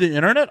 Over the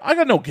internet, I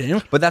got no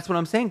game. But that's what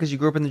I'm saying, because you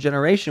grew up in the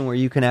generation where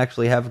you can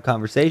actually have a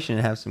conversation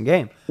and have some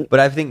game. But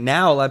I think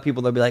now a lot of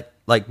people, they'll be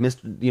like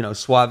Mr. You know,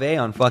 Suave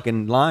on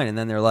fucking line, and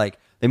then they're like,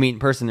 they meet in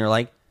person, they're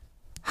like,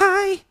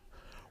 hi.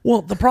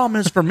 Well, the problem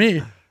is for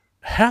me,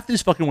 half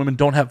these fucking women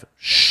don't have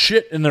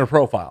shit in their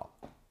profile.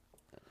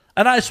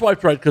 And I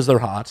swiped right because they're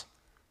hot.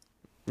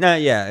 No,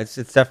 yeah, it's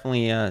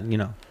definitely you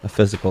know, a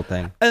physical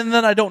thing. And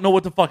then I don't know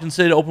what to fucking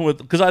say to open with,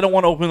 because I don't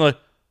want to open like,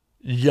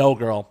 yo,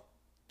 girl,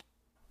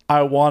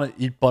 I want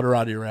to eat butter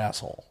out of your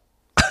asshole.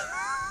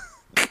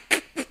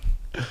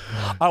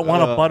 I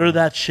want to butter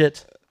that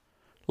shit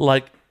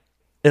like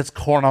it's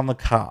corn on the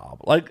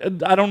cob. Like,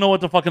 I don't know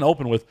what to fucking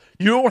open with.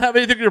 You don't have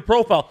anything in your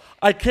profile.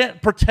 I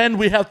can't pretend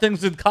we have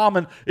things in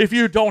common if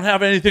you don't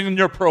have anything in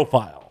your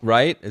profile.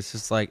 Right? It's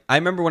just like, I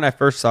remember when I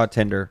first saw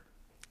Tinder,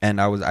 and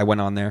I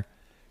went on there,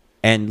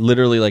 and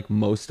literally like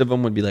most of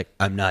them would be like,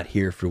 I'm not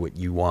here for what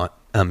you want.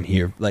 I'm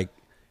here like,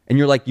 and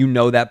you're like, you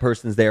know, that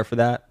person's there for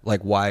that.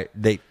 Like, why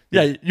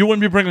Yeah, you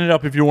wouldn't be bringing it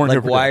up if you weren't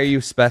here like, for why that. are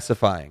you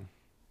specifying?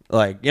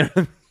 Like, you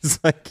know,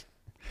 it's like,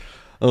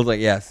 I was like,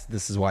 yes,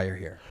 this is why you're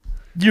here.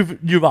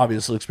 You've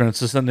obviously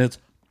experienced this, and it's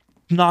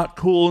not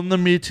cool in the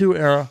Me Too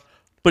era,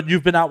 but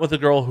you've been out with a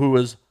girl who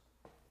is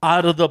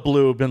out of the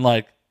blue been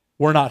like,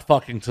 we're not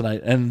fucking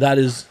tonight, and that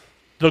is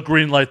the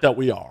green light that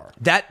we are.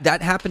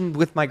 That happened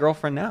with my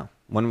girlfriend now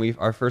when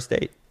our first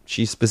date.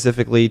 She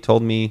specifically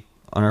told me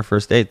on our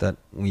first date that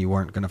we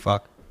weren't gonna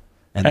fuck,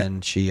 and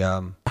then she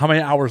How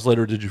many hours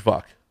later did you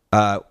fuck?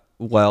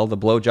 well, the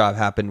blowjob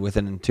happened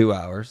within 2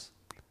 hours,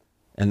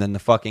 and then the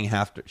fucking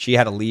she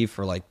had to leave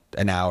for like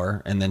an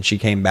hour, and then she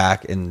came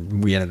back,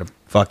 and we ended up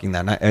fucking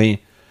that night. I mean,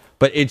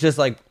 but it's just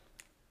like,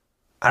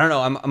 I don't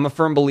know. I'm a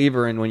firm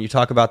believer in when you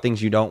talk about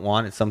things you don't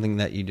want, it's something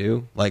that you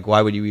do. Like,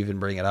 why would you even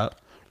bring it up?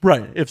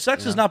 Right. If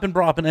sex has not been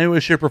brought up in any way,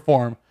 shape, or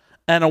form,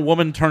 and a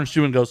woman turns to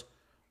you and goes,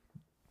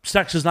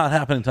 sex is not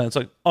happening tonight, it's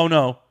like, oh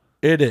no,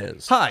 it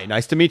is. Hi,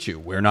 nice to meet you.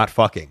 We're not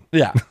fucking.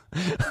 Yeah.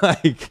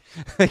 like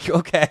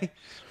okay.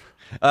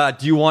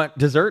 Do you want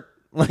dessert?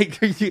 Like,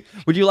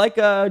 would you like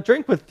a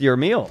drink with your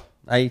meal?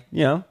 I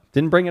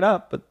didn't bring it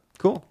up, but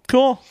cool.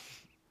 Cool.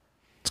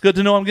 It's good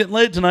to know I'm getting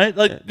laid tonight.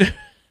 Like,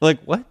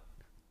 Like what?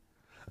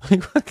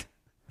 Like what?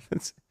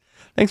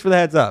 Thanks for the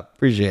heads up.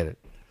 Appreciate it.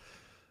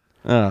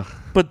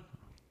 but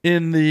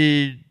in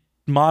the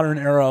modern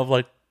era of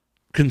like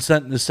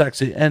consent is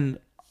sexy, and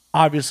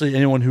obviously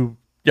anyone who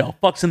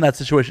fucks in that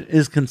situation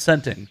is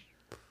consenting.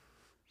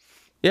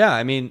 Yeah,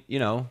 I mean,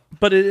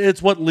 But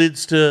it's what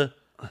leads to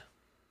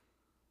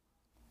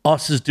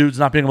us as dudes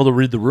not being able to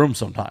read the room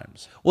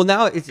sometimes. well,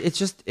 now it's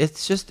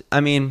just. I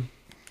mean,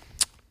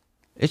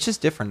 it's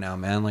just different now,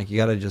 man. Like, you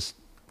got to just,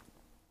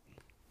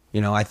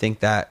 I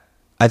think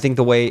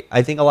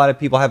a lot of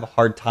people have a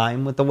hard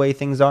time with the way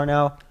things are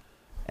now,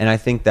 and I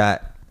think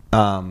that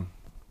I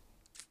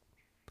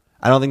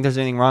don't think there's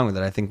anything wrong with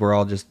it. I think we're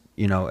all just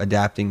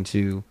adapting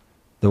to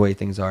the way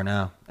things are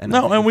now. And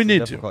we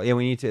need to. Yeah,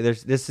 we need to.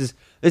 This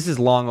is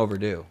long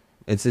overdue.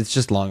 It's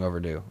just long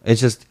overdue. It's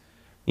just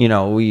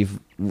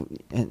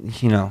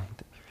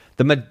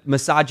the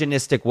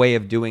misogynistic way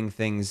of doing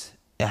things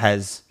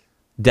has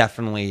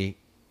definitely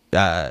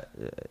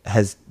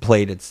has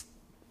played its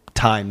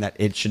time that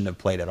it shouldn't have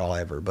played at all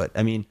ever. But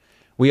I mean,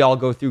 we all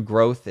go through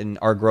growth, and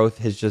our growth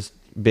has just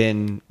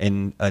been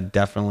in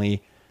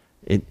definitely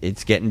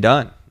it's getting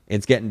done.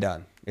 It's getting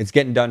done. It's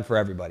getting done for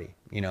everybody,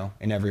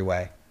 in every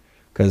way.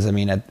 Because, I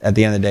mean, at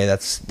the end of the day,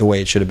 that's the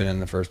way it should have been in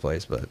the first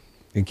place. But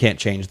you can't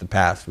change the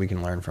past. We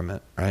can learn from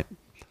it, right?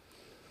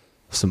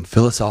 Some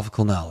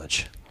philosophical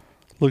knowledge.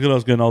 Look at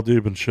us getting all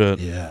deep and shit.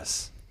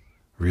 Yes.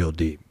 Real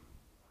deep.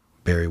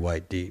 Barry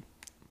White deep.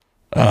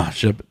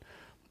 Shit.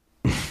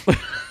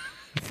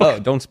 Oh,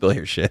 don't spill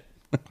your shit.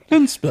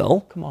 Didn't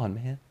spill. Come on,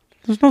 man.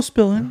 There's no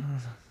spilling.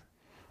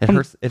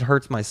 It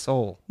hurts my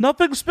soul.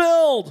 Nothing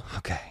spilled.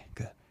 Okay,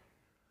 good.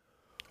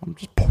 I'm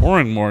just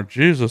pouring more.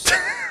 Jesus.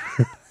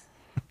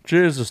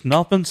 Jesus,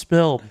 nothing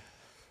spilled.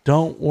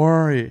 Don't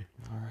worry.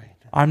 All right.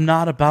 I'm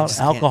not about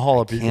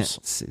alcohol abuse.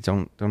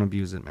 Don't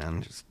abuse it,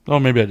 man. Just Oh,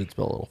 maybe I did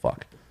spill a little.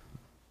 Fuck.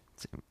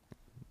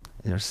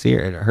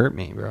 it hurt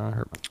me, bro. It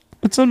hurt me.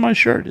 It's in my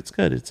shirt. It's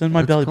good. It's in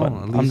my belly Cool.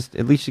 button.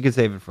 At least you can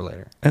save it for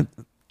later. And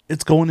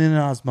it's going in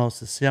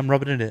osmosis. See, I'm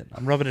rubbing it in.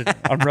 I'm rubbing it in.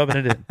 I'm rubbing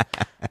it in.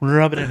 I'm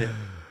rubbing it in.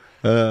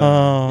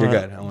 You're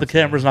good. The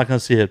camera's not going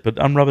to see it, but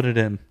I'm rubbing it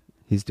in.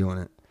 He's doing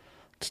it.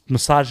 Just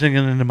massaging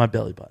it into my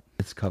belly button.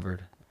 It's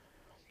covered.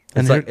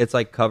 And It's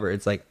like covered.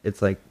 It's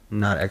like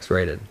not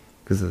X-rated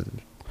because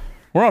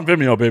we're on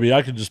Vimeo, baby.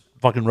 I could just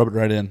fucking rub it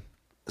right in.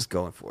 it's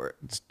going for it.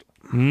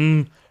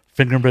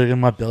 Finger breaking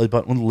my belly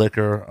button with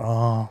liquor.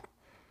 Oh,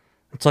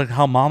 it's like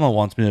how Mama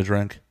wants me to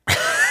drink.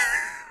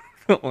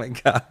 Oh my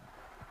god.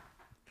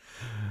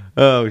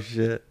 Oh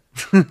shit.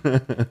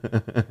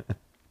 That's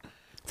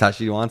how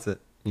she wants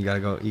it. You gotta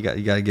go. You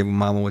gotta give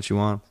Mama what you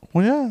want.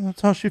 Well, yeah,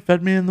 that's how she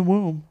fed me in the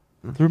womb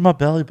through my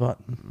belly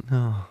button.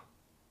 No.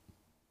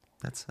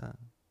 That's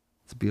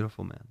it's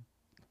beautiful, man.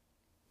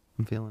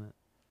 I'm feeling it.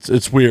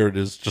 It's weird.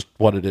 Is just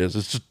what it is.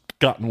 It's just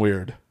gotten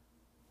weird.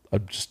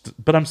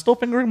 But I'm still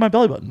fingering my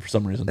belly button for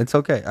some reason. It's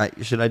okay.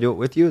 Should I do it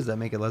with you? Does that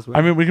make it less weird?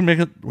 I mean, we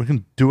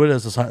can do it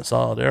as a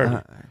solidarity.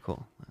 All right,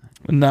 cool.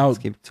 And now, Let's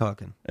keep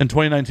talking. in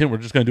 2019, we're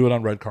just going to do it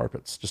on red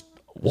carpets. Just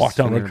walk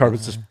down red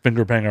carpets, just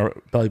finger bang our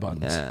belly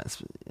buttons. Yeah,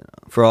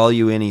 for all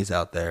you innies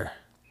out there.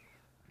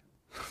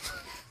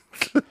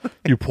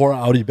 You poor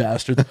Audi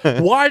bastard.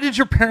 Why did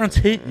your parents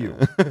hate you?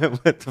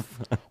 What the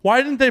fuck?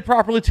 Why didn't they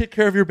properly take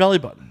care of your belly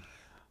button?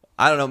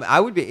 I don't know. I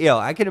would be,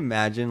 I could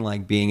imagine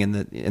like being in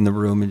the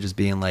room and just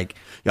being like,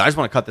 I just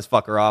want to cut this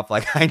fucker off.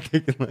 Like, I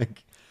think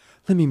like,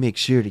 let me make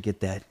sure to get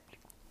that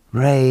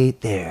right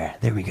there.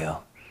 There we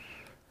go.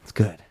 It's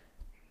good.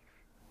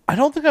 I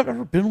don't think I've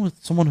ever been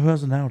with someone who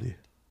has an Audi.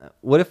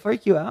 Would it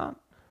freak you out?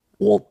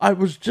 Well, I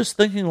was just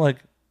thinking, like,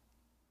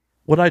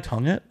 would I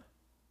tongue it?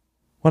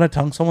 Would I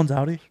tongue someone's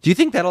Audi? Do you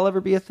think that'll ever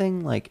be a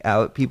thing? Like,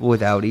 people with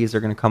Audis are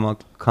going to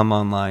come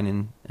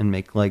online and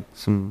make like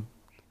some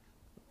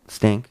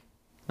stink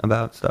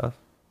about stuff?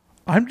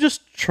 I'm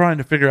just trying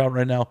to figure out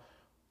right now,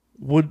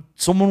 would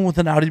someone with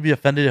an Audi be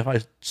offended if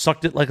I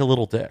sucked it like a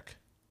little dick?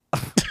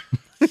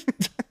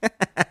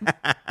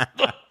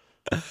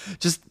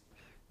 Just,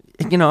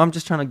 I'm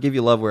just trying to give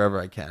you love wherever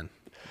I can.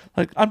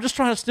 Like, I'm just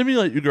trying to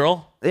stimulate you,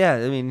 girl. Yeah,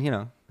 I mean,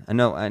 I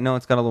know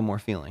it's got a little more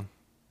feeling.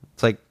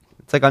 It's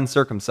like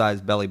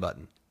uncircumcised belly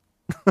button.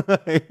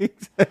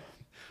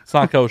 It's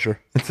not kosher.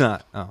 It's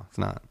not. Oh, it's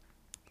not.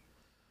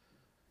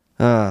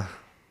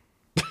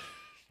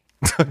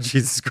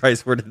 Jesus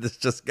Christ, where did this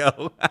just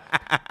go?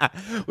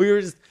 We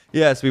were just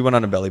we went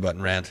on a belly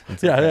button rant.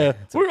 It's Yeah, okay. yeah.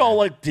 We're all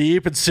like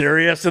deep and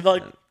serious and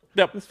like,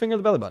 yep. Let's finger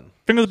the belly button.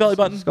 Finger the belly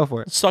button. Just go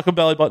for it. Suck a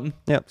belly button.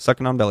 Yep,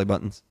 sucking on belly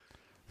buttons.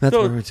 That's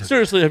So where we took.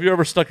 seriously, have you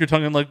ever stuck your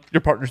tongue in like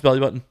your partner's belly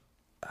button?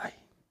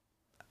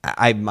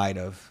 I might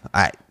have.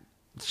 I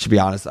should be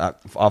honest.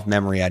 Off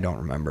memory, I don't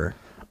remember.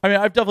 I mean,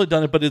 I've definitely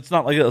done it, but it's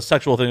not like a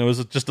sexual thing. It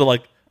was just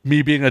like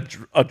me being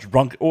a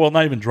drunk, well,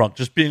 not even drunk,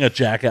 just being a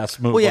jackass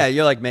move. Well, yeah,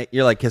 you're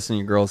like kissing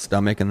your girl's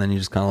stomach, and then you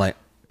just kind of like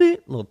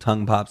little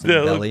tongue pops in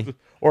the belly. like,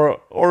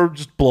 or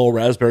just blow a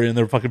raspberry in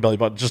their fucking belly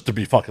button just to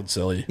be fucking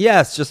silly. Yeah,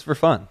 it's just for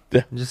fun.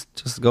 Yeah.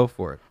 Just go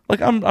for it.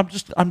 Like I'm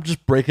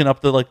just breaking up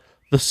the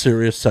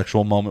serious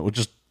sexual moment with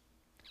just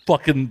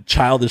fucking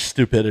childish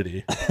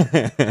stupidity.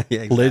 Yeah,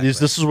 exactly. Ladies,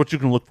 this is what you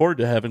can look forward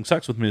to having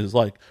sex with me, is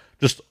like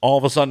just all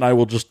of a sudden I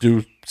will just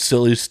do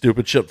silly,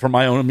 stupid shit for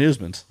my own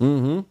amusement.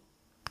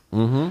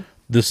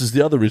 This is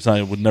the other reason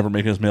I would never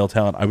make it as male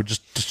talent. I would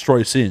just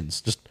destroy scenes.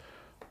 Just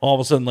all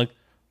of a sudden, like,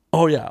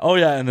 oh yeah,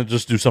 and then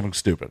just do something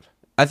stupid.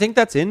 I think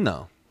that's in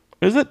though.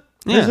 Is it?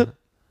 Yeah. Is it?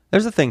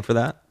 There's a thing for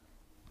that.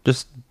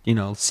 Just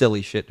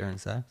silly shit during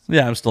sex.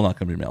 Yeah, I'm still not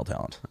going to be male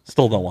talent.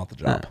 Still don't want the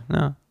job.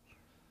 No,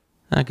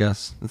 I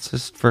guess it's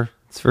just for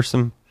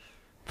some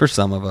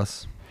of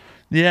us.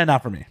 Yeah,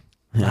 not for me.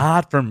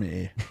 Not for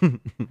me.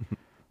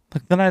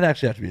 Like, then I'd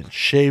actually have to be in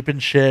shape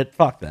and shit.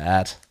 Fuck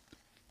that.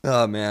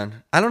 Oh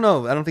man, I don't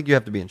know. I don't think you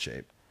have to be in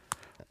shape.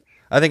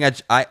 I think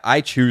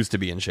I choose to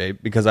be in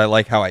shape because I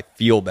like how I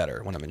feel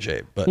better when I'm in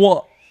shape. But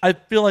Well, I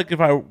feel like if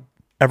I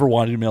ever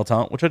wanted to be male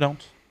talent, which I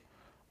don't,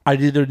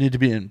 I'd either need to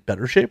be in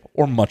better shape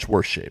or much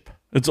worse shape.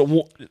 You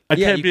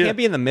can't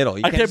be in the middle.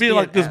 You I can't be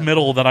like this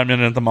middle that I'm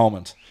in at the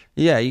moment.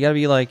 Yeah, you gotta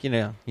be like you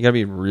gotta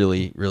be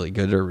really really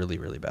good or really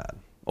really bad.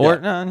 Or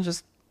no,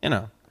 just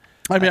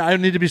I mean, I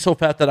need to be so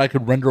fat that I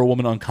could render a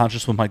woman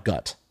unconscious with my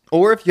gut.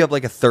 Or if you have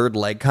like a third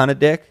leg kind of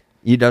dick,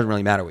 it doesn't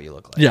really matter what you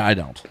look like. Yeah, I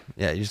don't.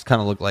 Yeah, you just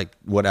kind of look like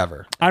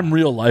whatever. I'm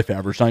real life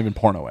average, not even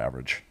porno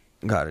average.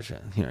 Got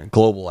it.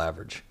 Global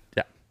average.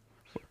 Yeah.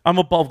 I'm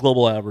above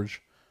global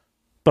average,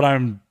 but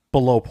I'm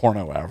below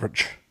porno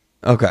average.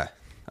 Okay.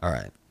 All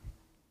right.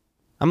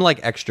 I'm like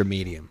extra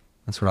medium.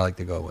 That's what I like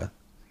to go with.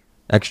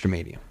 Extra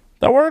medium.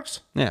 That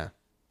works. Yeah.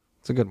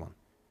 It's a good one.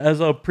 As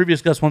a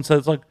previous guest once said,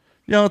 it's like,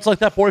 it's like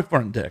that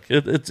boyfriend dick.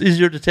 It's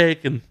easier to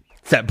take, and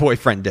It's that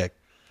boyfriend dick.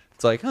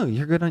 It's like, oh,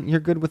 you're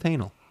good with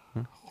anal.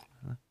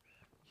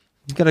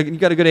 You got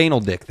a good anal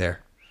dick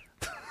there.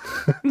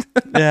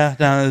 yeah,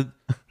 down.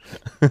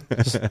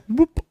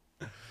 Whoop.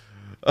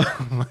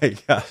 Oh my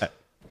god.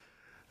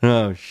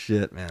 Oh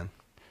shit, man.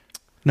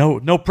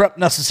 No prep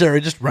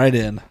necessary, just right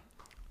in.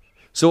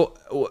 So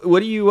what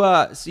do you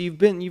so you've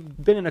been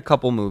in a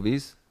couple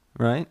movies,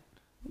 right?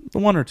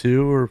 One or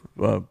two, or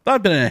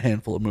I've been in a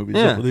handful of movies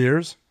over the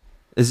years.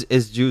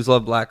 Is Jews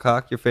Love Black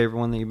Cock your favorite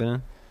one that you've been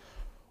in?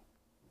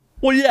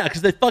 Well, yeah,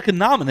 because they fucking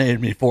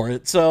nominated me for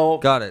it, so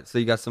Got it. So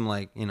you got some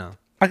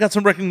I got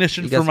some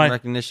recognition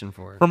recognition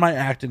for it. for my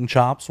acting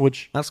chops,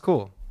 which That's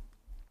cool.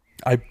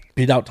 I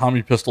beat out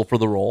Tommy Pistol for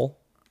the role.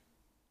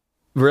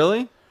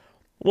 Really?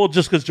 Well,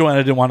 just because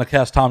Joanna didn't want to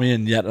cast Tommy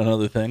in yet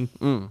another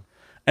thing,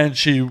 and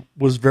she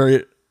was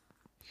very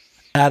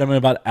adamant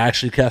about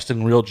actually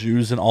casting real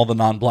Jews in all the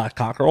non-black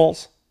cock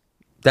roles.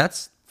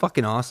 That's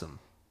fucking awesome.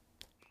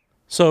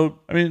 So,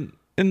 I mean,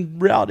 in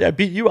reality, I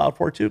beat you out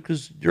for it too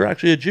because you're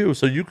actually a Jew,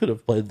 so you could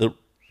have played the.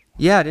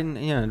 Yeah, I didn't.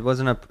 Yeah, it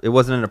wasn't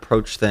an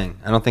approach thing.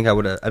 I don't think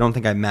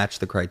I matched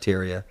the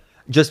criteria.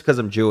 Just because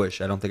I'm Jewish,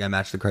 I don't think I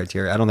matched the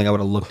criteria. I don't think I would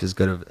have looked as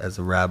good as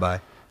a rabbi.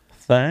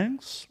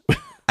 Thanks.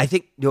 I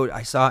think, dude,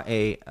 I saw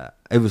it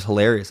was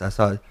hilarious. I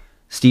saw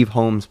Steve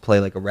Holmes play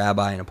like a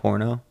rabbi in a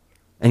porno,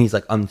 and he's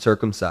like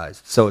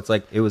uncircumcised. So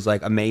it was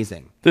like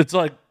amazing. It's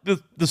like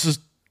this is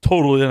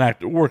totally an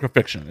work of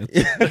fiction.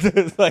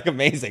 It's like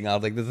amazing. I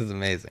was like, this is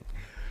amazing.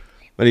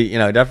 But he,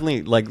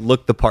 definitely like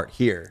looked the part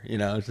here.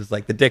 It's just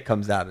like the dick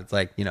comes out. It's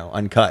like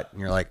uncut, and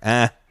you're like,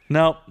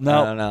 No, I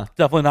don't know.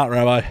 definitely not,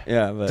 Rabbi.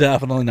 Yeah, but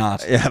Definitely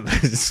not. yeah,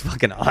 but it's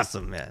fucking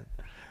awesome, man.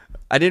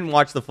 I didn't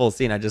watch the full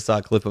scene. I just saw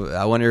a clip of it.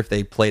 I wonder if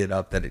they played it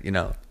up that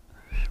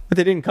but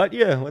they didn't cut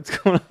you. What's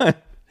going on?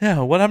 Yeah,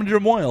 what happened to your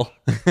moil?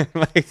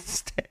 Like,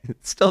 it's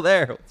still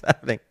there. What's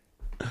happening?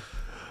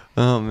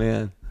 Oh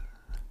man.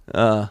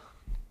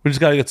 We just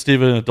got to get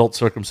Steve an adult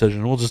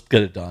circumcision. We'll just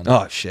get it done.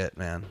 Oh shit,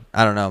 man.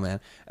 I don't know, man.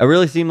 It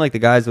really seemed like the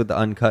guys with the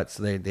uncuts.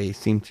 They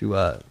seem to.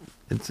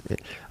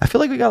 I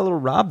feel like we got a little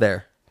Rob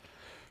there.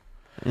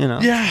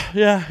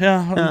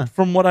 Yeah.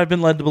 From what I've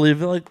been led to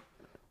believe, like,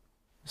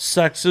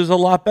 sex is a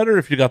lot better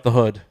if you got the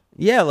hood.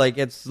 Yeah, like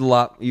it's a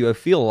lot. You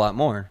feel a lot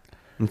more.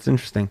 It's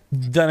interesting.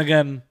 Then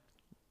again,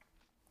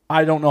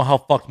 I don't know how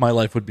fucked my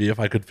life would be if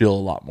I could feel a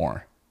lot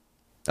more.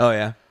 Oh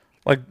yeah.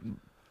 Like,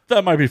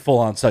 that might be full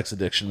on sex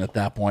addiction at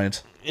that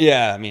point.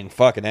 Yeah, I mean,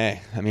 fucking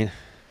A. I mean,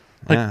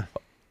 Like, yeah.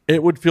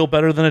 It would feel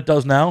better than it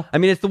does now. I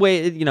mean, it's the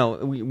way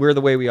we're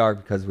the way we are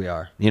because we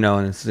are.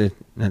 And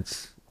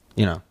it's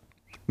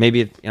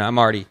maybe I'm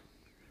already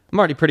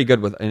pretty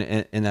good with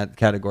in that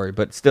category,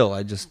 but still,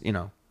 I just it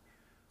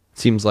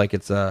seems like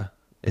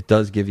it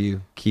does give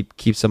you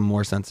keep some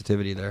more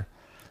sensitivity there.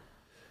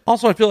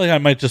 Also, I feel like I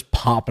might just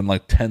pop in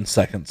like 10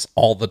 seconds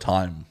all the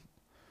time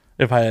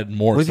if I had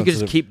more. What if you could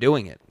just keep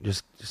doing it,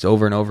 just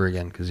over and over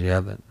again because you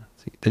have it?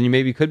 Then you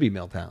maybe could be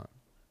male talent.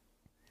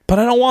 But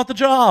I don't want the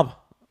job.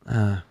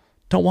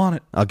 Don't want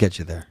it. I'll get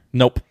you there.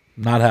 Nope,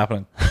 not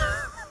happening.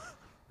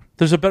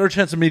 There's a better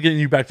chance of me getting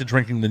you back to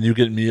drinking than you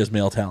getting me as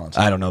male talent.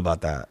 I don't know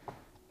about that.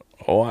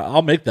 Oh,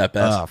 I'll make that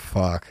bet. Oh,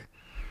 fuck.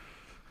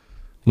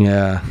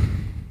 Yeah.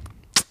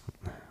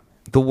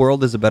 The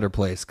world is a better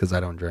place because I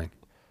don't drink.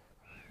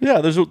 Yeah,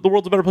 the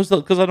world's a better place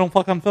because I don't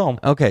fuck on film.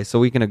 Okay, so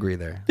we can agree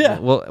there. Yeah.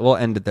 We'll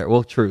end it there.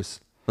 We'll truce.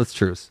 Let's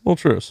truce. Well,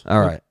 truce.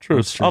 All right. Truce.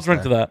 Let's truce I'll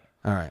drink there. to that.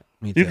 All right.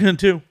 Me too. You can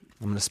too.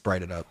 I'm going to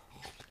Sprite it up.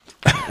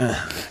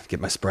 Get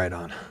my Sprite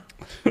on.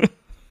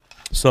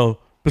 So,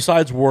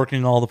 besides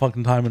working all the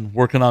fucking time and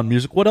working on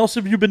music, what else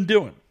have you been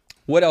doing?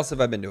 What else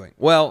have I been doing?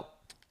 Well,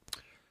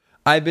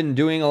 I've been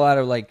doing a lot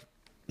of like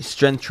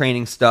strength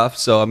training stuff.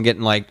 So I'm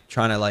getting like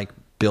trying to like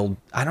build.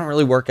 I don't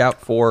really work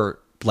out for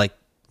like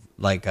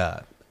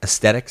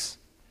aesthetics.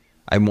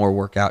 I more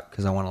work out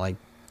because I want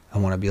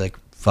to be like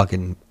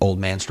fucking old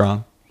man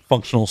strong.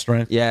 Functional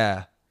strength.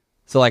 Yeah.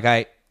 So like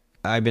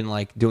I've been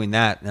like doing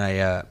that, and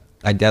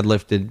I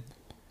deadlifted.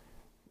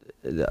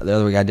 The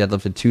other week I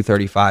deadlifted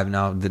 235.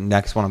 Now the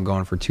next one I'm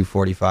going for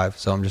 245.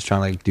 So I'm just trying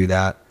to like do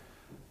that.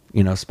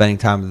 Spending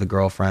time with the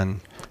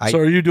girlfriend. So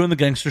are you doing the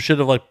gangster shit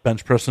of like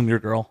bench pressing your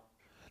girl?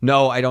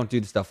 No, I don't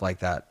do stuff like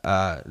that.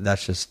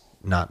 That's just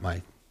not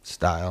my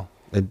style.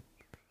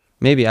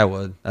 Maybe I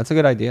would. That's a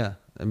good idea.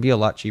 It'd be a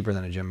lot cheaper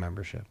than a gym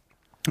membership.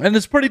 And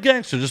it's pretty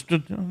gangster. Just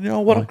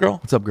what up, girl?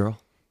 What's up, girl?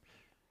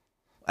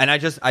 And I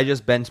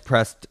just bench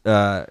pressed.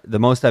 The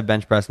most I've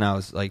bench pressed now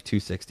is like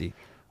 260.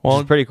 Well,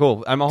 which is pretty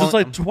cool. It's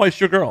like twice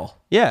your girl.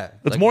 Yeah,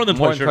 it's like more than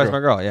twice my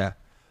girl. Yeah,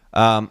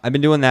 I've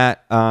been doing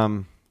that.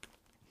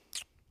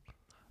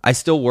 I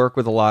still work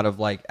with a lot of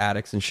like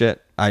addicts and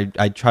shit.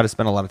 I try to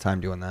spend a lot of time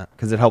doing that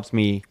because it helps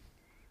me.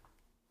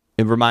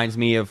 It reminds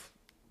me of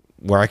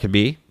where I could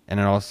be, and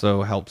it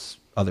also helps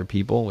other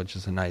people, which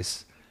is a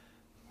nice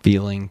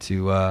feeling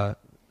to.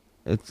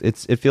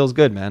 It feels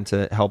good, man,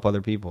 to help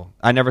other people.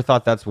 I never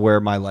thought that's where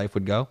my life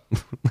would go.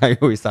 I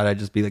always thought I'd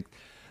just be like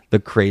the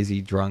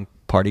crazy drunk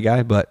party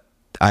guy, but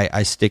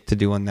I stick to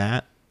doing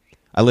that.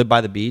 I live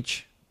by the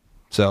beach,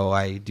 so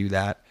I do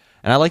that,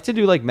 and I like to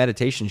do like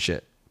meditation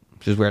shit,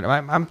 which is weird. I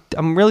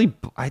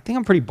think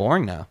I'm pretty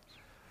boring now.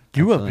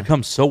 You have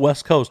become so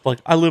West Coast. Like,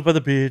 I live by the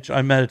beach,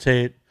 I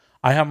meditate,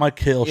 I have my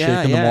kale shake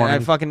in the morning.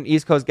 I'm a fucking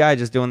East Coast guy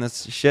just doing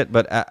this shit,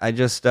 but I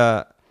just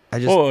don't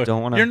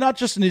want to. You're not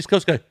just an East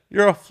Coast guy.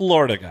 You're a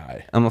Florida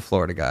guy. I'm a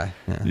Florida guy.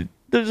 Yeah.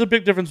 There's a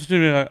big difference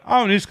between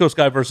I'm an East Coast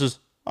guy versus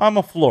I'm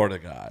a Florida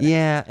guy.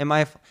 Yeah,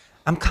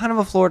 I'm kind of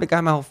a Florida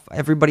guy.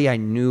 Everybody I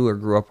knew or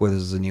grew up with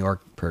is a New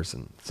York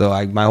person. So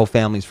my whole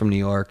family's from New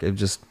York.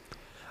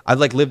 I've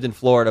like lived in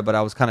Florida, but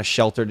I was kind of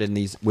sheltered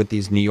with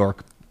these New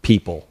York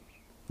people.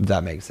 If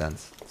that makes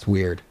sense. It's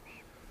weird.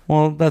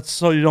 Well, that's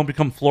so you don't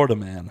become Florida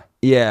man.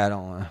 Yeah, I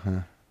don't want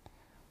to.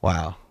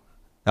 Wow.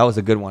 That was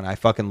a good one. I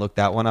fucking looked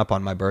that one up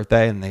on my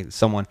birthday, and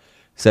someone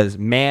says,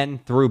 "Man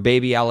threw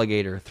baby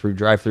alligator through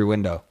drive-through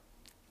window."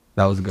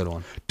 That was a good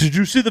one. Did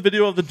you see the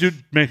video of the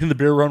dude making the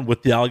beer run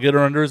with the alligator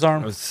under his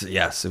arm?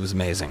 Yes, it was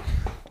amazing.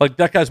 Like,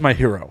 that guy's my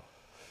hero.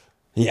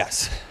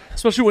 Yes.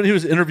 Especially when he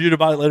was interviewed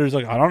about it later. He's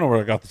like, I don't know where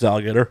I got this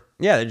alligator.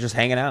 Yeah, they're just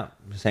hanging out.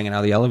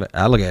 The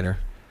alligator.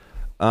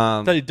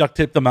 That he duct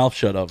taped the mouth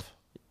shut of.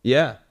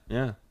 Yeah.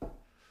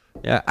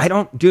 I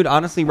don't, dude,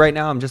 honestly, right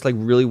now, I'm just like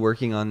really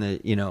working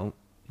on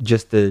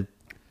just the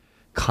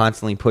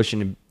constantly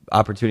pushing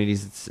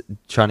opportunities,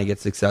 trying to get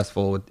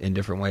successful in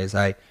different ways.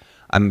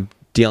 I'm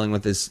dealing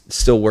with this,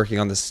 still working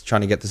on this,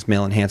 trying to get this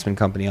male enhancement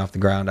company off the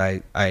ground.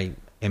 I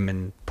am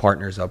in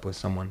partners up with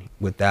someone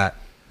with that.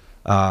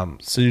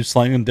 So you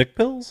slanging dick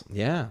pills?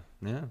 Yeah.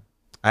 We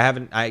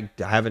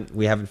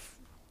haven't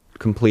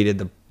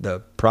completed the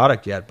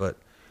product yet, but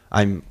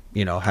I'm,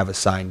 have a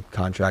signed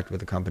contract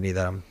with a company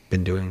that I've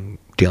been dealing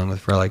with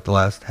for like the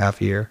last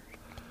half year.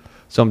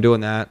 So I'm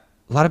doing that.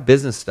 A lot of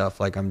business stuff.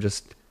 Like, I'm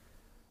just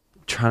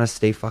trying to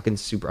stay fucking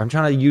super. I'm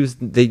trying to use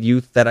the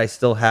youth that I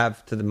still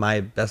have to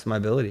my best of my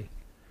ability.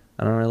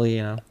 I don't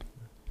really,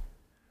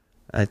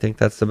 I think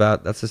that's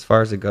as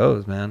far as it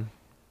goes, man.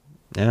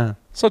 Yeah.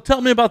 So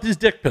tell me about these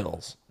dick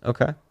pills.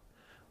 Okay.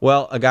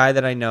 Well, a guy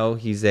that I know,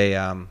 he's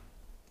a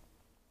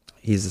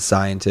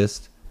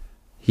scientist.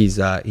 He's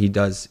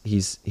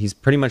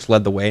pretty much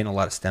led the way in a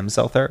lot of stem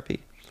cell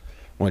therapy,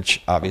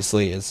 which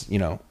obviously is,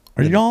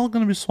 Are y'all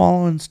going to be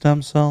swallowing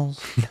stem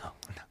cells?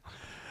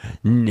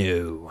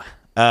 No.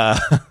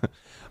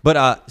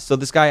 But so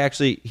this guy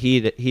actually,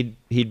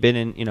 he'd been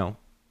in,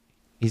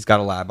 he's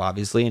got a lab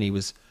obviously, and he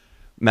was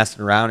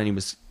messing around, and he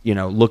was,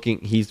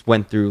 looking, he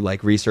went through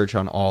like research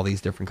on all these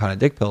different kind of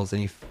dick pills,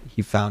 and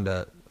he found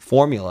a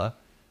formula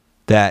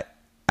that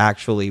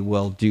actually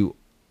will do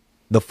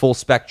the full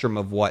spectrum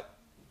of what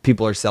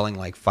people are selling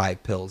like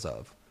 5 pills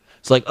of.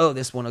 It's like, oh,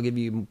 this one will give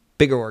you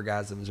bigger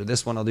orgasms, or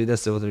this one will do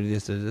this, or do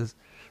this, or this.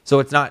 So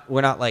it's not.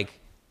 We're not.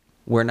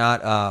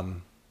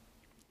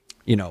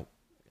 You know,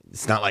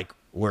 it's not like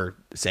we're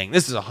saying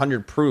this is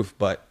 100 proof,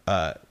 but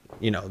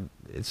you know,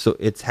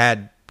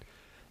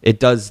 it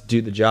does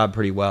do the job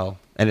pretty well,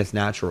 and it's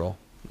natural.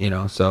 You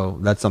know, so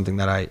that's something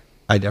that I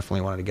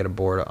definitely wanted to get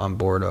on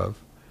board of.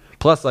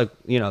 Plus, like,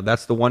 you know,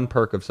 that's the one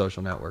perk of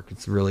Social Network.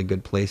 It's a really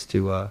good place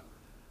to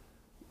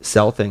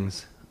sell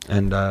things,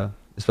 and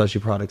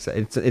especially products.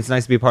 It's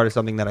nice to be a part of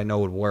something that I know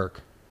would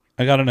work.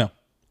 I gotta know,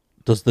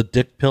 does the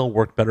dick pill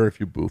work better if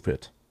you boof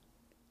it?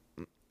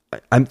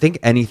 I think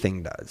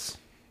anything does.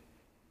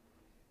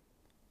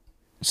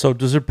 So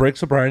does it break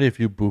sobriety if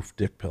you boof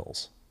dick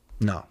pills?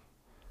 No.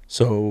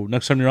 So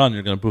next time you're on,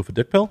 you're gonna boof a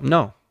dick pill?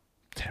 No.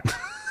 Damn.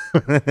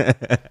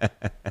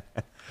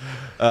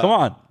 Come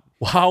on.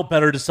 How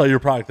better to sell your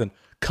product than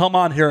come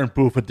on here and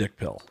boof a dick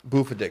pill?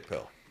 Boof a dick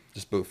pill.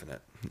 Just boofing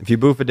it. If you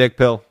boof a dick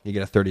pill, you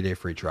get a 30-day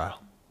free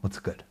trial. What's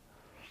good?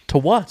 To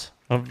what?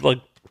 Of like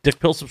dick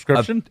pill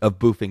subscription? Of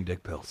boofing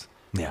dick pills.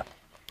 Yeah.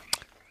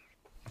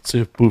 Let's see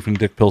if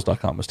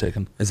boofingdickpills.com is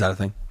taken. Is that a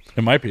thing?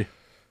 It might be.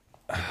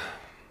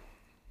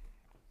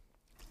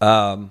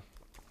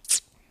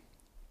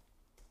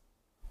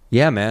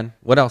 Yeah, man.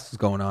 What else is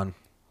going on?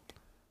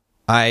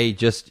 I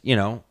just, you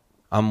know,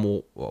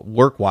 I'm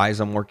work-wise,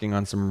 I'm working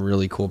on some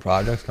really cool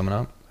projects coming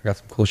up. I got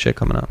some cool shit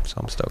coming up, so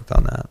I'm stoked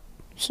on that.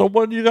 So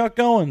what do you got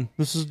going?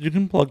 You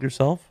can plug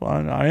yourself.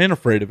 I ain't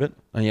afraid of it.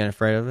 Are you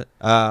afraid of it?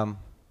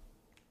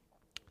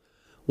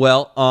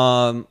 We'll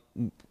know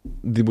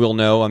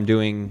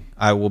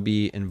I will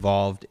be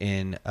involved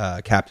in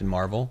Captain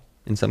Marvel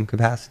in some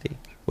capacity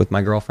with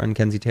my girlfriend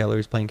Kenzie Taylor,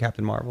 who's playing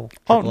Captain Marvel.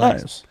 Oh, Triple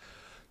X. nice.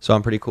 So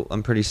I'm pretty cool.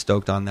 I'm pretty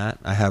stoked on that.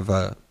 I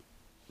have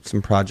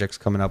some projects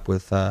coming up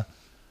with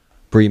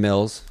Bree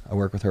Mills. I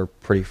work with her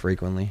pretty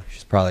frequently.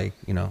 She's probably,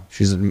 you know,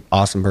 she's an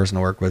awesome person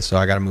to work with. So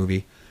I got a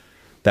movie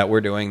that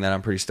we're doing that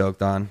I'm pretty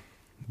stoked on.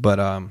 But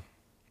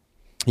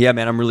yeah,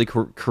 man, I'm really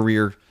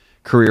career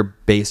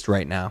based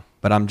right now.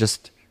 But I'm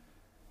just,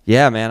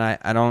 yeah, man,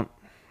 I don't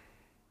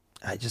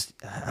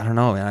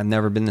know, man. I've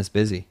never been this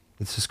busy.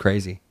 It's just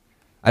crazy.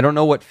 I don't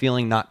know what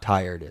feeling not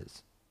tired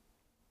is.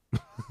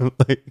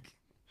 Like,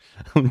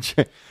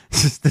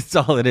 that's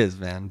all it is,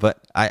 man.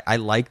 But I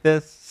like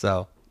this,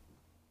 so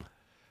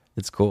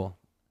it's cool.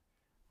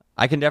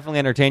 I can definitely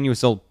entertain you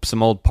with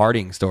some old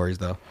partying stories,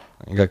 though.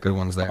 You got good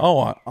ones there.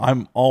 Oh,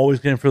 I'm always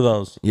game for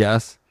those.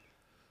 Yes.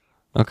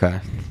 Okay.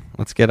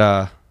 Let's get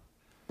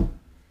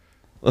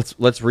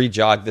let's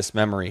re-jog this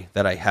memory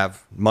that I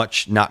have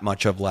not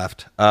much of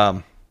left.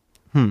 God,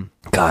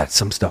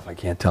 some stuff I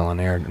can't tell on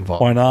air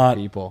involving Why not?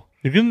 people.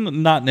 You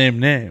can not name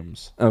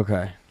names.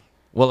 Okay.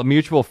 Well, a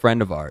mutual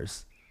friend of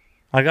ours.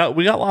 We got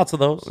lots of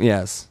those.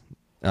 Yes.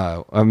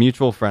 A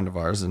mutual friend of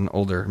ours, an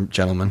older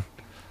gentleman.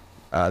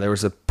 There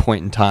was a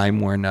point in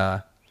time when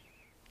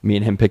me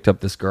and him picked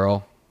up this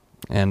girl,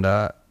 and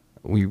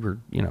we were,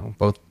 you know,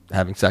 both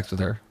having sex with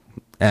her.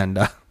 And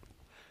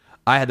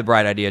I had the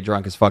bright idea,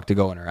 drunk as fuck, to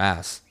go in her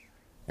ass.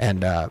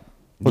 And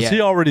Was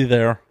he already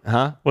there?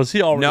 Huh? Was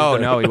he already there?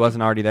 No, he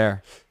wasn't already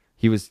there.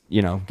 He was,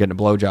 you know, getting a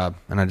blowjob,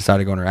 and I decided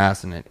to go in her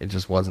ass, and it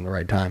just wasn't the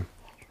right time.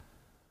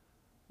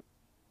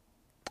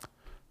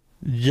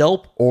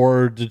 Yelp,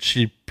 or did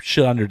she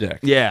shit on your dick?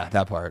 Yeah,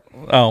 that part.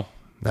 Oh,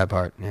 That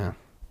part, yeah.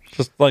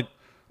 just like,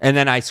 And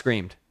then I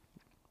screamed.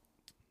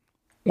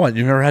 what,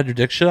 you never had your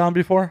dick shit on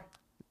before?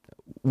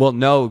 Well,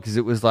 no, because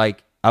it was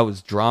like I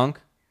was drunk.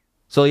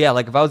 So yeah,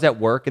 like if I was at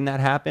work and that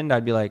happened,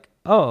 I'd be like,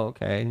 "Oh,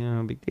 okay, you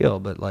know, big deal."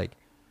 But like,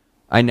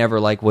 I never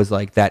like was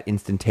like that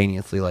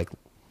instantaneously like,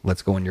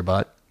 "Let's go in your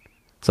butt."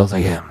 So I was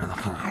like,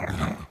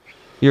 "Yeah."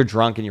 You're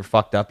drunk and you're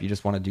fucked up. You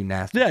just want to do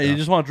nasty. Yeah, stuff. you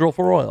just want to drill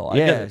for oil. I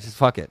get yeah, it. just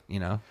fuck it,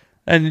 you know.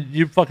 And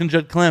you fucking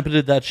Jed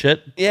Clampeted that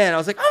shit. Yeah, and I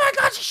was like, "Oh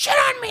my god, she shit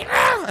on me!"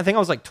 I think I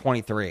was like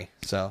 23.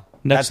 So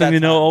Next at thing that you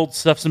know, time- old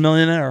Steph's a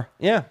millionaire.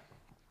 Yeah.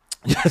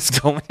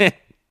 Just going in.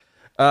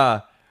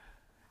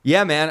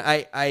 Yeah, man.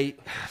 I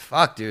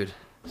fuck, dude.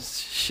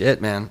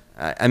 Shit, man.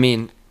 I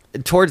mean,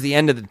 towards the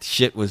end of the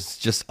shit was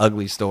just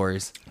ugly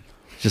stories.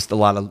 Just a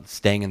lot of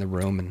staying in the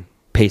room and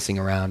pacing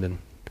around and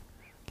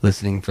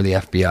listening for the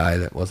FBI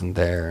that wasn't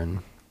there and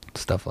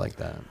stuff like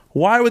that.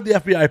 Why would the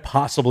FBI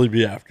possibly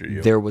be after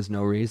you? There was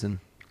no reason.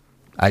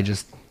 I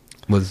just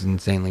was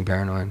insanely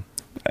paranoid.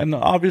 And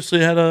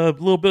obviously had a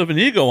little bit of an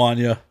ego on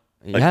you.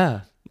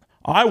 Yeah.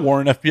 I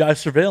warrant FBI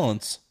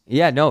surveillance.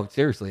 Yeah, no,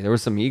 seriously. There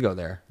was some ego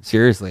there.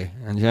 Seriously.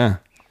 And yeah,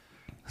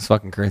 it's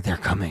fucking crazy. They're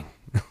coming.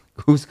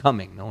 Who's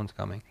coming? No one's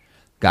coming.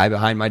 Guy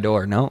behind my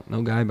door. No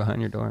guy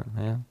behind your door.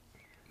 Yeah.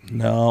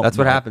 No. That's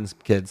what happens,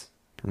 kids.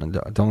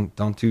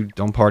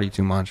 Don't party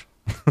too much.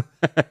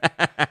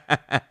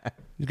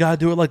 You got to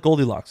do it like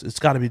Goldilocks. It's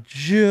got to be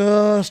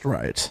just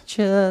right.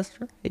 Just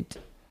right.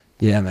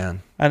 Yeah,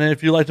 man. And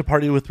if you like to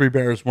party with three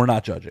bears, we're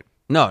not judging.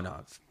 No,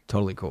 it's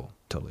totally cool.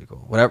 Totally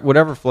cool.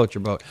 Whatever floats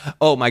your boat.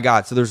 Oh my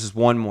God. So there's this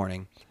one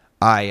morning.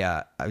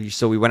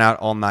 So we went out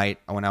all night.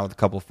 I went out with a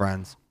couple of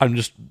friends. I'm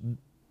just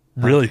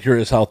Really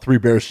curious how Three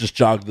Bears just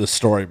jogged this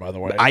story, by the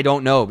way. I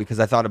don't know because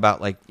I thought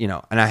about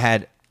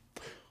and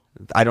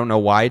I don't know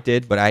why it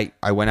did, but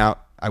I went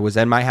out. I was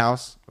in my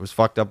house. I was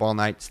fucked up all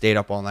night, stayed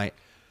up all night.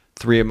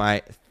 Three of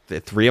my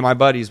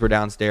buddies were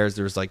downstairs.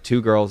 There was like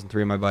 2 girls and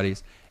 3 of my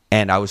buddies.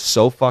 And I was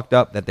so fucked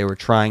up that they were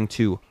trying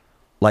to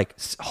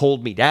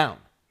hold me down.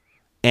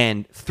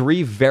 And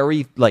 3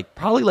 very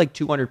probably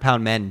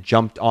 200-pound men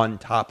jumped on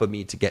top of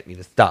me to get me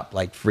to stop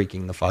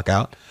freaking the fuck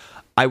out.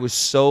 I was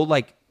so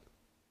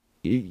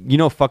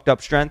fucked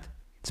up strength.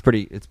 It's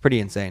pretty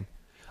insane.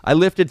 I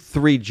lifted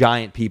 3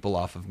 giant people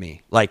off of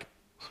me, like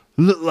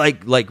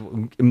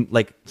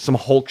some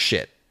Hulk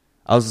shit.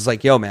 I was just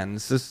like, yo, man,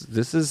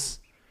 this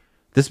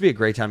would be a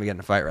great time to get in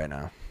a fight right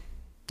now.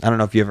 I don't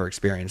know if you ever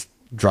experienced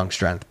drunk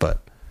strength,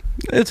 but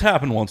it's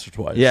happened once or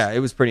twice. yeah, it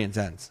was pretty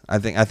intense. I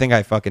think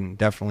I fucking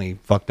definitely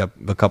fucked up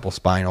a couple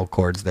spinal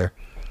cords there.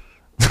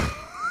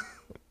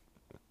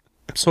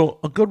 So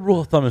a good rule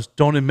of thumb is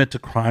don't admit to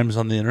crimes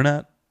on the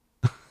internet.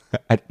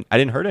 I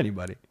didn't hurt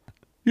anybody.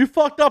 You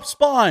fucked up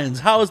spines.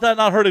 How is that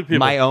not hurting people?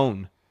 My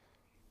own.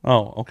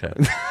 Oh, okay.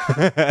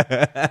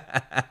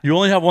 You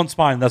only have one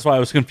spine. That's why I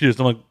was confused.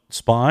 I'm like,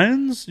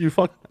 spines? You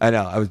fuck. I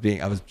know. I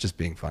was just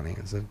being funny.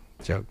 It's a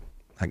joke.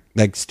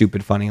 Like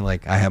stupid funny.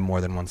 Like I have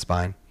more than one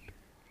spine.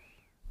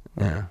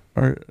 Yeah.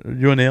 Are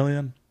you an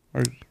alien?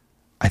 Or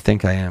I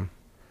think I am.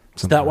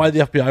 is that why the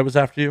FBI was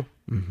after you?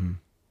 Mm-hmm.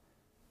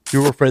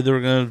 You were afraid they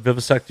were going to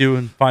vivisect you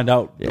and find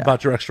out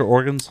about your extra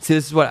organs? See,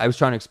 this is what I was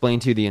trying to explain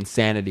to you, the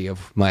insanity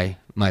of my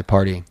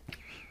partying.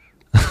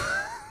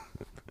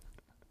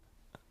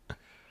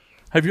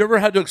 Have you ever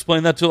had to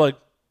explain that to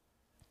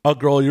a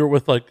girl you're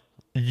with,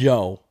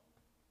 yo,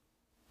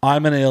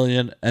 I'm an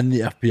alien and the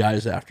FBI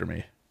is after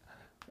me?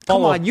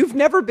 Come on, you've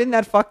never been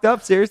that fucked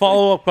up, seriously?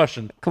 Follow-up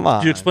question. Come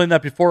on. Do you explain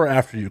that before or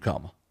after you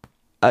come?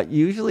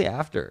 Usually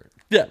after.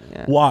 Yeah.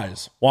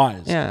 Wise.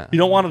 Yeah. You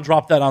don't want to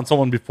drop that on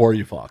someone before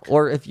you fuck.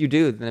 Or if you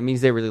do, then it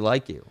means they really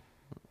like you.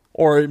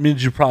 Or it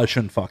means you probably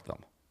shouldn't fuck them.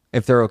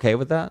 If they're okay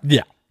with that?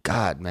 Yeah.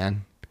 God,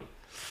 man.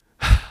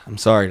 I'm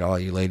sorry to all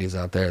you ladies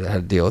out there that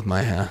had to deal with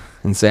my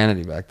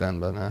insanity back then,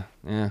 but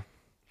yeah.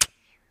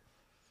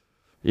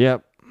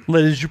 Yep.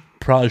 Ladies, you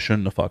probably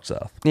shouldn't have fucked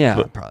Seth. Yeah,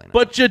 but, probably not.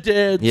 But you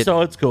did,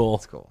 so it's cool.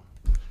 It's cool.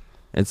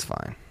 It's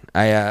fine.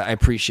 I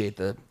appreciate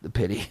the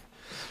pity.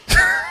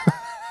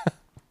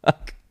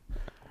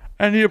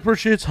 And he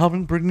appreciates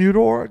helping bring you to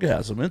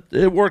orgasm.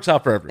 It works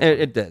out for everyone.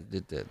 It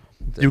did.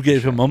 You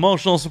gave him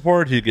emotional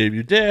support. He gave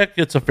you dick.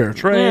 It's a fair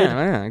trade.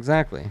 Yeah,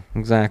 exactly.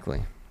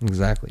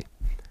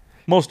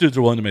 Most dudes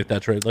are willing to make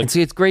that trade. And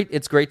see, it's great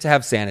to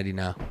have sanity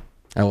now.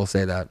 I will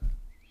say that.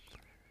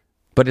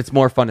 But it's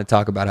more fun to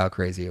talk about how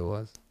crazy it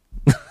was.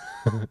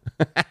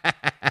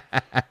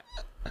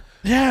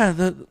 Yeah,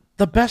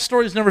 the best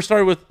stories never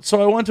started with,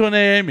 so I went to an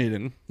AA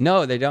meeting.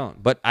 No, they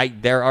don't. But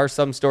there are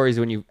some stories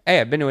when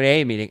I've been to an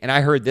AA meeting and I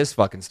heard this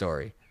fucking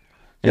story.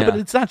 Yeah, but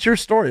it's not your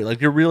story.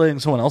 You're relaying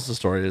someone else's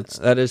story.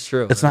 That is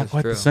true. It's not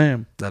quite the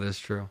same. That is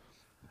true.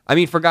 I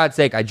mean, for God's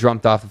sake, I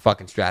jumped off the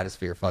fucking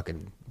stratosphere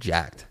fucking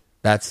jacked.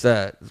 That's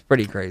it's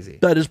pretty crazy.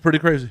 That is pretty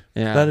crazy.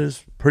 Yeah. That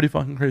is pretty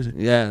fucking crazy.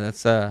 Yeah,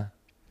 that's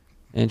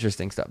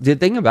interesting stuff. The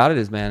thing about it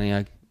is,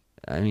 man,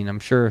 I mean, I'm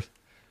sure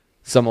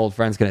some old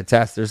friends can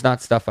attest. There's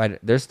stuff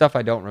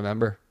I don't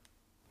remember.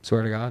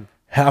 Swear to God.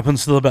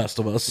 Happens to the best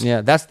of us.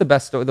 Yeah, that's the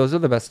best story. Those are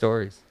the best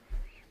stories.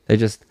 They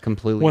just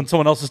completely. When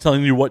someone else is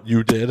telling you what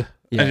you did,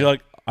 and you're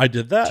like, I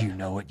did that? Do you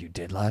know what you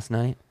did last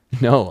night?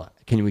 No.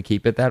 Can we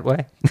keep it that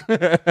way?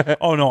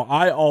 Oh, no.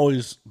 I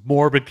always,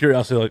 morbid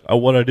curiosity,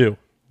 what'd I do?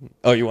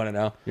 Oh, you want to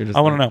know?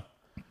 I want to know.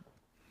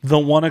 The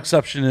one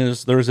exception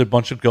is there's a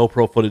bunch of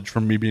GoPro footage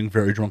from me being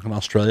very drunk in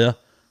Australia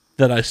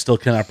that I still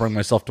cannot bring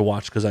myself to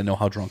watch because I know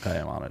how drunk I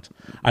am on it.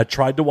 I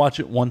tried to watch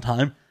it one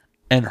time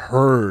and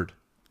heard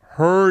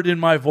in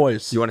my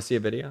voice. You want to see a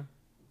video?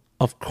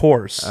 Of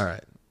course. All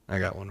right. I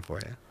got one for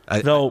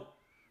you. Though,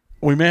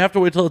 we may have to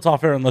wait till it's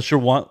off air unless you're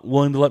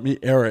willing to let me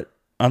air it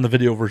on the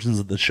video versions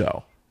of the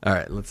show. All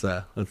right. Let's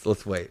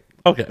wait.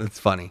 Okay. It's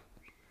funny.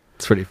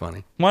 It's pretty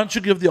funny. Why don't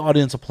you give the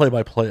audience a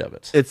play-by-play of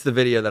it? It's the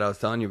video that I was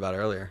telling you about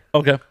earlier.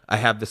 Okay. I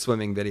have the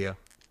swimming video.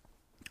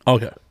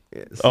 Okay.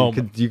 Yeah, so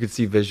you could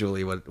see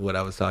visually what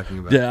I was talking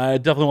about. Yeah, I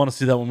definitely want to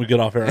see that when we get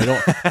off air.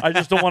 I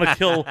just don't want to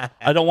kill.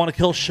 I don't want to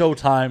kill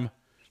showtime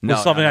with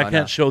something I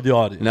can't show the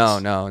audience.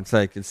 No.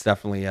 It's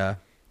definitely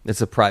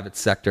it's a private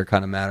sector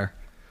kind of matter,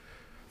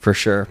 for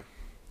sure.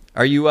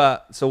 Are you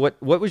so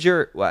what was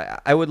your?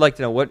 I would like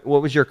to know what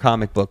was your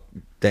comic book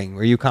thing?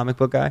 Were you a comic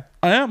book guy?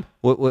 I am.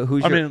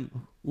 Who's your? I mean,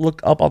 look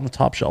up on the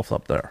top shelf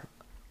up there.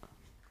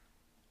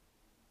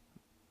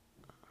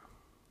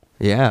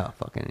 Yeah,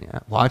 fucking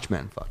yeah.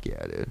 Watchmen, fuck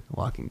yeah, dude.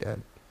 Walking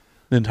Dead.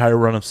 The entire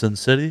run of Sin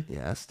City.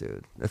 Yes,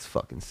 dude. That's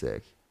fucking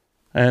sick.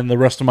 And the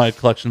rest of my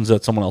collection's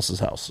at someone else's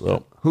house.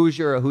 So who's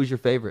your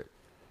favorite?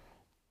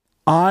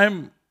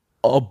 I'm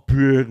a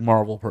big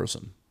Marvel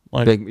person.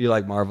 You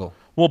like Marvel?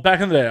 Well, back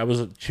in the day, I was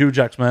a huge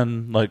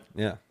X-Men,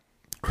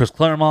 Chris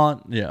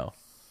Claremont,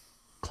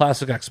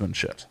 classic X-Men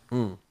shit.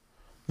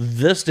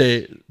 This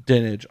day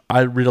and age,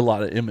 I read a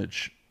lot of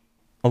Image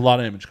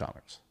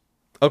comics.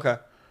 Okay.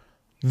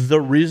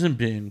 The reason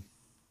being,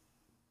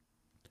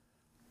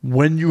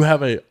 when you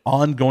have a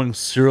ongoing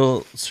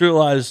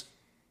serialized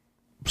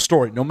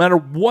story, no matter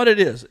what it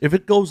is, if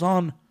it goes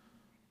on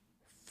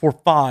for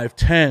 5,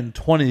 10,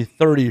 20,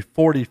 30,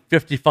 40,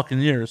 50 fucking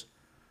years,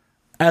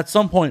 at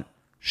some point,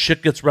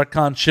 shit gets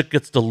retconned, shit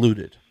gets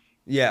diluted.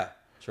 Yeah.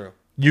 True.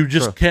 You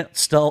just can't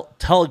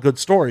tell a good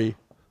story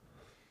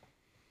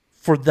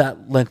for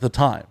that length of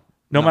time.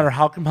 No matter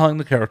how compelling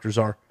the characters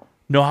are,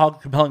 know how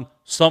compelling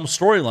some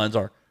storylines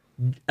are.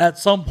 At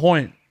some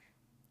point,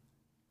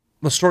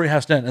 the story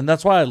has to end. And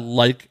that's why I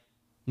like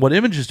what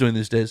Image is doing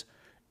these days,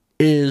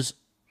 is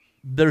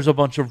there's a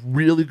bunch of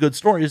really good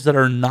stories that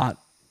are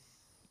not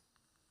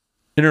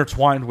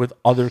intertwined with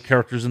other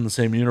characters in the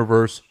same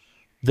universe.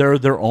 They're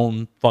their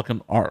own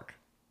fucking arc.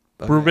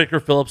 Okay.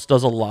 Brubaker Phillips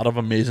does a lot of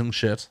amazing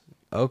shit.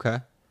 Okay.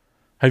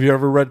 Have you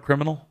ever read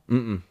Criminal?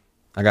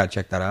 I gotta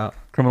check that out.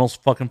 Criminal's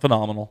fucking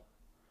phenomenal.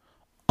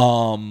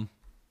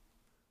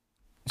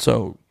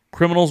 So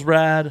Criminal's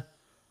rad.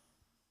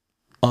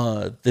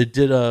 They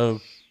did a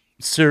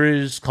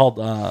series called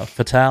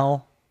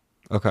Fatale,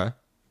 Okay.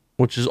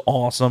 which is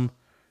awesome.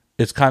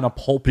 It's kind of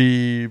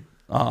pulpy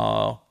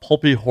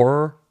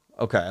horror.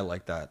 Okay, I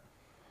like that.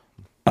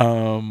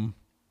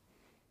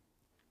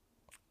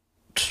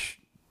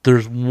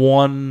 There's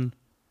one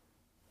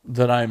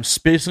that I'm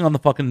spacing on the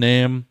fucking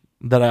name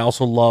that I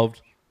also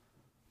loved.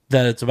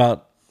 That it's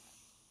about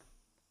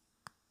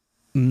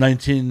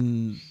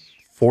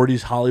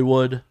 1940s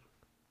Hollywood.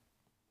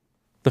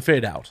 The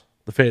Fade Out.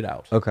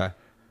 Okay.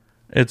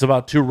 It's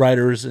about two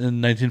writers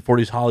in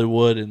 1940s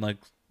Hollywood and like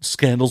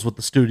scandals with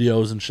the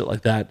studios and shit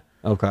like that.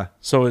 Okay.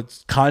 So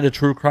it's kind of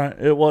true crime.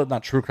 Well,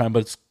 not true crime, but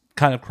it's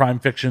kind of crime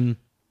fiction.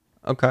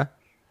 Okay. I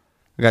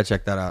gotta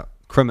check that out.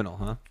 Criminal,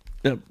 huh?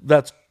 Yeah,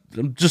 that's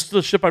just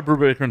the shit by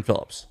Brubaker and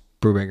Phillips.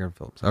 Brubaker and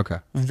Phillips. Okay.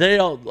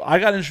 I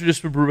got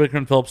introduced to Brubaker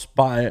and Phillips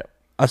by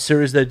a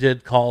series they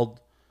did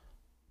called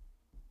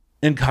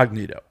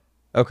Incognito,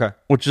 Okay.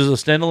 which is a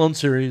standalone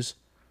series.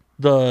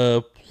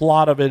 The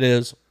plot of it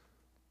is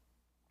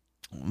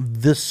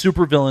this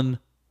supervillain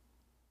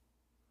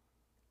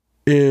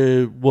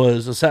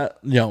was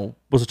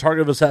a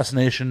target of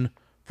assassination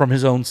from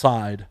his own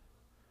side,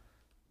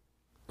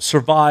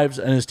 survives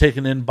and is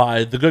taken in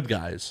by the good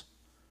guys.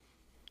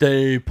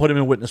 They put him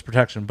in witness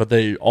protection, but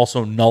they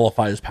also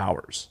nullify his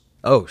powers.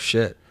 Oh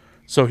shit.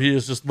 So he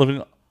is just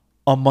living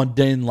a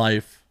mundane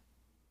life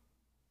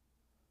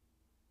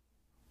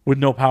with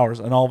no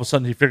powers, and all of a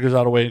sudden he figures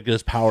out a way to get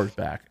his powers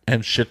back,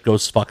 and shit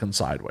goes fucking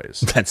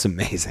sideways. That's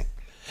amazing.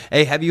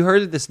 Hey, have you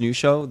heard of this new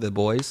show, The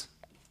Boys,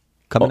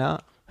 coming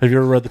out? Have you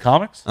ever read the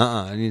comics?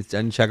 I need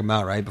to check them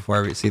out right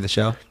before I see the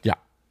show. Yeah.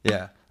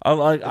 Yeah.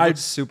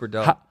 It's super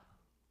dope.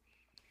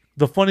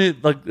 It's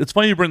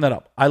funny you bring that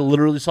up. I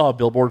literally saw a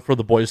billboard for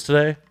The Boys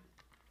today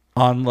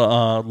on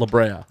La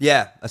Brea.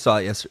 Yeah, I saw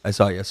it. I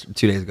saw it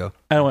 2 days ago.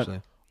 And I went,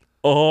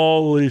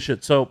 holy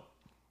shit. So,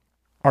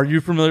 are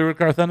you familiar with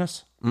Garth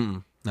Ennis?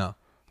 No.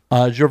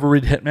 Did you ever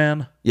read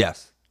Hitman?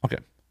 Yes. Okay.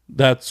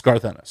 That's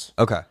Garth Ennis.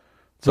 Okay.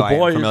 So I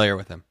am familiar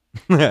with him.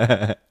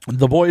 The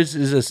Boys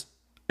is this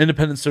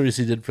independent series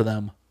he did for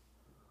them.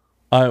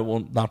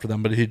 Well, not for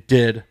them, but he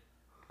did.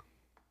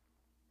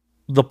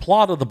 The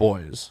plot of The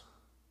Boys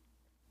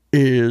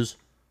is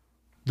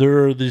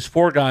there are these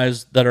four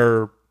guys that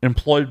are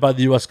employed by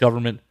the U.S.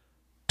 government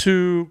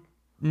to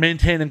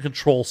maintain and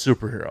control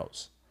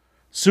superheroes.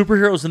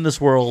 Superheroes in this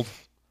world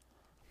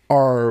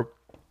are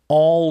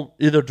all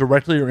either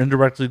directly or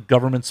indirectly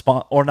corporately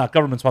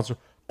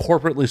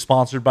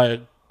sponsored by a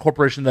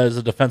corporation that is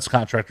a defense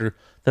contractor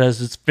that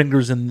has its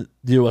fingers in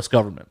the U.S.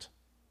 government.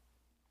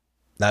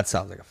 That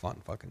sounds like a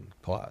fun fucking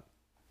plot.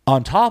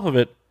 On top of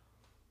it,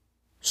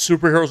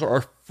 superheroes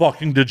are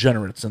fucking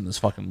degenerates in this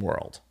fucking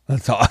world.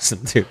 That's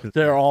awesome, dude.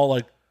 They're all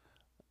like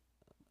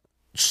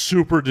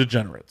super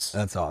degenerates.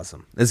 That's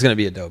awesome. It's gonna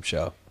be a dope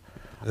show.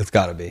 It's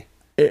got to be.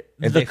 If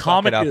they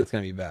fuck it up, it's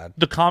gonna be bad.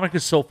 The comic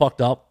is so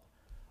fucked up.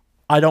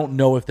 I don't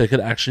know if they could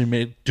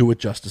actually do it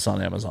justice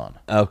on Amazon.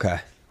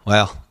 Okay.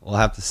 Well, we'll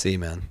have to see,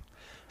 man.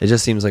 It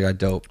just seems like a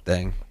dope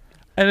thing.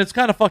 And it's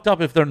kind of fucked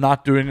up if they're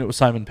not doing it with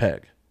Simon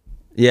Pegg.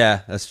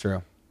 Yeah, that's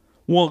true.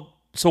 Well,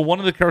 so one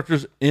of the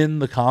characters in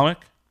the comic,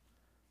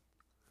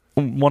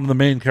 one of the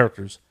main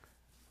characters,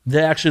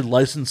 they actually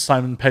licensed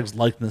Simon Pegg's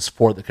likeness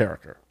for the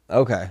character.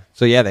 Okay.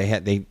 So yeah,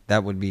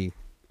 that would be.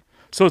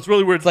 So it's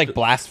really weird. It's like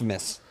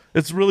blasphemous.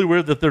 It's really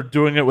weird that they're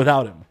doing it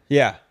without him.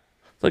 Yeah.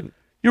 It's like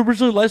you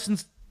originally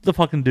licensed the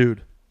fucking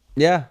dude.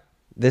 Yeah.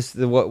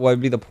 What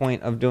would be the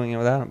point of doing it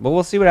without him? But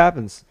we'll see what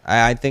happens.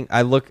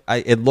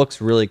 It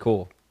looks really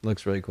cool.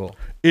 Looks really cool.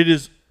 It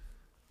is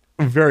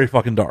very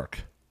fucking dark.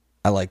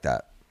 I like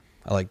that.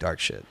 I like dark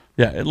shit.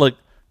 Yeah,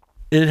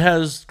 it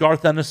has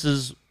Garth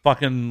Ennis's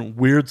fucking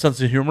weird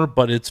sense of humor,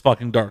 but it's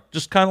fucking dark.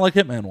 Just kind of like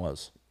Hitman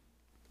was.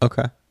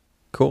 Okay.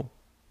 Cool.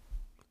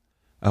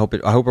 I hope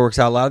it works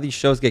out. A lot of these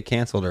shows get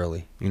canceled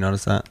early. You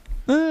notice that?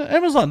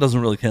 Amazon doesn't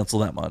really cancel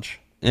that much.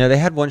 Yeah, they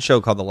had one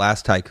show called The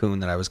Last Tycoon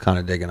that I was kind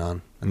of digging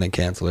on, and they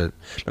canceled it.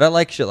 But I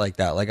like shit like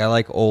that. Like I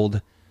like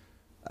old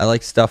I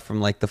like stuff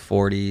from like the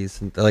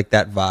 40s and like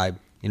that vibe.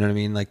 You know what I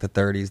mean? Like the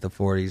 30s, the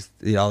 40s,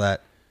 all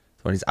that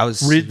 20s. I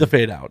was Read The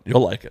Fade Out.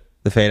 You'll like it.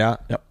 The Fade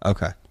Out. Yep.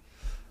 Okay,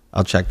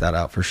 I'll check that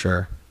out for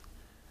sure.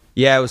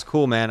 Yeah, it was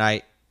cool, man.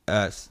 I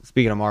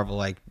speaking of Marvel,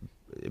 like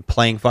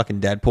playing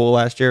fucking Deadpool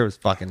last year was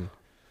fucking.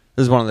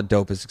 This is one of the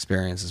dopest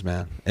experiences,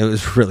 man. It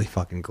was really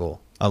fucking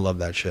cool. I love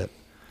that shit.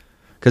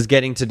 Because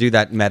getting to do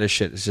that meta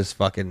shit is just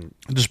fucking.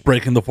 Just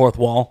breaking the fourth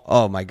wall.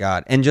 Oh my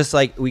god! And just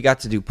like we got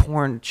to do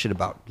porn shit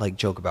about like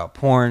joke about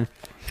porn,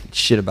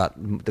 shit about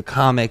the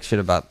comics, shit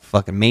about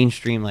fucking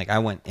mainstream. Like I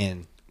went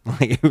in,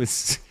 like it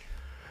was,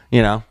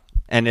 you know,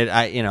 and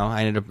I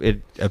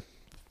ended up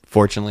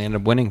fortunately ended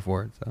up winning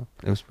for it, so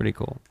it was pretty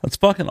cool. That's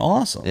fucking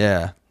awesome.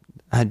 Yeah,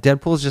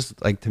 Deadpool's just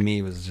like to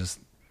me was just.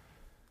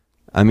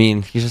 I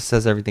mean, he just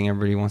says everything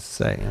everybody wants to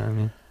say. You know what I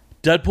mean?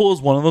 Deadpool is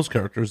one of those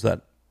characters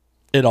that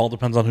it all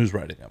depends on who's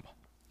writing him.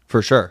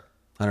 For sure,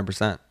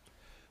 100%.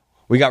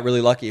 We got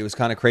really lucky. It was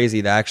kind of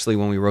crazy that actually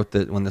when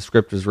when the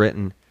script was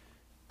written,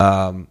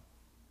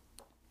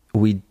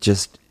 we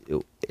just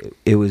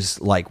it was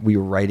like we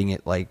were writing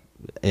it like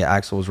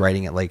Axel was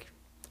writing it like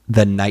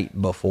the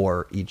night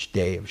before each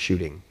day of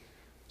shooting.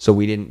 So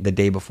we didn't the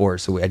day before.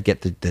 So I'd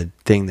get the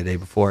thing the day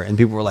before, and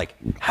people were like,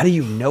 "How do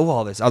you know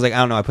all this?" I was like, "I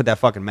don't know. I put that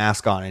fucking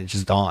mask on, and it's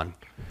just on.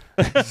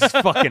 It's just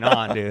fucking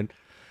on, dude.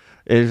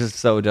 It's just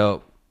so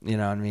dope." You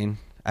know what I mean?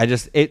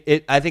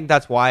 I think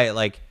that's why it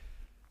like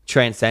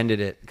transcended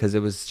it, because it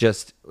was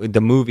just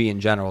the movie in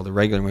general, the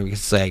regular movie.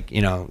 It's like,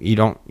 you know, you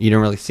don't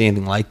really see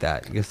anything like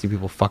that. You see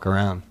people fuck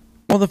around.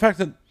 Well, the fact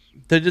that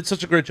they did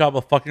such a great job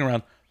of fucking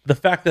around, the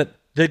fact that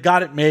they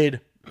got it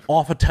made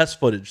off of test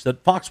footage,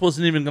 that Fox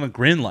wasn't even going to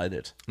greenlight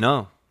it.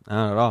 No,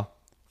 not at all.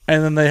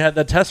 And then they had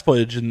that test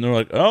footage, and they're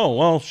like, "Oh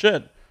well,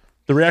 shit,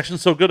 the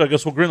reaction's so good, I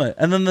guess we'll greenlight."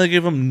 And then they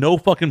gave them no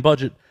fucking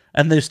budget,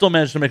 and they still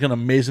managed to make an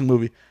amazing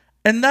movie.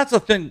 And that's a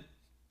thing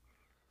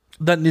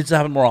that needs to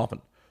happen more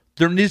often.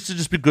 There needs to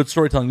just be good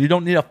storytelling. You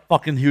don't need a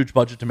fucking huge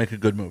budget to make a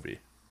good movie.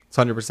 It's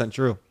 100%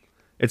 true.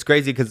 It's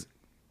crazy because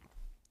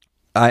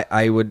I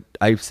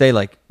say,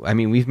 like, I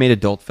mean, we've made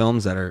adult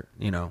films that are,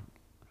 you know,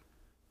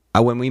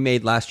 when we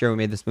made last year, we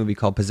made this movie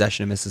called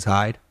Possession of Mrs.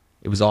 Hyde.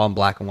 It was all in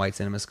black and white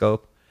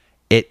CinemaScope.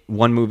 It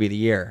won movie of the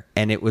year,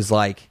 and it was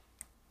like,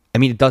 I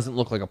mean, it doesn't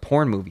look like a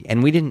porn movie,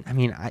 and we didn't. I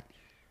mean,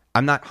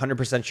 I'm not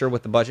 100% sure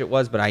what the budget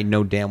was, but I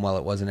know damn well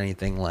it wasn't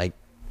anything like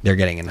they're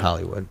getting in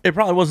Hollywood. It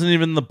probably wasn't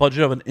even the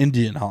budget of an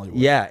indie in Hollywood.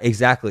 Yeah,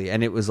 exactly.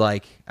 And it was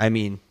like, I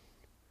mean,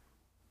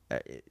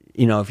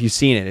 you know, if you've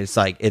seen it, it's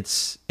like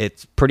it's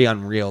pretty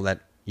unreal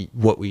that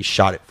what we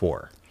shot it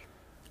for,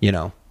 you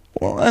know.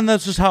 Well, and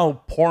that's just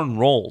how porn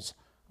rolls.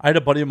 I had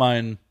a buddy of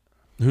mine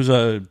who's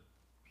a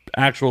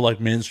actual like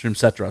mainstream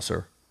set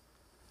dresser.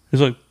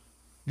 He's like,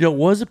 "Yo,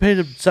 what does it pay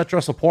to set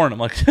dress a porn?" I'm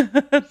like,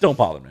 "Don't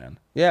bother, man.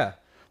 Yeah.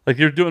 Like,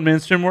 you're doing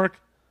mainstream work.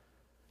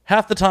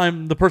 Half the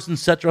time, the person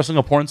set dressing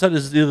a porn set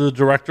is either the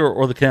director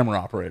or the camera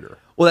operator."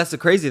 Well, that's the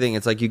crazy thing.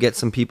 It's like you get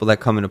some people that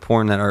come into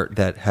porn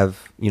that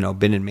have, you know,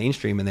 been in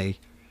mainstream, and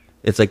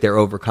it's like they're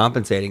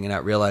overcompensating and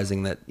not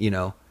realizing that, you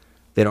know,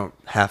 they don't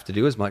have to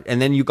do as much. And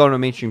then you go to a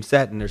mainstream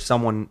set and there's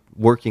someone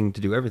working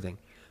to do everything.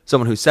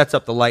 Someone who sets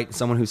up the light, and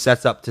someone who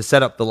sets up to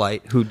set up the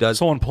light, who does.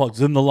 Someone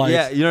plugs in the lights.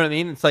 Yeah, you know what I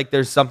mean? It's like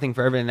there's something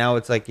for everything. Now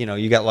it's like, you know,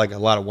 you got like a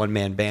lot of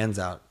one-man bands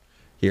out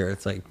here.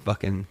 It's like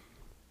fucking,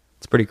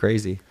 it's pretty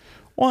crazy.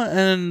 Well,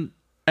 and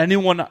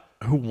anyone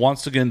who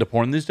wants to get into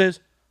porn these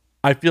days,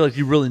 I feel like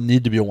you really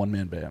need to be a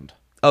one-man band.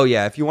 Oh,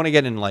 yeah. If you want to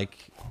get in like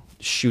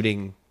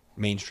shooting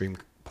mainstream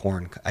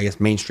porn, I guess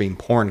mainstream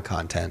porn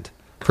content,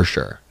 for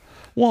sure.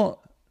 Well,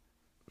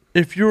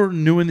 if you're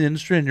new in the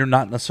industry and you're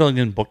not necessarily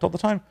getting booked all the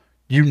time,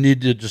 you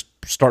need to just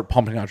start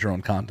pumping out your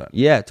own content.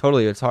 Yeah,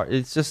 totally. It's hard.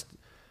 It's just,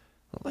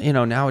 you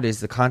know,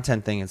 nowadays the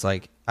content thing, it's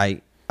like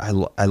I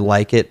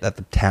like it that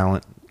the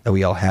talent that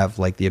we all have,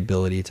 like the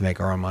ability to make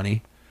our own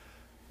money.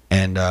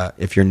 And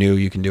if you're new,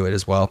 you can do it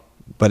as well.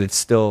 But it's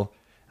still,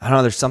 I don't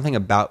know, there's something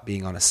about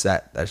being on a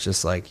set that's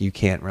just like you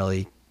can't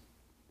really,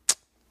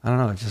 I don't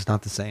know, it's just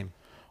not the same.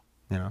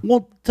 You know?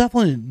 Well,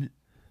 definitely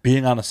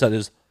being on a set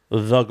is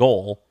the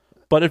goal.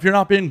 But if you're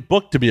not being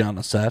booked to be on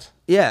a set...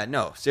 Yeah,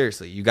 no,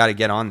 seriously, you got to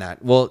get on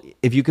that. Well,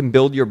 if you can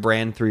build your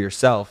brand through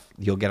yourself,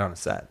 you'll get on a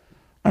set.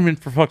 I mean,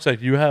 for fuck's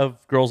sake, you have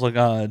girls like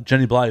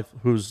Jenny Blythe,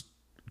 who's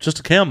just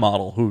a cam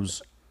model,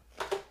 who's,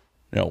 you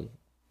know,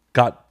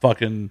 got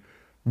fucking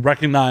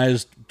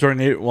recognized during...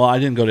 Well, I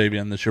didn't go to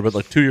AVN this year, but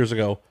like 2 years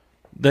ago,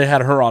 they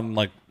had her on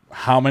like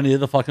how many of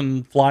the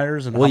fucking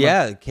flyers? And well,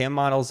 yeah, cam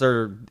models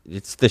are,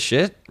 it's the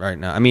shit right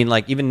now. I mean,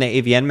 like even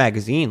the AVN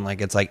magazine,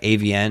 like it's like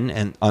AVN,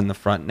 and on the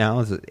front now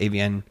is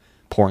AVN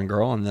porn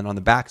girl, and then on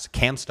the back is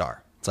Cam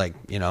Star. It's like,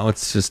 you know,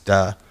 it's just,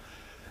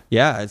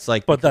 yeah, it's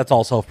like. But that's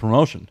all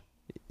self-promotion.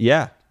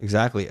 Yeah,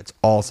 exactly. It's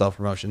all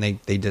self-promotion.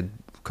 They did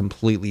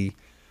completely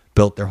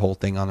built their whole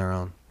thing on their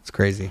own. It's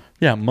crazy.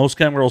 Yeah, most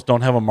cam girls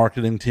don't have a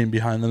marketing team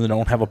behind them. They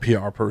don't have a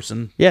PR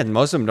person. Yeah, and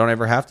most of them don't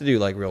ever have to do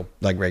like real,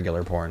 like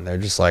regular porn. They're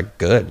just like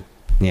good,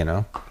 you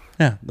know?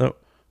 Yeah,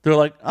 they're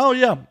like, oh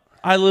yeah,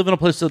 I live in a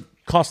place that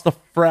costs the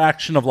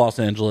fraction of Los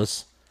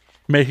Angeles.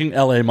 making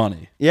LA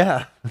money.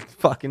 Yeah, it's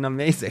fucking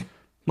amazing.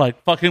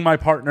 Like fucking my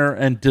partner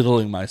and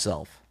diddling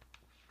myself.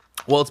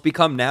 Well, it's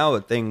become now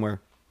a thing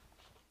where,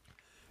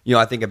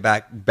 I think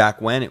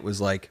back when it was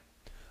like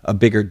a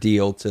bigger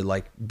deal to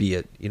like be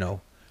a,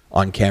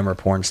 on camera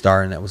porn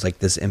star, and it was like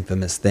this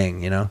infamous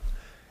thing,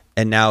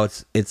 and now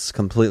it's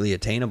completely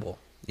attainable,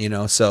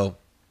 so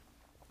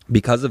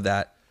because of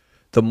that,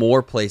 the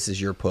more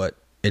places you're put,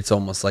 it's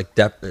almost like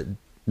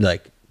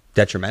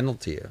detrimental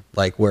to you.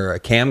 Like where a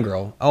cam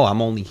girl,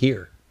 I'm only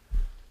here.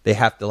 They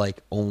have to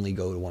like only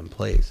go to one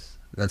place.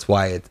 That's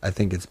why I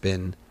think it's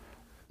been.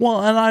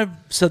 Well, and I've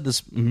said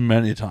this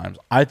many times.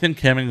 I think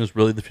camming is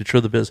really the future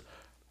of the biz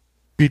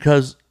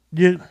because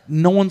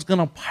no one's going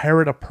to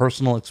pirate a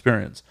personal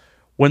experience.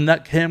 When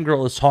that cam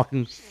girl is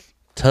talking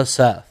to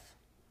Seth,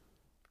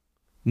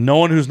 no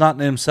one who's not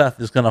named Seth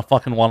is going to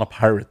fucking want to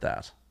pirate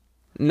that.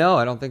 No,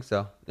 I don't think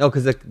so. No,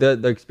 because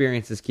the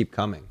experiences keep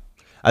coming.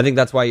 I think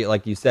that's why,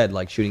 like you said,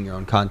 like shooting your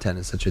own content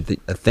is such a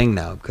thing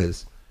now,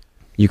 because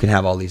you can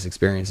have all these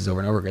experiences over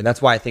and over again.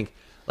 That's why I think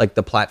like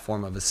the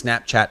platform of a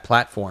Snapchat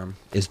platform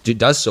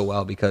does so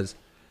well, because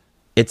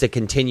it's a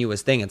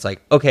continuous thing. It's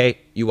like, okay,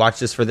 you watch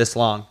this for this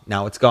long,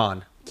 now it's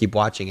gone. Keep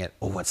watching it.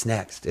 Oh, what's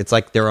next? It's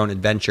like their own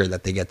adventure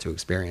that they get to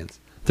experience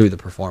through the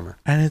performer.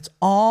 And it's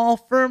all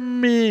for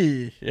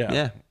me.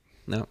 Yeah.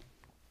 No.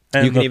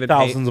 And you can the even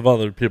thousands of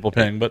other people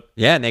paying, but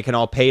yeah, and they can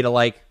all pay to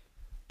like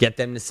get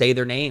them to say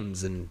their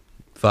names and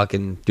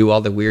fucking do all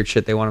the weird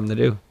shit they want them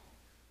to do.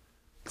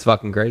 It's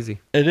fucking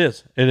crazy. it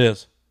is.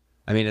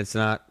 I mean, it's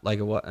not like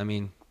what I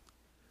mean.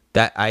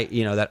 That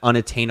that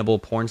unattainable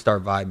porn star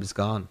vibe is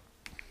gone.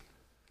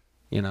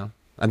 I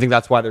think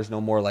that's why there's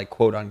no more like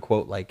quote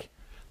unquote like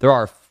there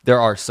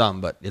are some,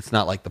 but it's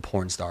not like the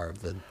porn star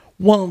of the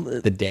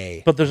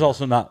day. But there's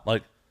also not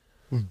like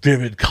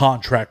vivid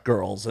contract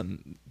girls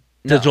and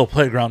digital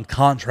playground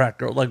contract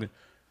girls. Like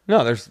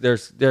no,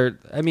 there.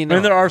 I mean,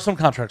 there are some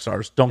contract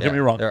stars. Don't get me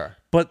wrong. There are.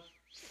 But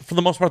for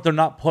the most part, they're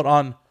not put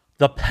on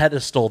the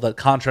pedestal that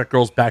contract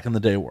girls back in the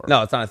day were.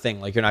 No, it's not a thing.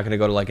 Like you're not going to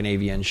go to like an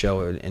AVN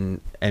show and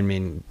I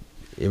mean,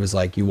 it was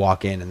like you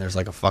walk in and there's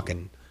like a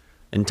fucking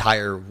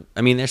entire.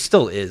 I mean, there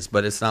still is,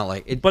 but it's not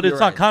like it. But it's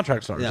not right.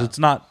 contract stars. Yeah. It's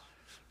not.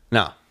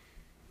 No,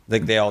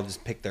 like they all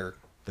just pick the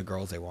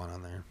girls they want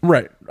on there.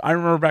 Right. I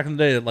remember back in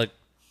the day, like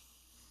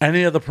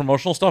any of the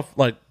promotional stuff,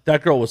 like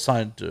that girl was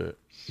signed to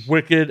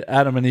Wicked,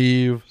 Adam and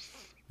Eve,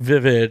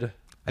 Vivid.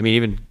 I mean,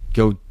 even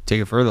go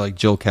take it further, like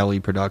Jill Kelly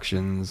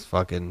Productions,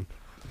 fucking.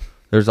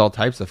 There's all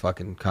types of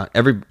fucking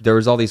there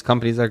was all these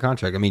companies that had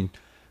contract. I mean,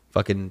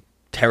 fucking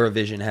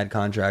TerraVision had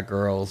contract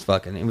girls.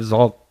 Fucking it was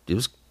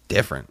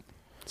different.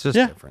 It's just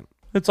different.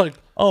 It's like,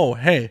 oh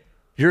hey,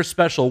 you're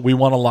special. We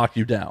want to lock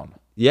you down.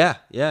 Yeah.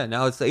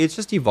 No, it's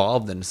just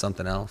evolved into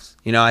something else.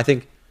 I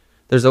think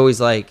there's always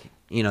like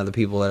the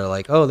people that are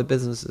like, oh, the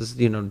business is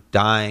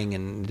dying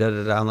and da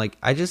da da. I'm like,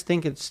 I just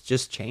think it's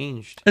just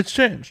changed. It's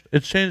changed.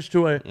 It's changed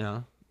to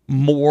a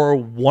more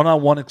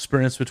one-on-one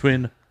experience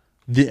between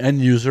the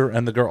end user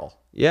and the girl.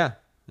 Yeah.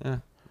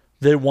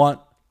 They want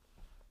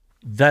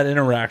that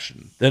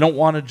interaction. They don't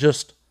want to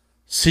just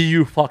see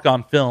you fuck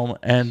on film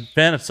and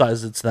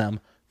fantasize it's them.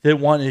 They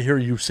want to hear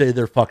you say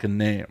their fucking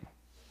name.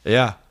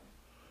 Yeah.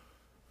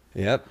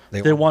 Yep.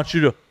 They want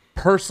you to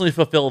personally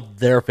fulfill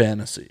their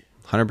fantasy.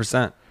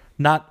 100%.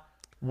 Not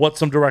what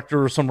some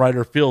director or some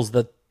writer feels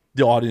that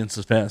the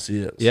audience's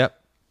fantasy is. Yep.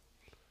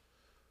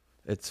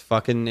 It's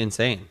fucking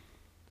insane.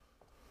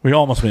 We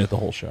almost made it the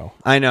whole show.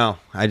 I know.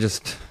 I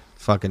just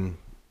fucking,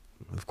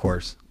 of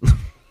course.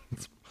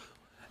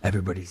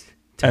 Everybody's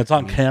And it's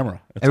on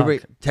camera. everybody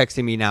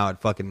texting me now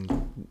at fucking.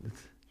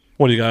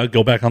 What do you got?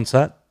 Go back on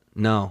set?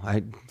 No,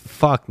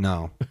 fuck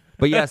no.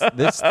 But yes,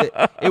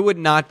 it would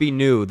not be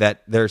new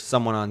that there's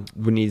someone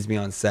who needs me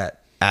on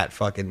set at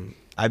fucking.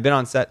 I've been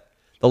on set.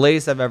 The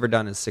latest I've ever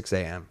done is 6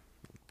 a.m.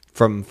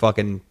 From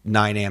fucking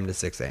 9 a.m. to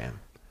 6 a.m.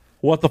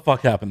 What the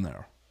fuck happened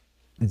there?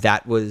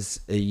 That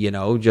was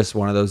just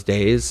one of those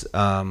days.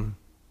 I'm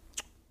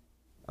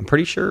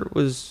pretty sure it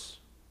was.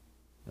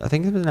 I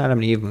think it was an Adam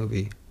and Eve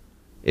movie.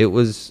 It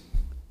was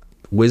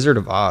Wizard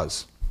of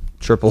Oz,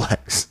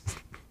 XXX.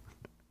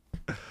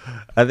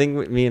 I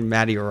think me and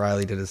Maddie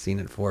O'Reilly did a scene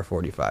at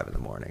 4:45 in the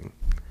morning.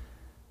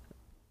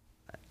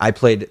 I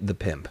played the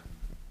pimp.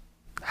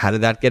 How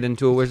did that get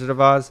into a Wizard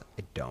of Oz?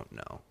 I don't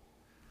know.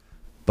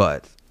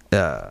 But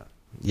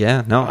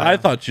yeah, no. I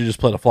thought you just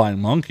played a flying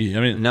monkey. I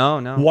mean, no.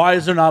 Why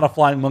is there not a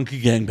flying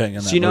monkey gangbang in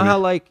that? So you know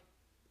movie?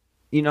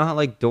 how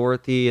like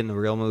Dorothy in the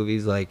real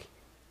movies, like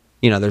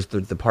there's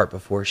the part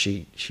before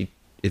she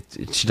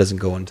doesn't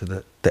go into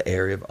the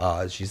area of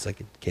Oz. She's like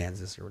in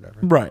Kansas or whatever.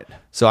 Right.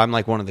 So I'm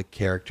like one of the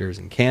characters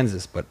in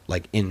Kansas, but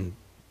like in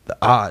the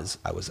Oz,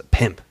 I was a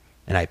pimp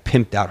and I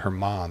pimped out her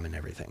mom and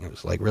everything. It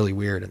was like really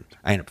weird, and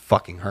I ended up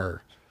fucking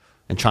her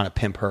and trying to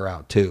pimp her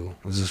out too.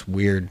 It was just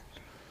weird.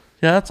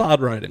 Yeah, that's odd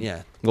writing.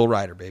 Yeah, Will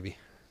Rider, baby.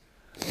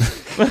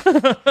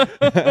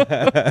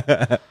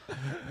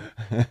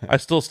 I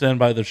still stand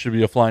by there should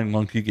be a flying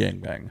monkey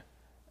gangbang.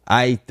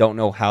 I don't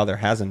know how there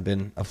hasn't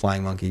been a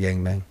flying monkey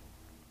gangbang.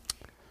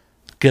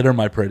 Get her,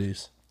 my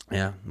pretties.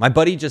 Yeah, my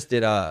buddy just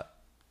did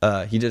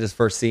he did his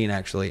first scene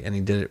actually, and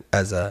he did it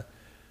as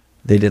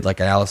they did like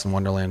an Alice in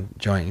Wonderland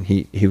joint. And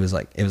he was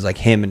like, it was like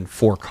him and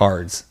 4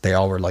 cards. They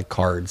all were like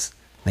cards.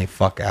 And they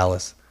fuck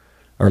Alice,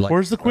 or like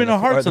Where's the Queen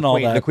of Hearts and all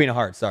that? The Queen of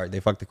Hearts. Sorry, they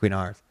fucked the Queen of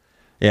Hearts.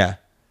 Yeah,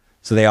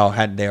 so they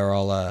were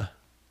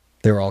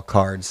all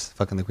cards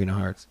fucking the Queen of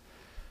Hearts.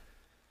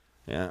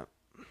 Yeah,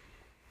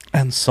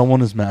 And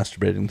someone is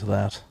masturbating to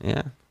that.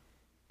 yeah,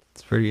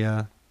 it's pretty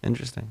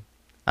interesting.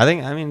 I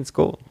mean it's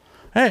cool.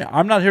 Hey,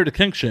 I'm not here to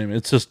kink shame.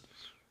 It's just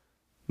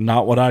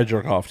not what I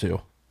jerk off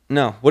to.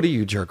 No, what do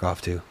you jerk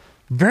off to?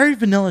 Very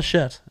vanilla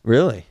shit.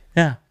 Really?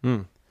 Yeah.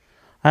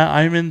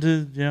 I'm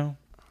into,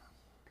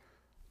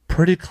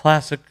 pretty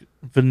classic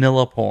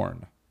vanilla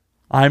porn.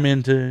 I'm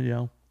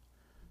into,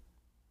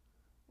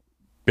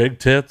 big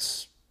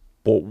tits,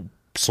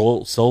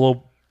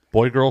 solo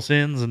boy-girl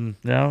scenes, and,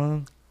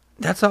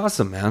 That's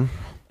awesome, man.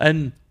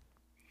 and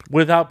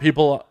without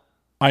people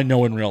I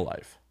know in real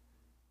life.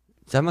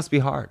 That must be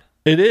hard.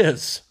 It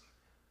is.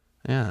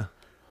 Yeah.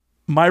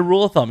 My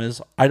rule of thumb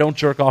is I don't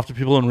jerk off to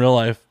people in real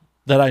life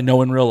that I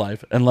know in real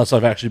life unless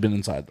I've actually been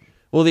inside them.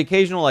 Well, the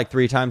occasional, like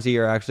 3 times a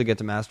year, I actually get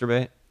to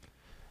masturbate.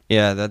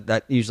 Yeah,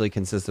 that usually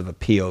consists of a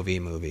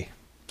POV movie,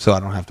 so I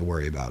don't have to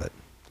worry about it.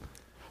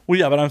 Well,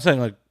 yeah, but I'm saying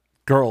like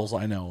girls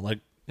I know, like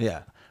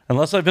Yeah.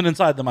 unless I've been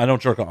inside them, I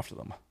don't jerk off to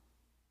them.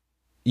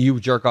 You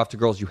jerk off to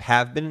girls you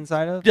have been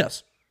inside of?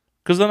 Yes,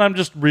 because then I'm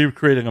just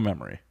recreating a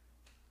memory.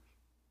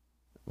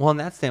 Well, in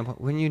that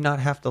standpoint, wouldn't you not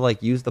have to,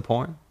 like, use the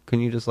porn?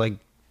 Couldn't you just, like,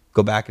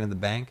 go back into the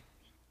bank?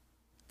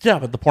 Yeah,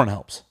 but the porn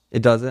helps.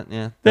 It doesn't,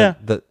 yeah. Yeah.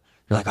 You're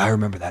like, I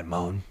remember that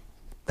moan.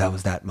 That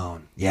was that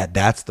moan. Yeah,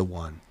 that's the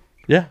one.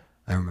 Yeah,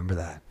 I remember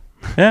that.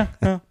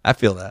 yeah. I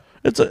feel that.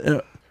 It's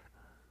a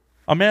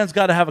man's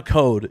got to have a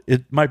code.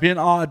 It might be an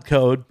odd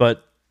code,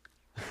 but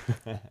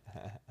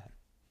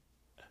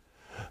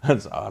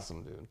That's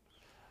awesome, dude.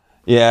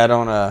 Yeah, I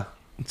don't,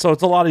 so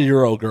it's a lot of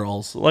Euro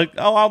girls. Like,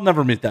 oh, I'll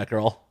never meet that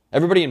girl.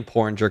 Everybody in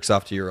porn jerks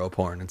off to Euro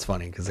porn. It's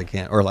funny because they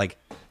can't, or like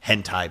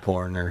hentai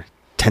porn or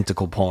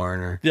tentacle porn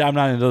or. Yeah, I'm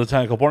not into the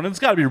tentacle porn. It's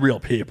got to be real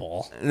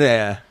people.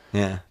 Yeah,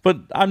 yeah. But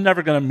I'm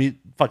never gonna meet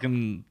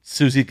fucking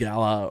Susie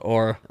Gala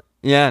or.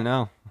 Yeah,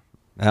 no.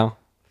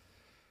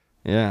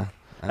 Yeah.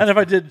 And if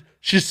I did,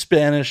 she's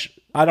Spanish.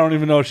 I don't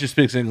even know if she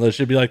speaks English.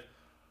 She'd be like,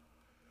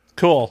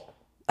 "Cool,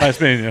 nice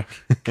meeting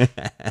you."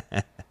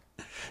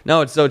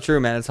 No, it's so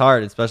true, man. It's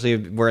hard, especially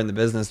if we're in the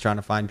business trying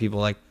to find people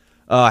like,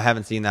 oh, I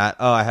haven't seen that.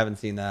 Oh, I haven't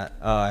seen that.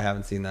 Oh, I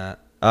haven't seen that.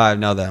 Oh, I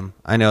know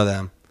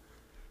them.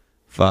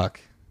 Fuck.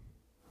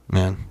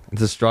 Man,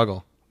 it's a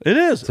struggle. It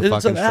is. It's a It's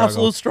fucking an struggle.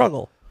 absolute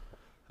struggle.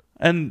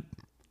 And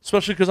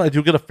especially because I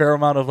do get a fair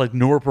amount of like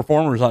newer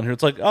performers on here.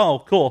 It's like,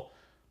 oh, cool.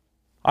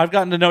 I've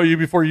gotten to know you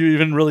before you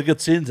even really get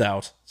scenes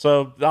out.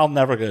 So I'll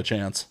never get a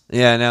chance.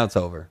 Yeah, now it's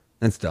over.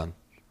 It's done.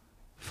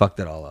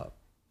 Fucked it all up.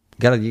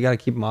 You gotta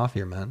keep them off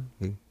here, man.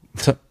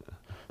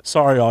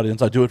 Sorry,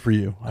 audience. I do it for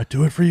you. I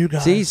do it for you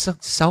guys. See, he's a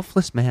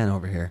selfless man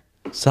over here.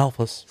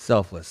 Selfless.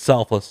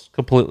 Selfless.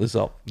 Completely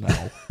self.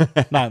 No.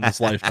 Not in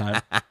this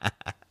lifetime.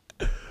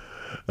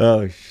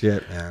 Oh,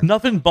 shit, man.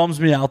 Nothing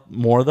bums me out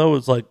more, though,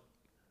 is like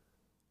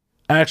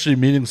actually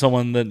meeting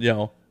someone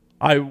that,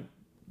 I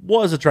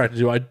was attracted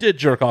to. I did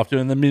jerk off to,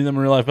 and then meeting them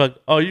in real life, like,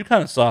 oh, you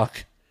kind of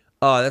suck.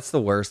 Oh, that's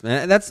the worst,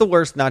 man. And that's the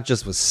worst not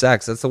just with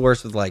sex. That's the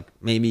worst with, like,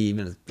 maybe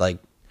even, like,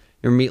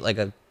 you meet, like,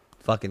 a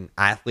fucking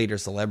athlete or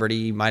celebrity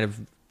you might have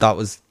thought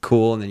was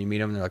cool, and then you meet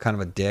them, and they're like, kind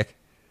of a dick.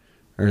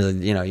 Or,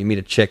 you meet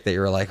a chick that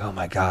you're like, oh,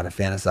 my God, I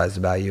fantasized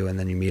about you, and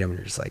then you meet them, and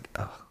you're just like,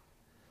 oh,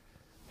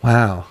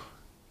 wow.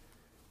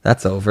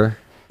 That's over.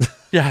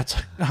 Yeah, it's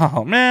like,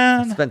 oh,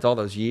 man. Spent all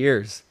those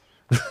years.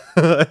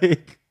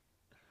 Like,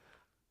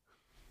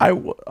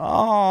 It's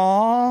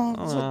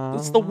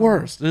the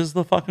worst. It is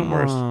the fucking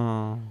worst.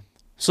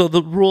 So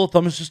the rule of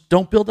thumb is just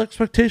don't build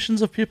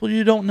expectations of people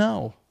you don't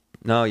know.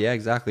 no, yeah,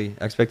 exactly.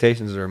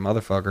 Expectations are a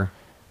motherfucker.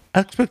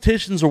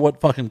 Expectations are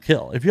what fucking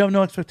kill. If you have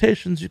no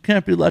expectations, you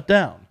can't be let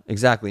down.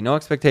 Exactly. No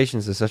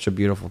expectations is such a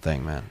beautiful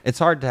thing, man. It's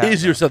hard to have.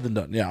 Easier though. said than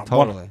done. Yeah,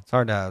 Totally. It's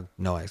hard to have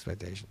no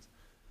expectations.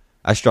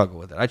 I struggle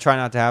with it. I try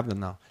not to have them,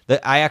 though.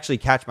 I actually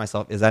catch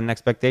myself. Is that an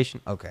expectation?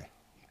 Okay.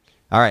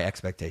 All right,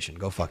 expectation.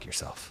 Go fuck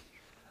yourself.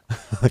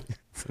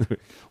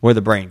 Where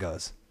the brain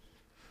goes.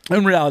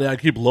 In reality, I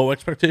keep low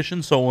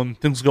expectations, so when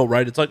things go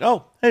right, it's like,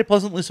 oh, hey,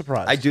 pleasantly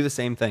surprised. I do the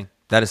same thing.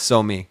 That is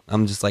so me.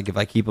 I'm just like, if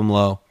I keep them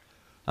low,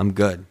 I'm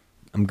good.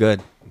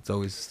 It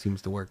always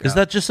seems to work out. Is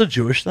that just a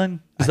Jewish thing?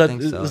 Is I that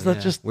think so, is that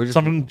yeah. just We're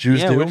something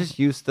Jews yeah, do? we're just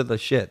used to the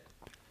shit.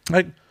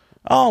 Like,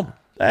 oh,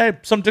 hey,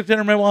 some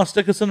dictator may want to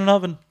stick us in an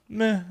oven.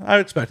 Meh, I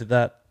expected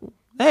that.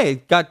 Hey,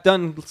 it got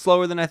done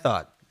slower than I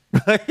thought.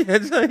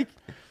 It's like,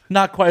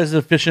 Not quite as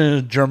efficient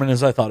in German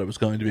as I thought it was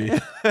going to be.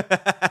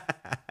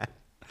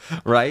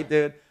 right,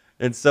 dude?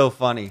 It's so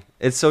funny.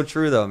 It's so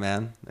true, though,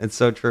 man. It's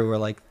so true. We're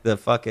like the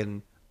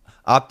fucking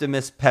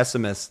optimist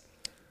pessimist.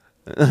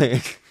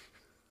 Like,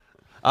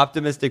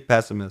 optimistic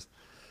pessimist.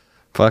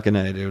 Fucking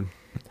A, dude.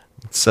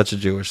 It's such a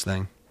Jewish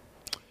thing.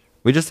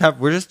 We're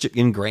just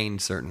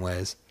ingrained certain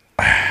ways.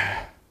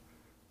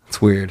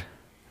 It's weird.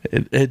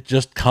 It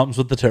just comes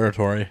with the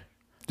territory.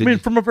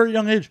 From a very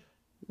young age.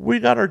 We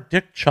got our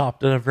dick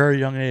chopped at a very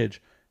young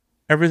age.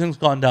 Everything's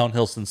gone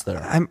downhill since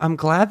there. I'm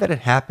glad that it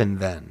happened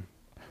then.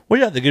 Well,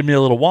 yeah, they gave me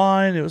a little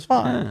wine. It was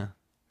fine. Yeah.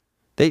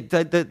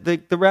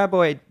 The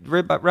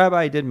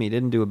rabbi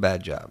didn't do a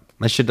bad job.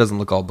 My shit doesn't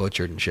look all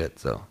butchered and shit,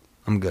 so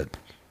I'm good.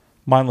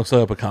 Mine looks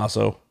like a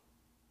Picasso.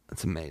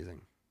 That's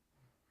amazing.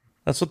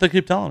 That's what they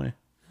keep telling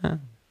me.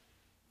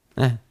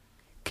 Can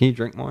you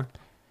drink more?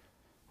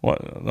 What?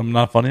 I'm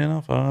not funny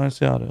enough? I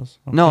see how it is.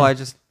 Okay. No, I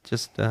just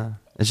it's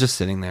just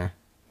sitting there.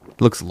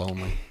 It looks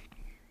lonely.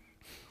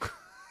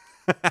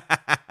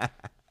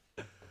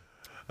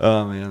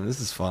 Oh man, this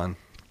is fun.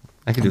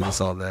 I could do this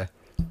all day.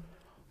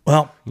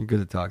 Well, You're good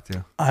to talk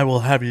to. I will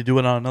have you do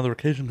it on another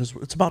occasion because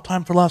it's about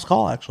time for last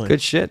call, actually.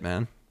 Good shit,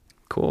 man.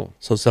 Cool.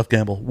 So, Seth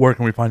Gamble, where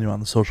can we find you on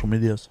the social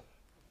medias?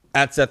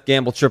 At Seth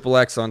Gamble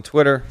XXX on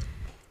Twitter.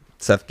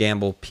 Seth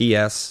Gamble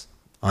PS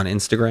on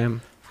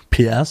Instagram.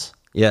 PS?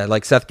 Yeah,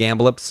 like Seth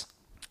Gambleips.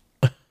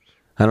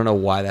 I don't know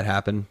why that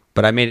happened,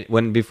 but I made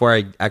it before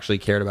I actually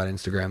cared about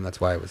Instagram.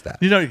 That's why it was that.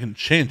 You know you can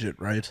change it,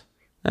 right?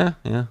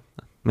 Yeah,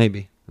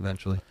 maybe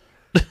eventually.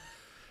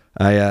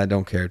 I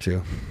don't care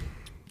to.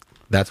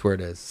 That's where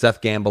it is.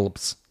 Seth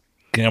Gambleips.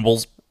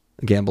 Gambles.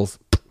 Gambles.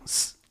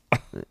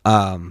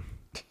 I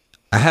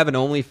have an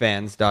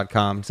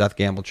OnlyFans.com, Seth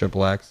Gamble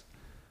XXX.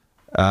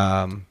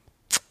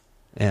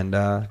 And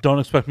Don't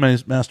expect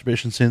many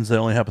masturbation scenes. They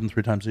only happen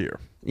 3 times a year.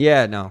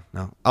 yeah, no.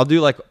 I'll do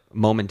like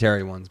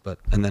momentary ones,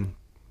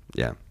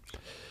 yeah.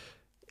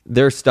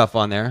 There's stuff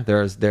on there.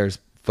 There's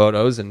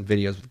photos and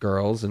videos with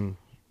girls and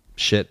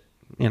shit,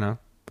 you know.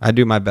 I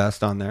do my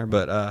best on there,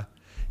 but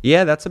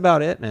yeah, that's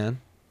about it, man.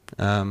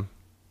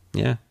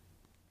 Yeah.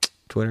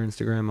 Twitter,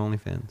 Instagram,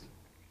 OnlyFans.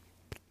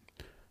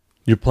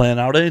 You playing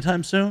out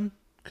anytime soon?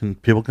 Can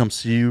people come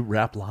see you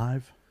rap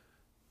live?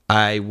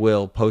 I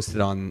will post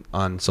it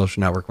on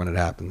social network when it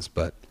happens,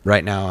 but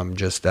right now I'm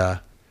just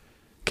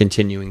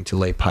continuing to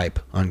lay pipe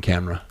on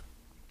camera.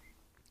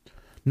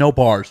 No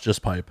bars,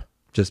 just pipe.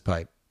 Just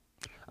pipe.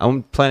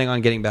 I'm planning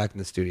on getting back in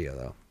the studio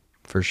though,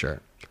 for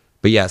sure.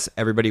 But yes,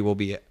 it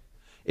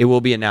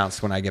will be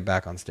announced when I get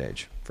back on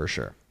stage, for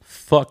sure.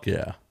 Fuck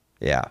yeah.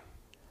 Yeah.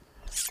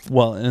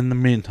 Well, in the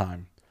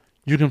meantime,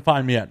 you can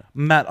find me at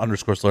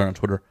Matt_Slayer on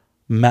Twitter,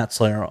 Matt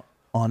Slayer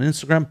on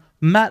Instagram,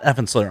 Matt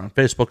Effin Slayer on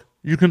Facebook.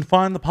 You can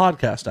find the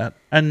podcast at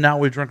And Now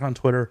We Drink on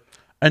Twitter,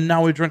 And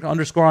Now We Drink _ on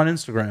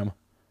Instagram.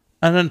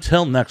 And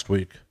until next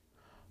week,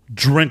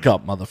 drink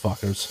up,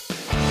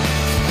 motherfuckers.